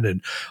someone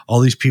and all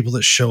these people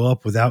that show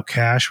up without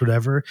cash,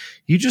 whatever.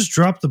 You just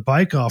drop the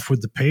bike off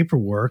with the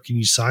paperwork and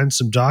you sign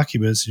some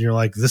documents and you're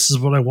like, this is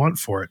what I want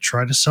for it.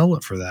 Try to sell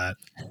it for that.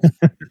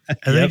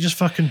 And they just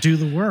fucking do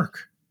the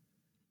work.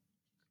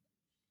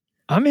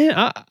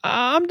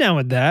 I'm down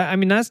with that. I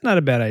mean, that's not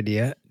a bad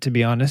idea, to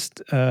be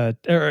honest.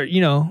 That's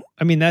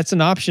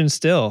an option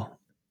still.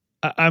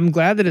 I'm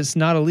glad that it's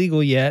not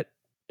illegal yet,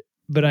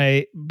 but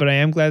I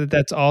am glad that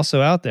that's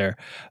also out there.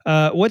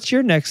 What's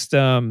your next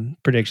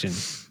prediction?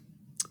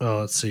 Oh,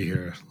 let's see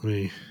here.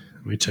 Let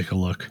me take a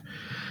look.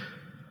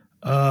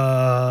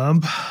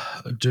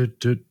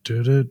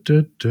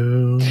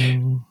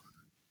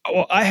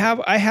 Well, I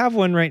have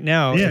one right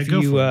now. Yeah,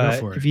 go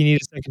for it. If you need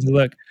a second to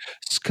look,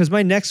 because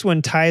my next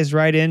one ties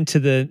right into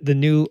the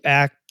new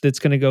act that's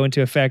going to go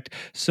into effect.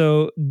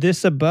 So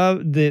this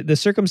above the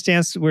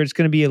circumstance where it's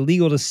going to be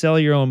illegal to sell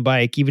your own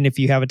bike, even if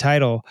you have a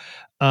title.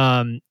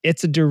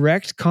 It's a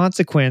direct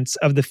consequence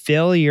of the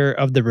failure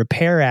of the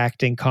Repair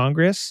Act in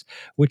Congress,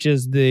 which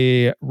is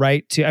the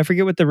right to, I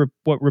forget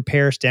what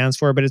repair stands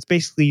for, but it's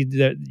basically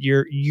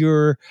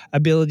your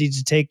ability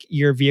to take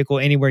your vehicle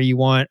anywhere you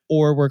want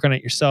or work on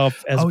it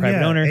yourself as a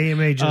private owner.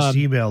 AMA just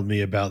emailed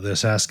me about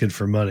this, asking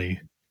for money.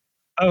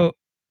 Oh,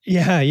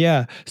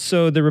 yeah.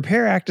 So the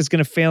Repair Act is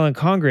going to fail in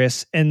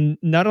Congress. And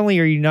not only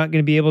are you not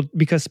going to be able,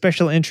 because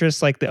special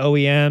interests like the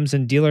OEMs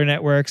and dealer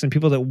networks and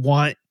people that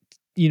want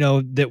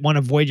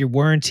to void your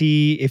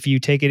warranty if you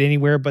take it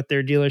anywhere but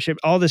their dealership,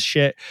 all this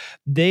shit,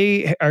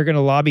 they are going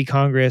to lobby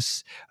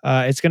Congress.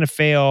 It's going to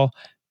fail.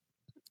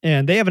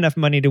 And they have enough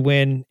money to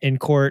win in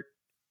court.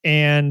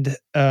 And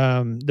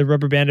the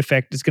rubber band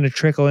effect is going to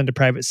trickle into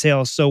private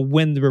sales. So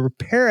when the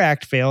Repair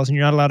Act fails and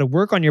you're not allowed to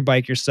work on your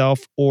bike yourself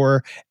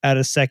or at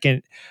a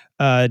second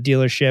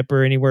dealership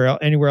or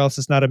anywhere else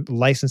that's not a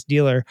licensed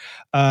dealer,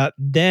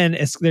 then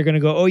they're going to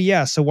go, oh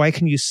yeah, so why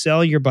can you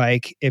sell your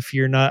bike if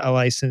you're not a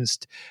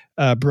licensed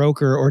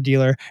broker or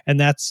dealer? And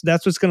that's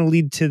what's going to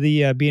lead to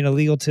the being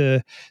illegal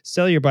to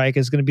sell your bike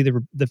is going to be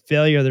the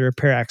failure of the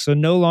Repair Act. So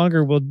no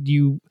longer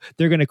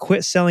they're going to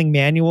quit selling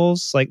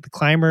manuals like the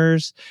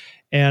Climbers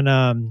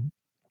and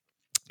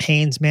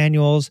Haynes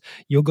manuals.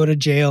 You'll go to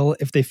jail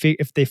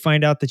if they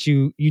find out that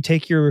you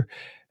take your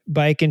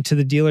bike into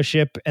the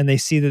dealership and they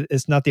see that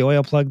it's not the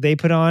oil plug they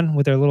put on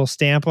with their little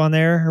stamp on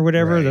there or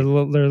whatever, right, their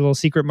little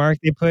secret mark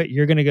they put.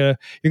 You're gonna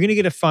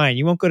get a fine.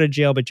 You won't go to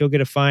jail, but you'll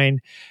get a fine.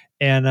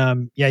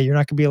 And you're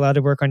not going to be allowed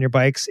to work on your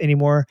bikes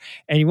anymore.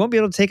 And you won't be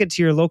able to take it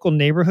to your local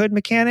neighborhood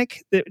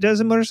mechanic that does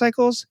the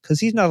motorcycles because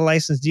he's not a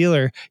licensed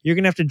dealer. You're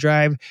going to have to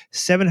drive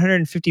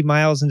 750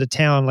 miles into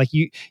town. Like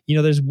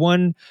there's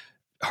one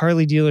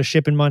Harley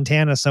dealership in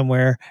Montana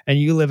somewhere and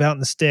you live out in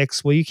the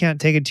sticks. Well, you can't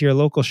take it to your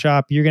local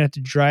shop. You're going to have to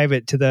drive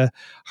it to the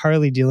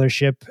Harley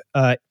dealership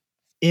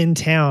in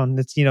town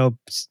that's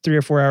 3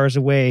 or 4 hours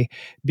away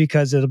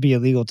because it'll be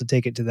illegal to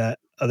take it to that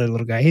other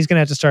little guy. He's gonna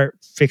have to start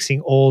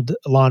fixing old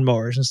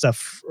lawnmowers and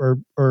stuff or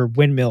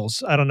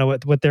windmills. I don't know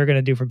what they're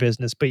gonna do for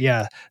business, but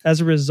yeah,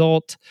 as a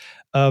result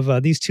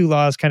of these two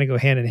laws kind of go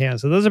hand in hand.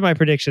 So those are my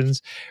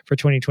predictions for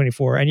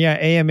 2024. And yeah,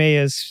 AMA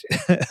is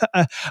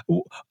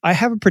I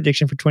have a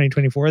prediction for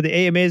 2024. The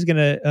AMA is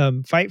gonna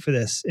fight for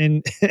this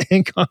in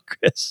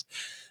Congress.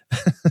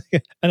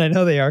 And I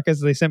know they are because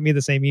they sent me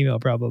the same email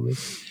probably.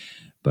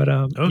 But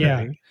okay.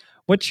 Yeah,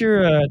 what's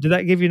your? Did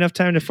that give you enough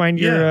time to find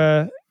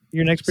your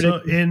next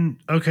prediction?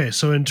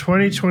 So in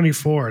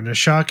 2024, in a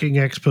shocking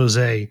expose,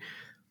 86%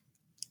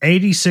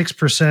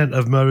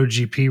 of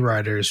MotoGP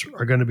riders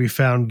are going to be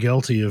found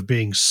guilty of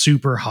being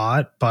super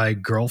hot by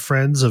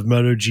girlfriends of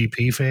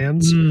MotoGP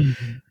fans.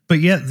 Mm-hmm.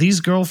 But yet these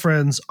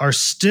girlfriends are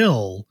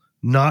still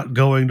not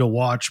going to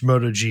watch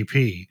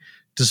MotoGP,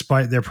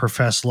 despite their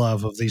professed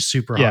love of these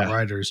super hot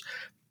riders.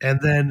 And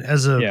then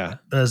as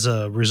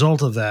a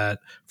result of that,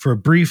 for a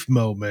brief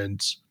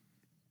moment,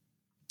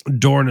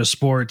 Dorna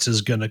Sports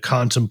is going to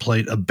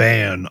contemplate a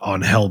ban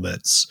on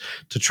helmets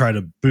to try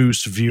to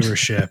boost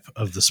viewership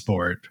of the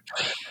sport.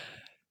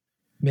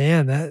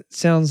 Man, that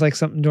sounds like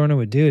something Dorna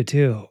would do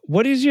too.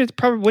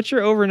 What's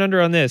your over and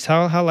under on this?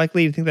 How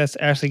likely do you think that's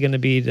actually going to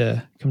be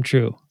to come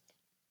true?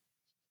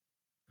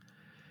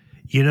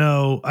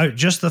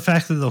 Just the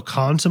fact that they'll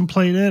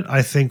contemplate it,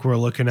 I think we're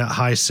looking at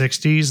high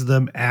 60s,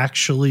 them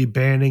actually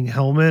banning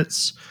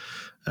helmets.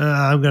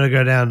 I'm going to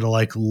go down to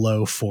like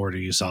low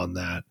 40s on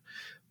that.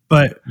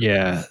 But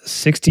yeah,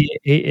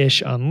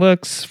 68-ish on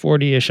looks,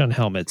 40-ish on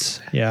helmets.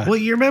 Yeah. Well,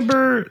 you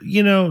remember,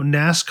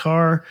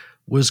 NASCAR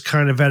was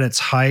kind of at its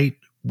height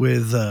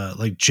with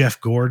like Jeff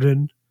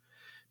Gordon.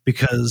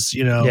 because,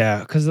 you know, Yeah,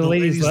 because the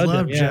ladies loved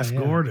him. Yeah, Jeff yeah.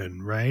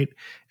 Gordon, right?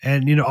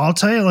 And, you know, I'll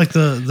tell you, like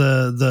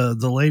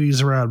the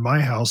ladies around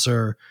my house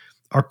are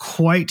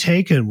quite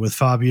taken with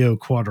Fabio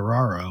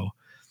Quartararo.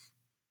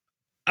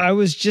 I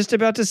was just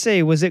about to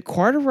say, was it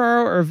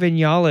Quartararo or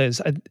Vinales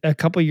a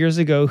couple years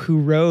ago who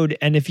rode?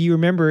 And if you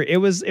remember, it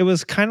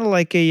was kind of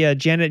like a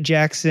Janet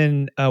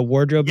Jackson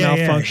wardrobe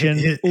malfunction.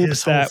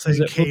 His whole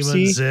thing came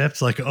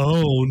unzipped. Like,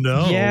 oh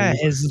no! Yeah,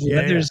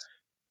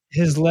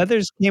 his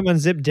leathers came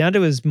unzipped down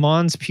to his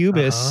mons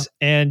pubis,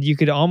 and you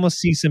could almost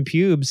see some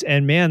pubes.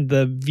 And man,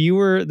 the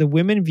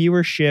women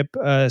viewership,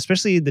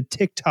 especially the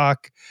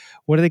TikTok,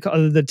 what do they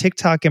call the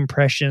TikTok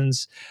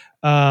impressions?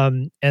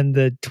 And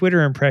the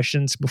Twitter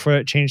impressions before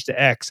it changed to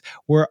X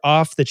were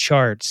off the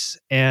charts.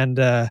 And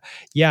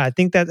yeah, I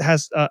think that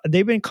has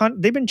they've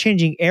been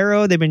changing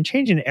aero, they've been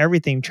changing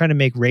everything, trying to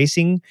make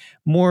racing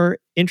more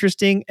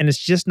interesting, and it's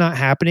just not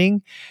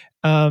happening.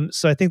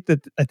 So I think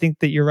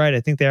that you're right. I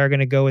think they are going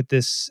to go with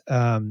this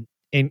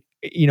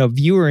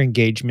viewer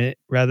engagement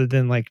rather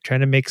than like trying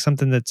to make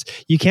something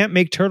you can't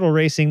make turtle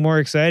racing more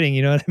exciting.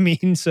 You know what I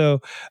mean? So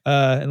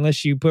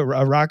unless you put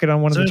a rocket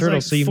on one of the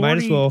turtles, so you might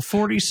as well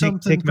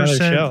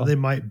 40-something% they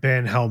might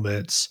ban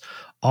helmets.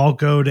 I'll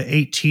go to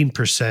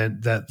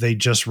 18% that they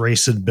just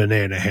race in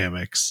banana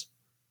hammocks.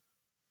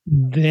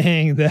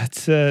 Dang,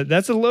 that's a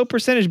low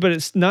percentage, but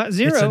it's not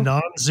zero. It's a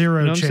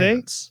non-zero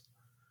chance.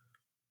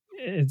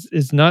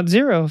 It's not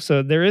zero,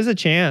 so there is a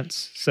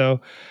chance.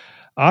 So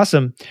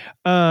awesome.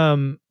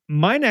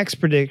 My next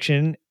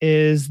prediction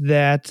is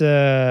that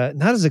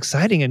not as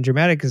exciting and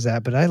dramatic as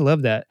that, but I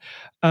love that.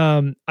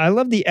 I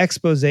love the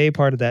expose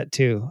part of that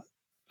too.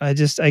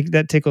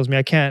 That tickles me.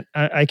 I can't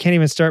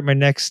even start my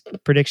next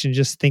prediction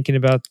just thinking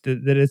about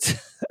that it's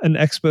an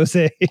expose.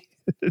 I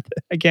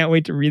can't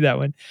wait to read that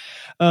one.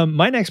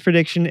 My next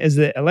prediction is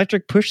that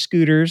electric push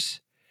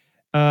scooters,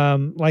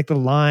 like the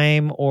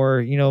Lime,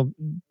 or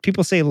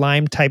people say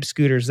Lime type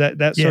scooters,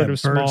 that sort of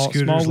small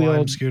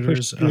wheeled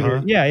scooters.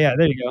 Scooter. Yeah,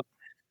 there you go.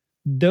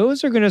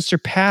 Those are going to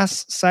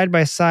surpass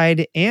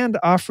side-by-side and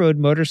off-road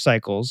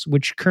motorcycles,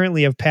 which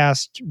currently have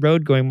passed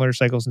road-going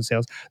motorcycles in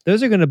sales.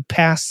 Those are going to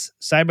pass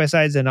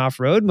side-by-sides and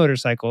off-road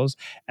motorcycles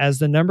as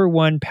the number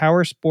one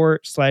power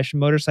sport /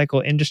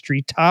 motorcycle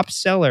industry top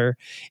seller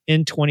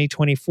in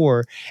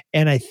 2024.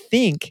 And I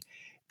think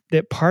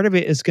that part of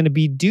it is going to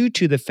be due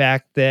to the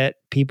fact that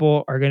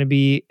it's going to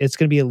be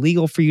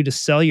illegal for you to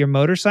sell your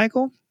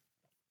motorcycle,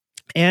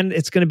 and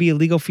it's going to be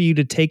illegal for you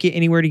to take it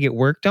anywhere to get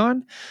worked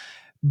on.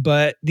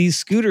 But these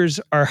scooters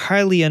are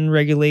highly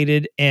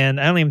unregulated, and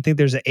I don't even think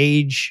there's an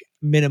age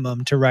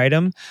minimum to ride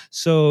them.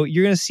 So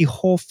you're going to see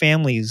whole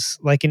families,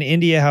 like in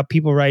India, how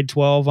people ride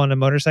 12 on a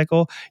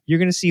motorcycle. You're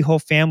going to see whole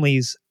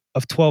families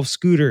of 12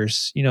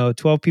 scooters,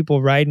 12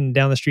 people riding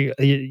down the street,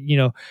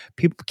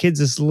 kids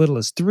as little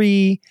as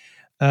 3,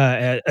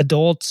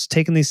 adults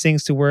taking these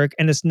things to work.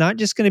 And it's not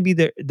just going to be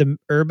the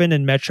urban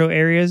and metro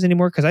areas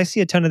anymore, because I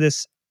see a ton of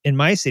this in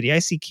my city. I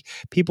see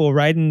people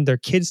riding their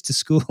kids to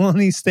school on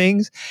these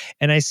things.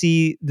 And I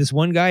see this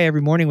one guy every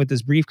morning with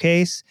his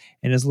briefcase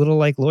and his little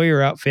like lawyer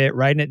outfit,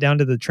 riding it down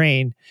to the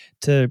train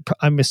to,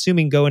 I'm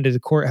assuming, go into the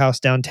courthouse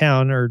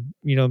downtown or,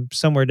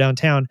 somewhere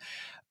downtown.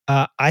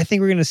 I think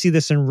we're going to see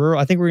this in rural.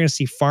 I think we're going to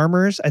see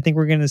farmers. I think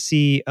we're going to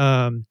see,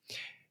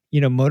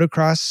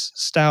 motocross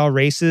style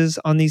races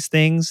on these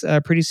things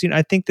pretty soon.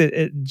 I think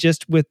that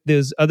just with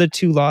those other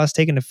two laws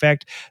taking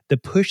effect, the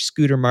push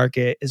scooter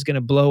market is going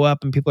to blow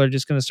up, and people are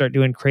just going to start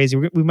doing crazy.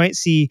 We might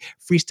see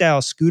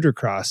freestyle scooter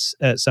cross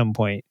at some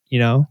point.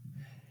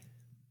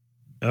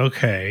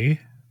 Okay.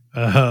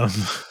 I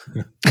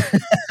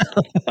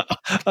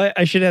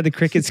should have the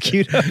crickets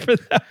queued up for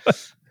that one.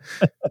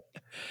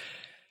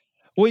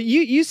 Well,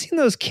 you've seen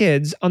those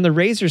kids on the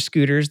Razor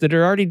scooters that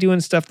are already doing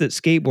stuff that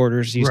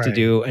skateboarders used to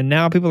do, and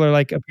now people are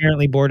like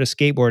apparently bored of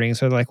skateboarding,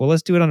 so they're like, well,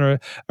 let's do it on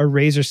a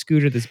Razor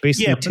scooter that's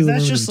basically two aluminum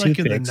toothpicks. That's just like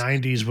in the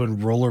 90s when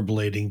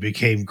rollerblading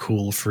became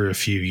cool for a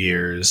few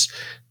years.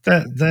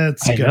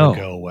 That's gonna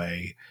go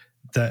away.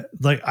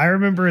 I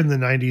remember in the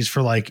 90s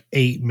for like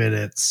 8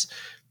 minutes,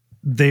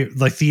 they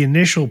like the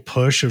initial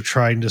push of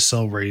trying to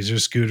sell Razor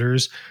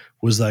scooters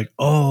was like,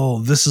 oh,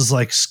 this is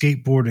like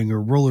skateboarding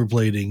or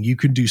rollerblading. You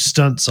can do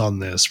stunts on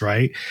this,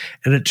 right?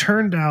 And it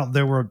turned out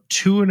there were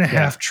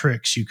 2.5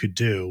 tricks you could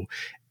do,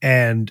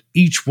 and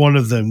each one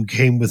of them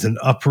came with an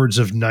upwards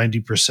of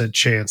 90%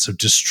 chance of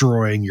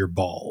destroying your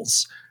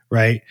balls,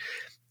 right?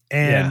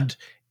 And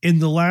in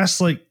the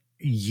last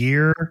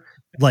year,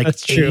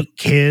 That's 8 true.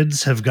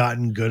 kids have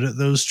gotten good at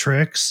those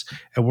tricks,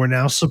 and we're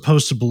now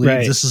supposed to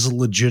believe this is a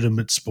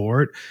legitimate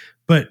sport.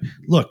 But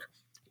look,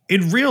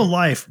 in real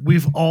life,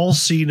 we've all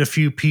seen a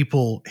few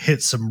people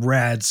hit some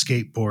rad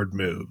skateboard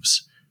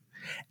moves.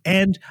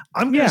 And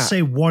I'm going to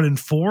say 1 in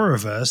 4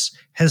 of us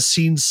has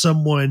seen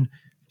someone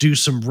do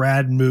some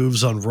rad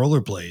moves on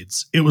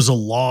rollerblades. It was a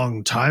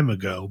long time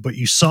ago, but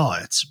you saw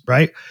it,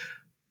 right?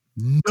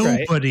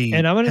 Nobody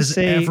has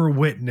ever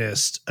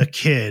witnessed a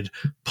kid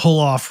pull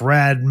off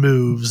rad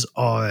moves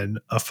on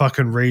a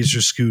fucking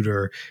Razor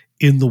scooter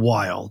in the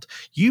wild.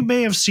 You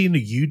may have seen a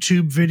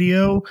YouTube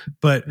video,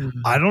 but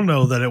I don't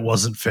know that it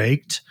wasn't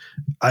faked.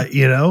 I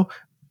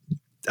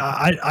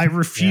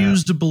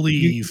refuse to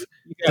believe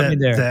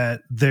that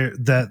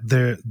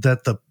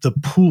the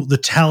pool, the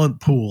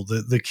talent pool,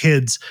 the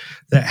kids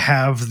that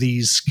have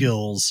these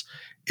skills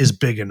is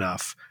big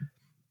enough.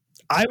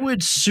 I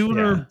would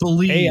sooner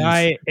believe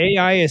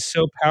AI is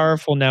so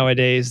powerful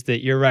nowadays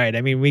that you're right. I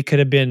mean, we could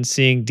have been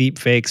seeing deep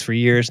fakes for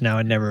years now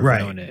and never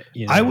known it.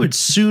 I would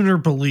sooner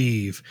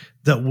believe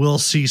that we'll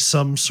see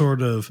some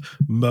sort of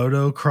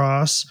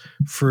motocross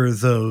for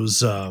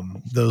those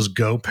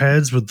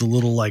GoPeds with the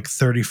little like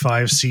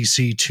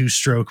 35cc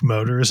 2-stroke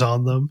motors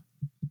on them.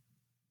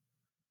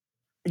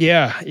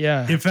 Yeah.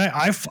 In fact,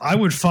 I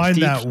would find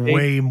deep that fake.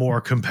 Way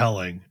more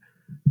compelling.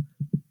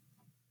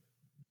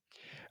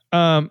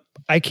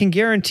 I can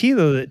guarantee,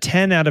 though, that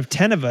 10 out of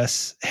 10 of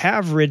us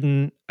have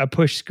ridden a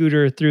push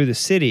scooter through the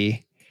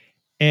city.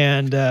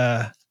 And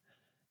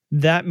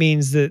that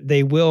means that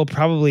they will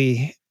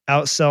probably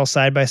outsell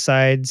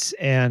side-by-sides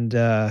and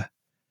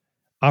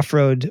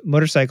off-road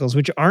motorcycles,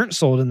 which aren't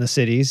sold in the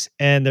cities.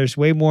 And there's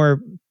way more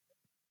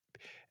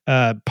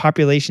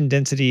population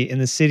density in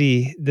the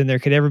city than there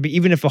could ever be,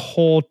 even if a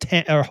whole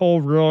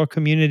rural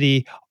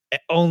community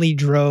only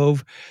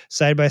drove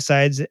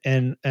side-by-sides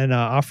and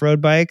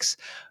off-road bikes.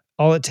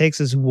 All it takes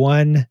is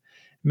one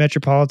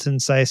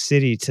metropolitan-sized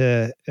city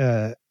to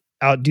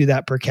outdo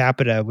that per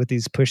capita with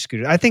these push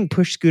scooters. I think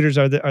push scooters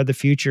are the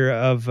future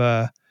of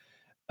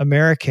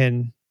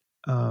American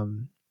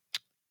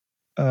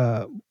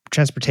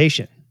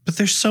transportation. But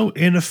they're so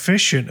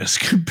inefficient as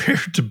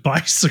compared to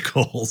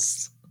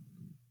bicycles.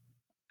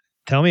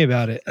 Tell me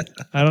about it.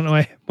 I don't know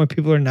why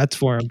people are nuts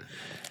for them.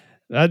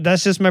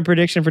 That's just my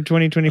prediction for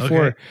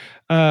 2024.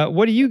 Okay.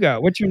 What do you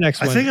got? What's your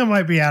next one? I think I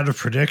might be out of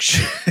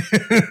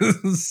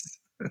predictions.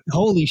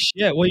 Holy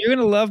shit. Well, you're going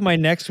to love my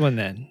next one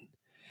then.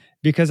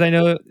 Because I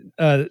know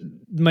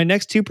my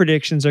next two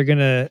predictions are going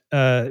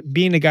to,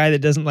 being a guy that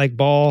doesn't like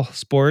ball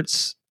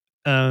sports,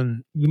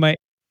 my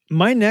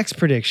next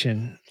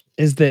prediction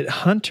is that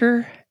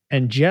Hunter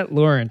and Jet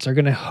Lawrence are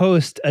going to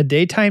host a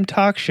daytime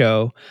talk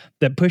show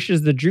that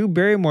pushes the Drew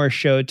Barrymore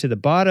show to the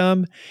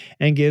bottom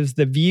and gives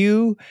The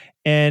View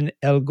and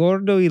El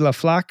Gordo y la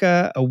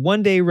Flaca a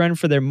one-day run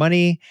for their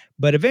money,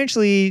 but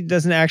eventually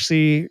doesn't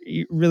actually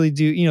really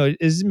do,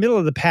 is middle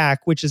of the pack,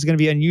 which is going to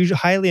be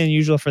highly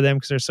unusual for them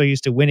because they're so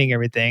used to winning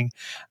everything.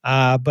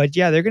 But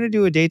yeah, they're going to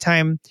do a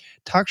daytime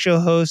talk show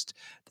host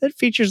that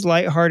features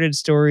lighthearted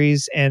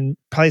stories and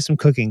probably some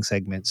cooking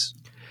segments.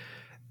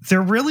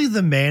 They're really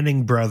the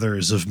Manning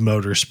brothers of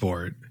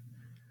motorsport.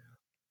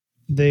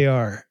 They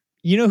are.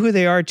 You know who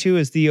they are too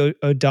is the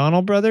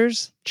O'Donnell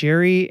brothers,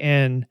 Jerry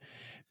and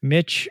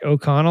Mitch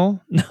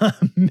O'Connell. Not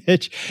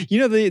Mitch. You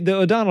know the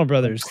O'Donnell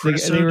brothers.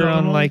 They were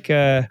on like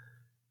is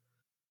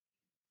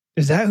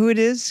that who it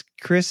is?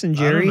 Chris and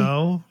Jerry? I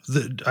don't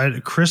know.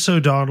 Chris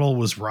O'Donnell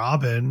was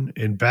Robin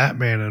in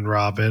Batman and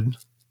Robin.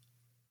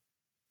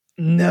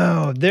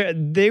 No,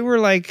 they were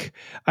like,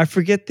 I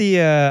forget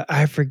the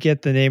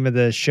name of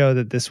the show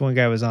that this one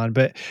guy was on,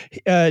 but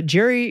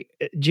Jerry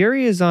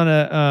is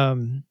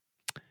on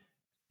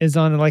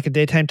like a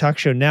daytime talk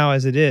show now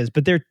as it is,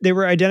 but they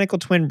were identical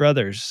twin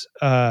brothers,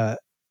 and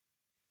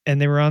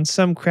they were on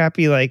some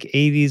crappy like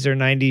 80s or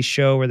 90s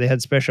show where they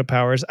had special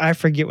powers. I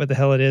forget what the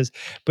hell it is,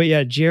 but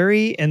yeah,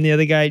 Jerry and the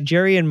other guy,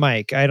 Jerry and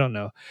Mike, I don't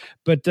know,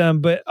 but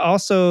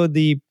also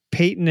the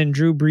Peyton and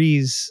Drew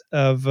Brees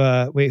of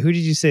wait, who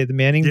did you say? The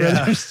Manning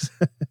brothers?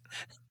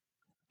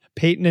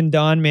 Peyton and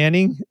Don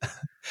Manning?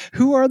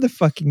 Who are the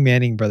fucking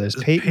Manning brothers?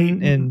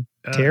 Peyton and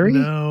Terry?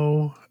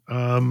 No.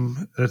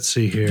 Let's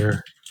see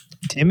here.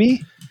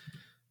 Timmy?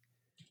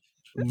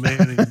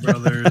 Manning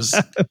brothers.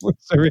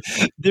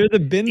 They're the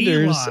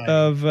Benders Eli.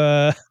 of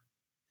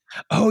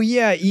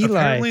Eli.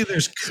 Apparently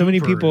there's Cooper so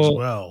many people as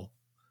well.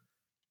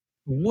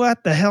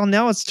 What the hell?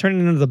 Now it's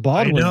turning into the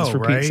Baldwins for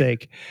Pete's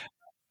sake.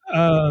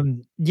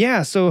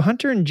 So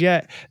Hunter and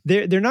Jet,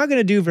 they're not going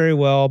to do very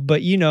well,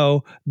 but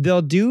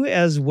they'll do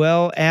as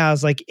well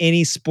as like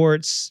any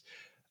sports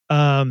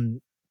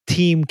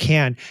team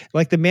can.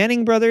 Like the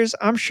Manning brothers,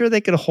 I'm sure they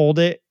could hold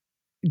it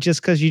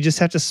just because you just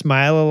have to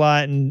smile a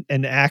lot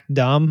and act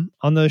dumb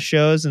on those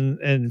shows,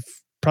 and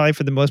probably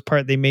for the most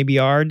part they maybe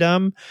are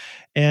dumb.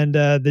 And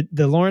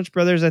the Lawrence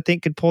brothers, I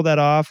think, could pull that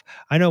off.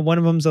 I know one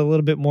of them's a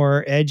little bit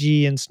more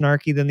edgy and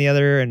snarky than the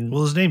other, and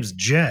well, his name's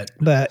Jet,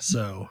 but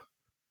so.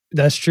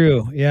 That's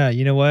true. Yeah.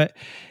 You know what?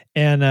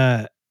 And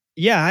I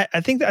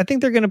think they're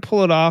going to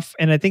pull it off,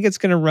 and I think it's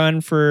going to run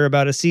for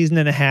about a season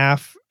and a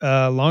half,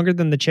 longer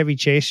than the Chevy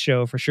Chase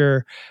show for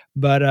sure,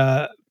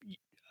 but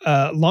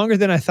longer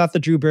than I thought the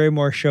Drew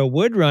Barrymore show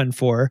would run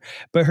for.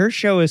 But her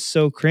show is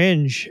so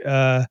cringe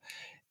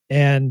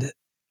and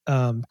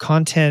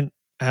content,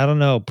 I don't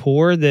know,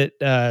 poor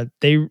that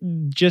they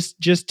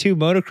just two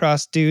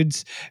motocross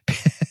dudes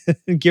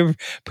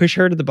push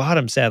her to the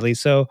bottom, sadly.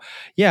 So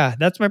yeah,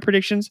 that's my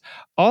predictions.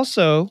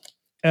 Also,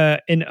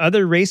 in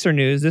other racer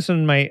news, this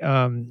one might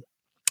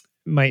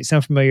might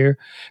sound familiar.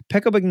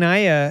 Pecco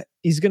Bagnaia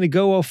is going to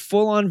go a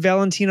full-on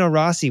Valentino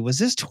Rossi. Was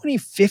this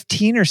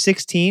 2015 or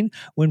 16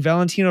 when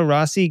Valentino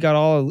Rossi got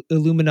all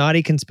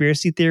Illuminati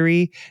conspiracy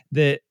theory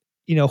that,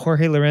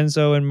 Jorge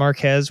Lorenzo and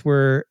Marquez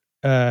were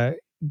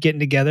getting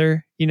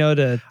together,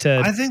 to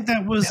I think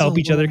that was help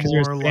each other because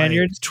they're more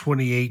Spaniards? like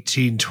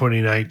 2018,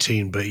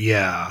 2019, but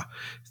yeah,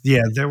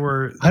 there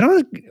were. I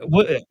don't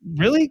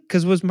really,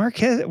 because was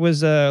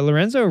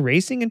Lorenzo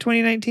racing in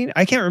 2019?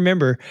 I can't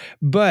remember,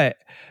 but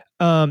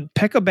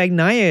Pecco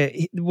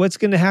Bagnaia, what's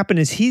going to happen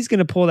is he's going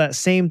to pull that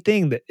same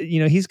thing that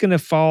he's going to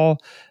fall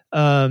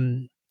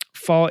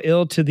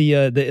ill to the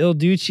Il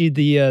Duce,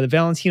 the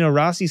Valentino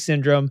Rossi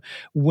syndrome,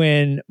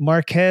 when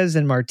Marquez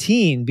and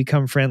Martin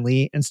become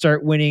friendly and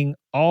start winning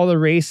all the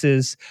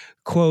races,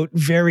 quote,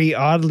 very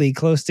oddly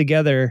close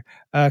together.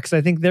 Because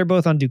I think they're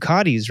both on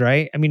Ducatis,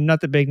 right? I mean,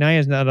 not that Bagnaia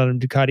is not on a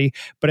Ducati,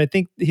 but I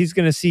think he's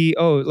going to see,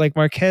 like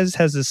Marquez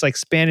has this like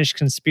Spanish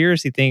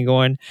conspiracy thing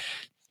going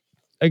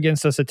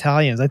against us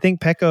Italians. I think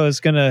Pecco is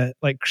going to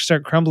like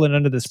start crumbling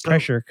under this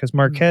pressure because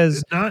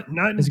Marquez not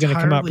is going to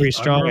come out pretty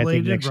strong. Unrelated, I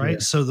think, next right? year.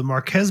 So the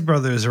Marquez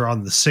brothers are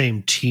on the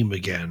same team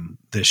again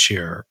this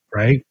year,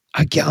 right?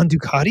 Again, on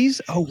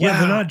Ducatis? Oh, wow. Yeah,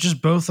 they're not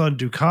just both on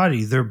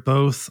Ducati; they're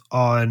both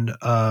on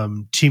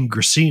Team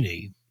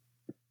Gresini.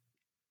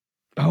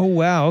 Oh,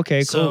 wow.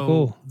 Okay, so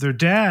cool. Their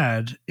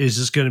dad is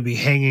just going to be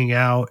hanging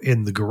out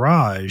in the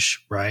garage,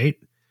 right?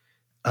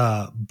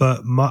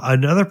 But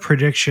another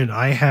prediction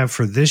I have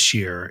for this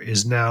year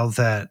is now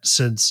that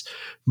since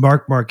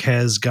Marc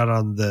Marquez got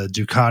on the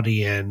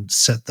Ducati and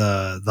set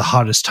the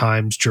hottest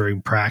times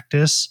during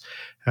practice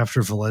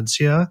after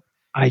Valencia,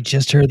 I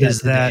just heard that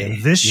today.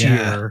 This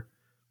year,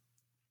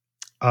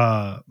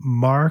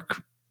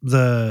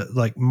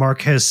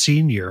 Marquez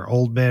Senior,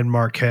 old man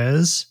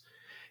Marquez,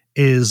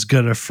 is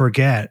gonna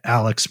forget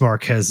Alex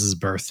Marquez's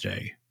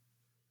birthday.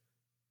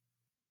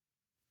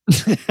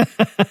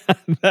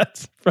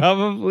 That's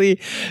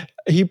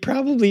he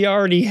probably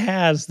already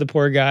has, the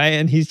poor guy,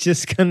 and he's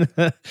just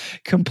gonna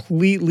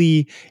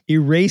completely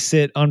erase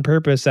it on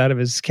purpose out of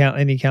his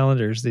any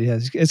calendars that he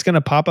has. It's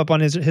gonna pop up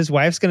on his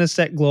wife's gonna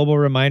set global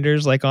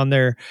reminders like on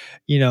their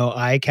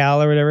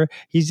iCal or whatever.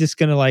 He's just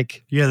gonna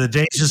the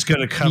day's just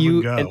gonna come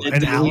and go,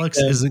 and Alex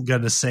isn't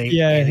gonna say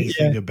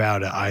anything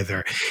about it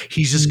either.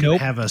 He's just gonna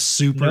have a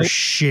super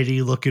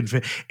shitty looking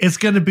it's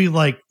gonna be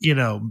like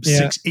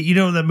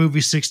that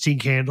movie 16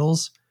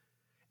 Candles.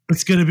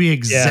 It's gonna be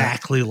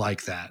exactly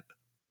like that.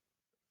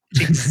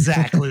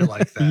 Exactly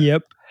like that.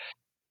 Yep.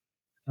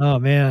 Oh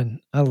man,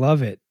 I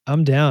love it.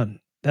 I'm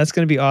down. That's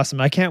going to be awesome.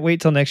 I can't wait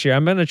till next year.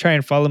 I'm going to try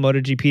and follow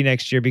MotoGP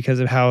next year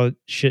because of how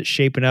shit's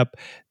shaping up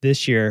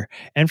this year.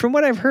 And from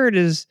what I've heard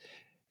is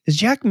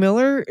Jack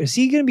Miller, is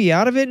he going to be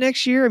out of it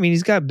next year? I mean,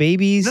 he's got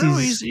babies. No,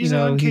 he's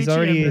on KTM he's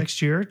already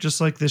next year,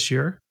 just like this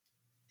year.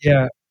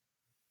 Yeah.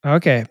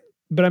 Okay.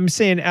 But I'm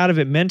saying out of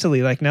it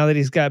mentally, like now that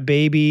he's got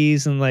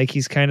babies and like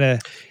he's kind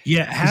of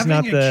having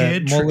not a the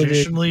kid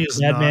traditionally is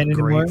not great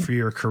anymore for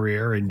your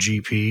career in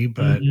GP,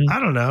 but I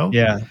don't know.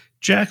 Yeah,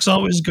 Jack's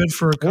always good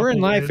for a couple or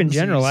in life in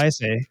general. I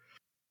say,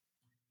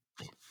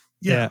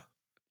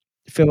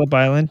 Phillip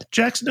Island.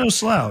 Jack's no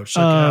slouch.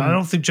 I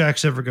don't think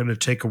Jack's ever going to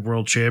take a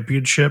world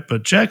championship,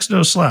 but Jack's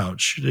no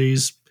slouch.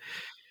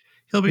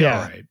 He'll be all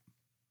right.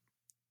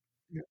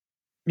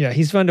 Yeah,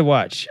 he's fun to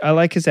watch. I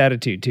like his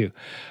attitude too.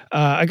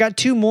 I got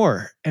two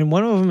more, and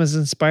one of them is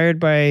inspired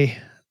by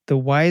the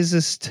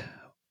wisest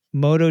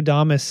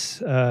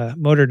Motordamus.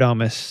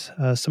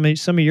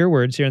 Some of your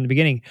words here in the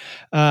beginning.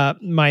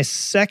 My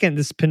second,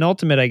 this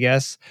penultimate, I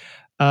guess,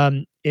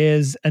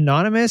 is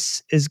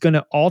Anonymous is going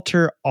to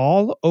alter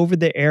all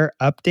over-the-air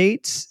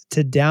updates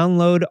to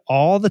download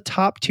all the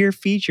top-tier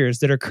features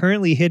that are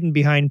currently hidden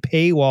behind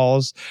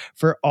paywalls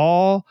for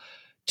all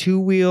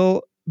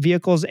two-wheel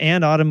vehicles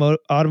and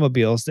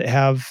automobiles that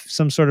have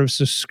some sort of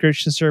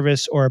subscription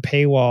service or a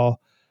paywall.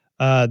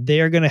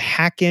 They are going to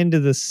hack into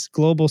this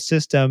global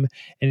system,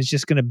 and it's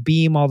just going to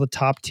beam all the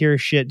top tier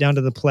shit down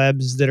to the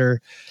plebs that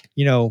are,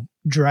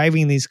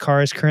 driving these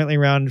cars currently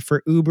around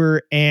for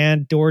Uber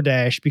and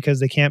DoorDash because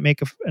they can't make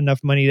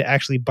enough money to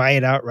actually buy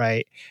it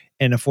outright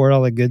and afford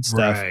all the good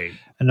stuff. Right.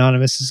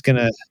 Anonymous is going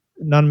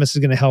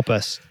to help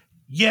us.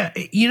 Yeah.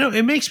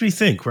 It makes me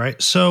think,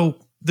 right? So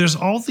there's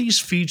all these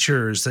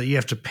features that you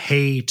have to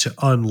pay to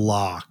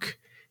unlock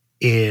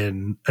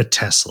in a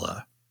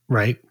Tesla,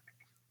 right?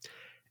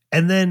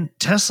 And then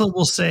Tesla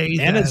will say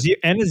and a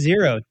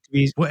zero. To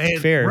be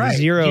fair, right.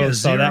 Zero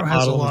saw that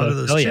has model a lot of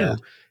those too.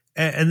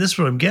 And this is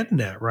what I'm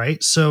getting at,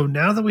 right? So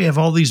now that we have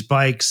all these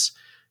bikes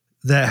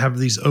that have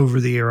these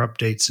over-the-air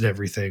updates and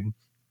everything,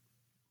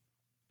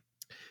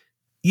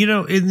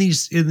 in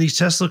these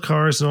Tesla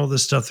cars and all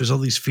this stuff, there's all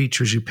these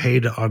features you pay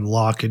to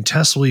unlock, and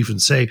Tesla will even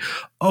say,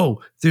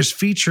 "Oh, there's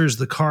features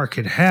the car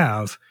can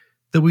have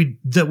that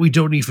we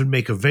don't even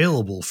make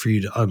available for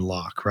you to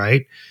unlock,"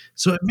 right?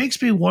 So it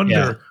makes me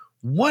wonder,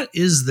 what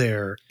is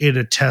there in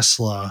a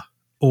Tesla,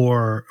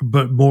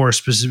 but more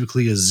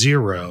specifically a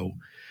Zero,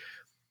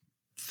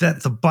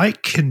 that the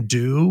bike can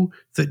do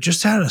that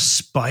just out of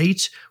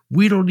spite,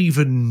 we don't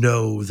even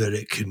know that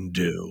it can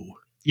do.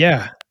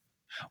 Yeah.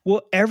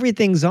 Well,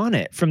 everything's on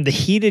it, from the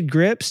heated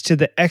grips to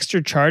the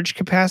extra charge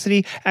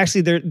capacity.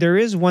 Actually, there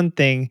is one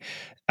thing.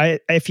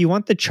 If you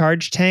want the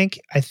charge tank,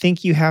 I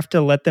think you have to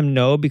let them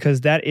know,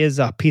 because that is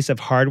a piece of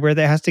hardware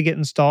that has to get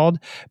installed.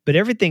 But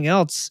everything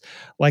else,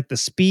 like the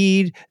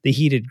speed, the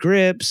heated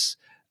grips,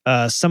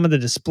 some of the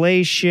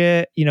display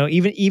shit,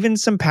 even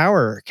some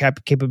power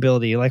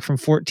capability, like from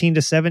 14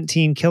 to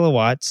 17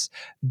 kilowatts,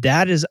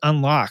 that is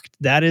unlocked.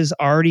 That is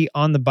already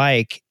on the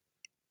bike.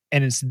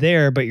 And it's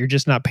there, but you're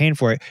just not paying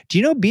for it. Do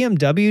you know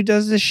BMW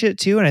does this shit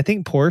too? And I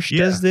think Porsche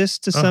does this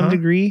to some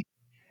degree.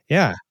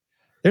 Yeah.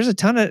 There's a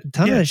ton of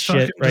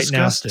shit right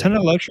disgusting. now. A ton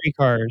of luxury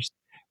cars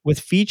with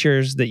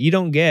features that you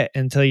don't get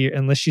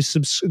unless you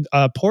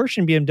Porsche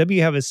and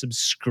BMW have a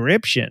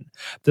subscription.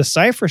 The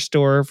Cypher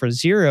store for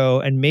Zero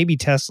and maybe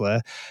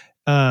Tesla,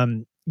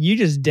 you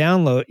just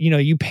download,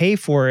 you pay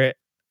for it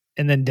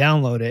and then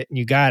download it and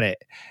you got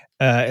it.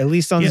 At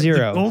least on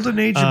Zero. The golden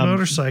age of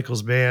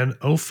motorcycles, man.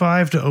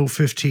 05 to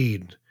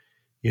 015.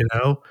 Yeah.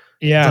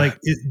 Like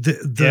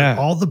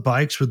all the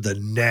bikes with the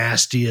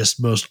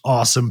nastiest, most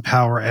awesome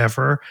power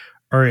ever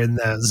are in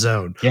that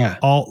zone. Yeah.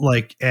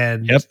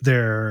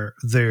 They're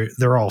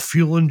all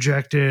fuel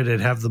injected and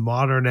have the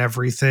modern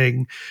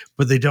everything,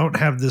 but they don't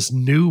have this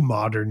new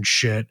modern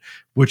shit,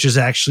 which is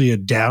actually a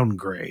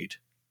downgrade.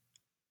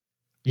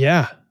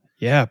 Yeah.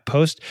 Yeah.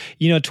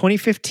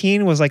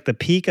 2015 was like the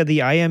peak of the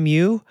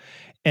IMU.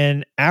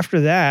 And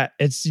after that,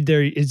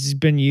 it's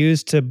been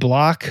used to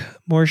block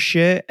more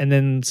shit, and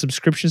then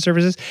subscription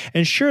services.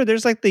 And sure,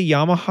 there's like the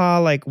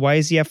Yamaha like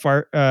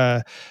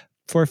YZF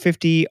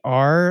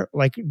 450R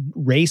like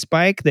race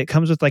bike that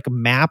comes with like a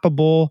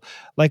mappable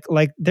like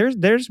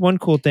there's one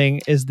cool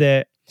thing is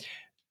that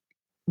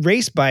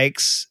race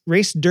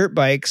dirt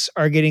bikes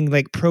are getting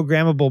like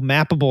programmable,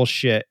 mappable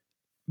shit,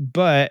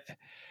 but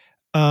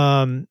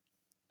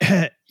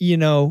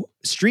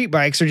street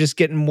bikes are just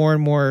getting more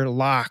and more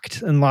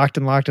locked.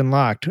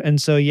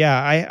 And so,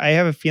 yeah, I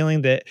have a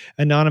feeling that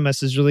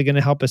Anonymous is really going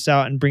to help us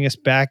out and bring us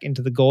back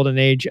into the golden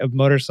age of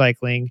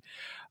motorcycling.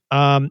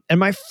 And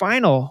my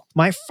final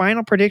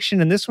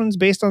prediction, and this one's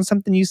based on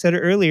something you said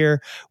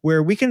earlier,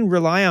 where we can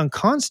rely on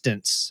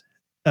constants.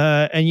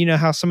 And you know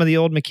how some of the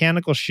old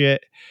mechanical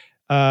shit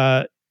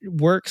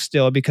works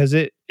still because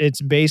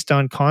it's based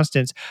on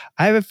constants.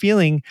 I have a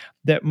feeling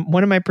that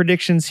one of my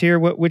predictions here,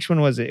 which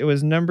one was it? It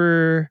was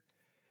number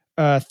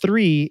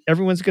 3.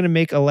 Everyone's going to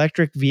make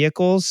electric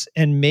vehicles,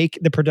 and make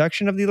the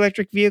production of the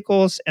electric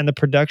vehicles and the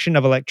production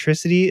of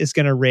electricity is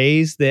going to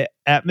raise the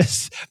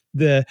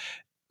the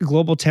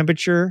global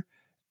temperature,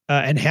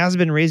 and has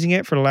been raising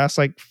it for the last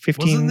like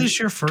 15, Wasn't this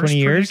your first 20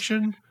 years.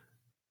 prediction?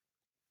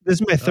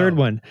 This is my third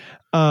one.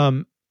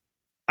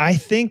 I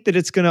think that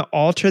it's going to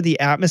alter the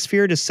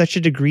atmosphere to such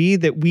a degree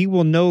that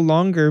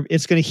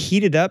it's going to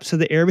heat it up so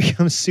the air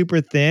becomes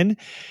super thin,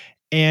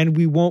 and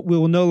we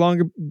will no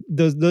longer,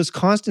 those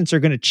constants are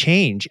going to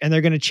change, and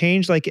they're going to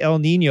change like El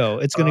Nino.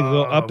 It's going to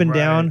go up and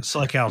down. It's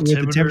like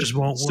altimeters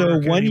won't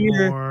work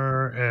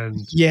anymore.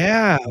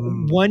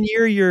 One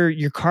year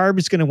your carb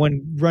is going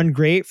to run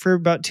great for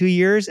about 2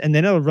 years, and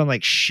then it'll run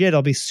like shit.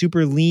 It'll be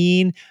super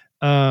lean.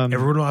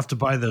 Everyone will have to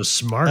buy those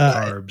smart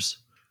carbs.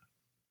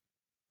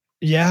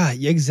 Yeah,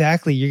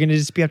 exactly. You're going to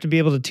just have to be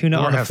able to tune it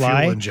on the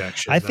fly. Fuel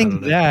injection. I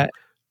think that.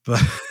 But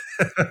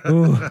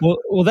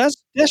well, that's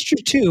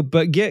true too.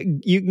 But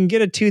you can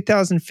get a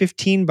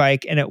 2015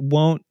 bike, and it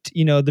won't.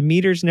 The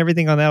meters and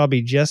everything on that will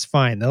be just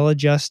fine. They'll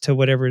adjust to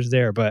whatever's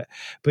there. But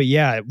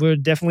yeah, we're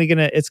definitely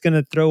it's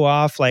gonna throw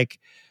off like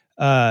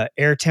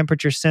air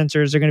temperature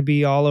sensors are going to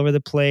be all over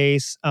the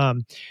place.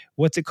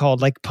 What's it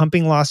called? Like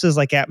pumping losses,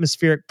 like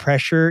atmospheric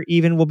pressure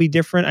even will be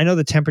different. I know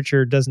the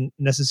temperature doesn't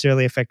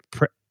necessarily affect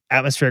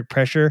atmospheric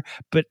pressure,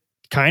 but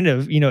kind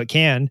of, it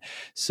can.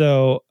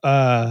 So,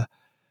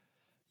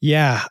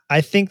 yeah, I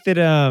think that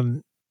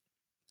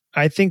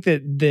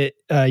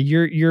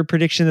your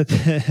prediction that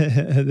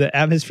the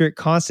atmospheric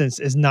constants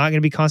is not going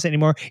to be constant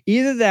anymore.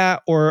 Either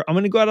that, or I'm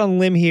going to go out on a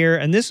limb here,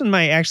 and this one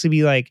might actually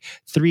be like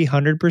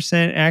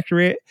 300%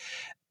 accurate.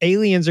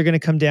 Aliens are going to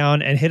come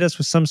down and hit us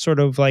with some sort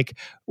of like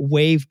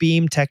wave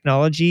beam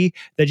technology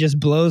that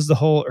just blows the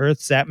whole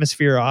Earth's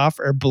atmosphere off,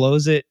 or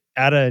blows it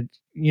out of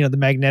the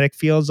magnetic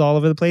fields all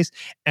over the place,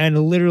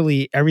 and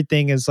literally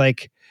everything is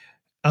like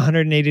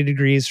 180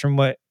 degrees from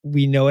what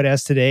we know it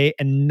as today,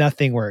 and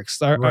nothing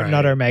works.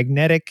 Not our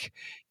magnetic,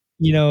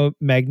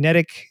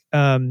 rheostatic,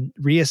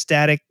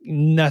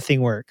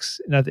 nothing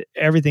works.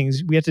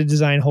 We have to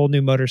design whole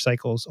new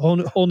motorcycles,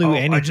 whole new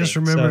anything. I just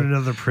remembered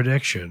another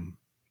prediction.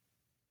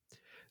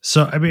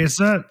 So, I mean,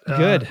 it's not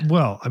good.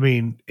 Well, I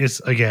mean,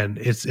 it's got a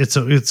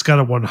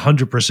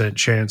 100%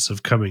 chance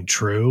of coming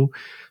true.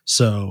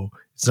 So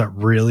it's not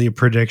really a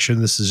prediction.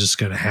 This is just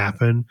going to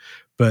happen.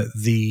 But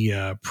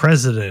the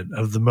president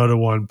of the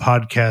Moto1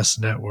 podcast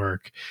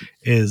network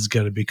is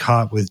going to be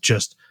caught with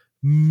just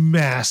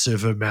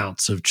massive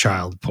amounts of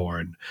child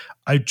porn.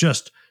 I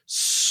just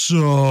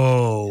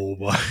so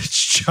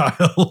much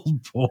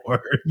child porn.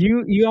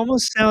 You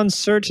almost sound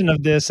certain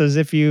of this, as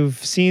if you've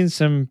seen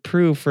some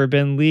proof or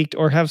been leaked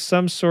or have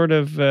some sort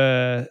of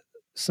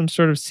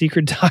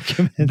secret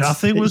document.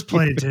 Nothing was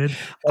planted.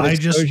 I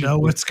just know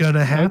what's going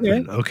to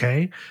happen.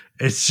 Okay.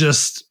 It's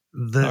just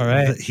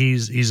that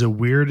he's a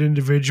weird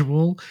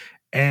individual.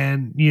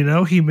 And,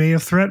 he may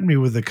have threatened me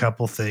with a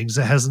couple things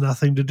that has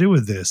nothing to do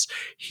with this.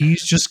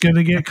 He's just going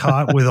to get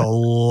caught with a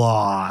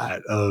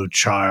lot of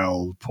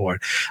child porn.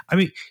 I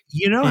mean,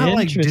 how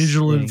like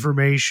digital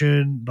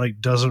information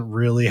like doesn't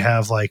really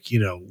have like,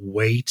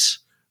 weight,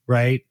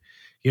 right?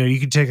 You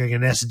can take like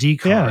an SD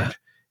card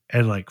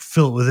and like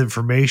fill it with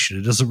information.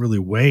 It doesn't really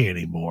weigh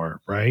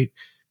anymore, right?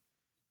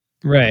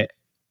 Right.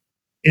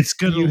 It's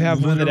going to you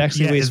have one that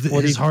actually weighs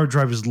 40. His hard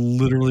drive is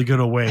literally going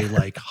to weigh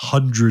like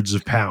hundreds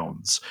of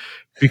pounds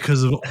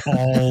because of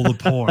all the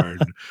porn.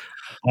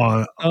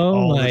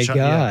 Oh my God.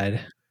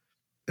 Yeah.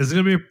 It's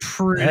going to be a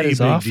pretty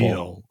big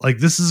deal. Like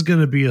this is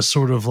going to be a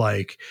sort of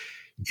like,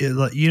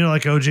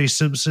 like O.J.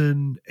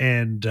 Simpson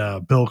and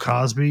Bill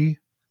Cosby.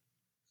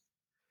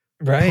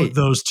 Right. Put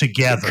those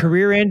together.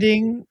 Career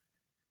ending.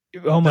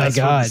 Oh my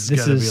God.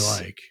 This is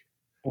be like.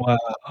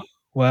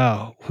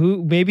 Wow.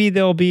 Maybe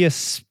there'll be a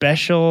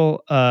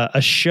special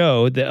a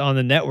show that on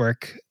the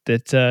network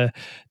that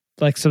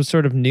like some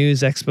sort of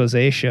news expose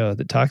show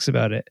that talks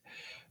about it.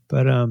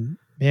 But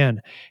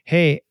man,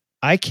 hey,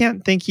 I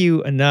can't thank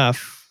you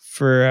enough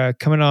for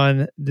coming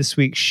on this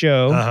week's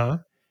show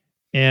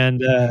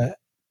and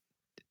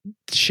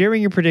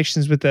sharing your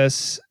predictions with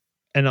us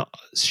and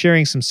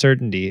sharing some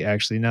certainty.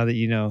 Actually, now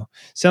that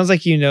sounds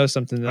like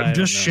something that I'm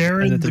just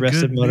sharing the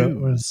rest of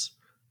news.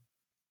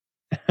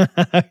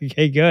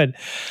 Okay, good.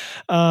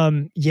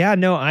 I'm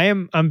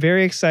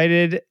very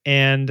excited,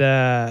 and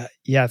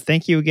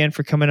thank you again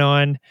for coming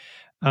on.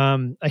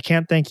 I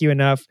can't thank you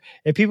enough.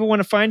 If people want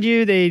to find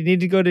you, they need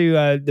to go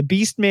to the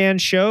Beastman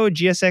Show,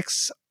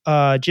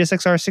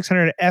 GSXR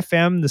 600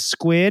 FM, the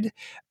Squid.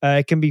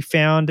 It can be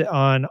found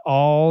on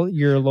all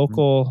your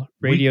local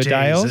radio weekdays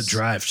dials at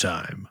drive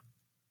time.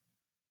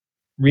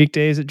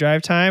 Weekdays at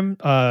drive time.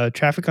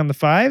 Traffic on the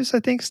 5s, I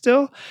think,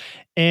 still.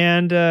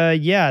 And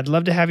I'd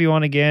love to have you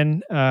on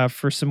again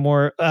for some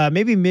more,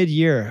 maybe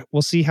mid-year.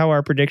 We'll see how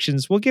our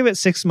predictions. We'll give it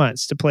 6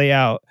 months to play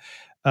out,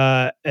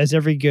 as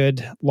every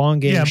good long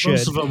game should.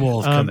 Most of them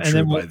will have come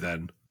true by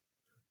then.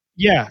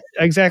 Yeah,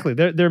 exactly.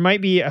 There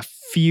might be a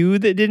few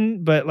that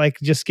didn't, but like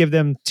just give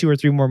them 2 or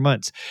 3 more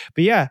months.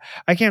 But yeah,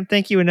 I can't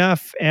thank you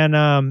enough. And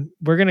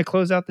we're gonna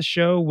close out the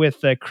show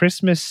with a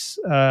Christmas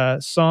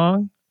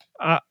song.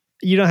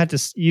 You don't have to.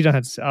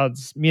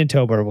 Me and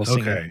Tober will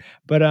sing it.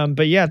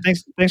 But yeah,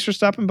 thanks for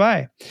stopping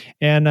by,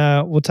 and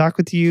we'll talk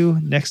with you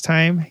next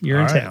time you're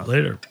in town.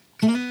 Later.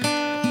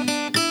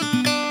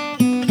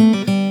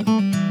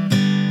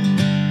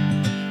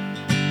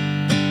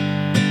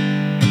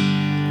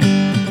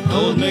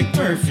 Old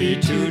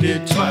McMurphy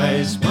tooted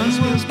twice.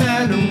 Once was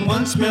bad and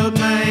once smelled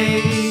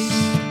nice.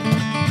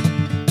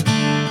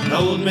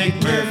 Old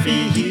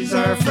McMurphy, he's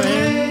our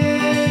friend.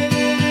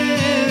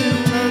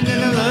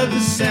 And I love the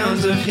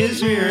sounds of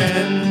his rear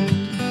end.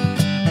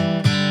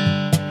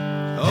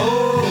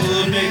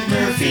 Old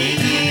McMurphy.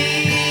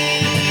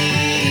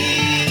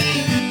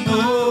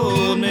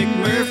 Old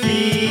McMurphy.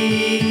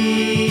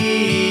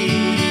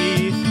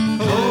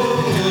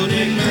 Old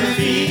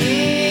McMurphy.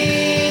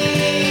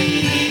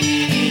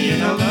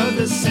 And I love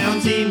the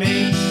sounds he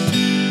makes.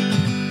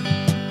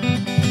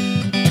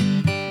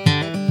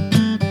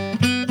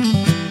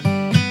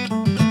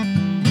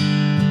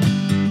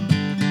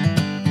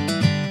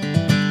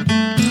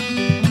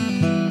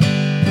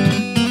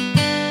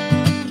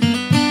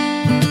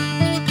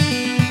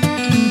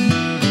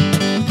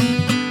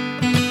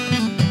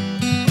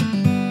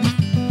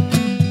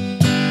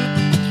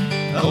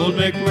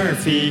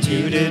 McMurphy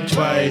tooted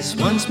twice.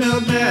 One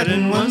smelled bad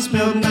and one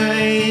smelled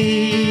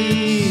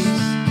nice.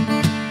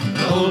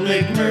 Old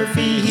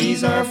McMurphy,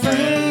 he's our friend.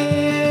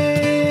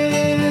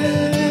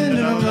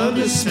 And I love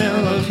the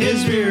smell of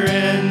his rear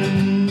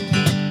end.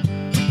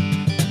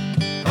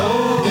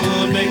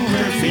 Old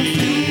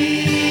McMurphy.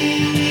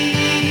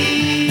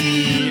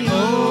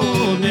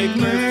 Old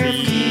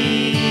McMurphy.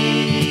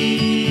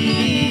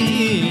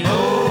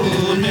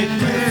 Old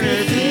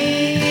McMurphy.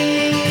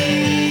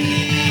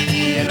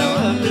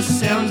 The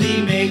sounds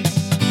he makes.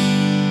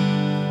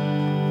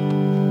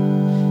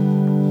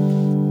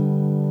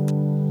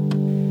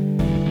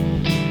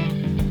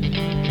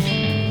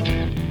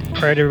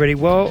 All right, everybody.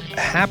 Well,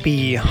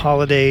 happy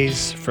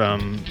holidays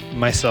from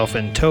myself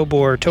and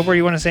Tobor. Tobor,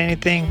 you want to say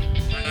anything?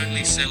 I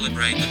only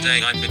celebrate the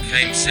day I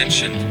became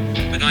sentient,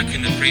 but I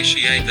can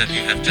appreciate that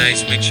you have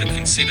days which are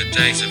considered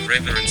days of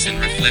reverence and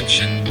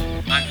reflection.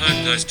 I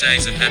hope those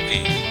days are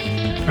happy.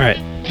 All right,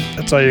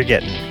 that's all you're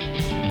getting.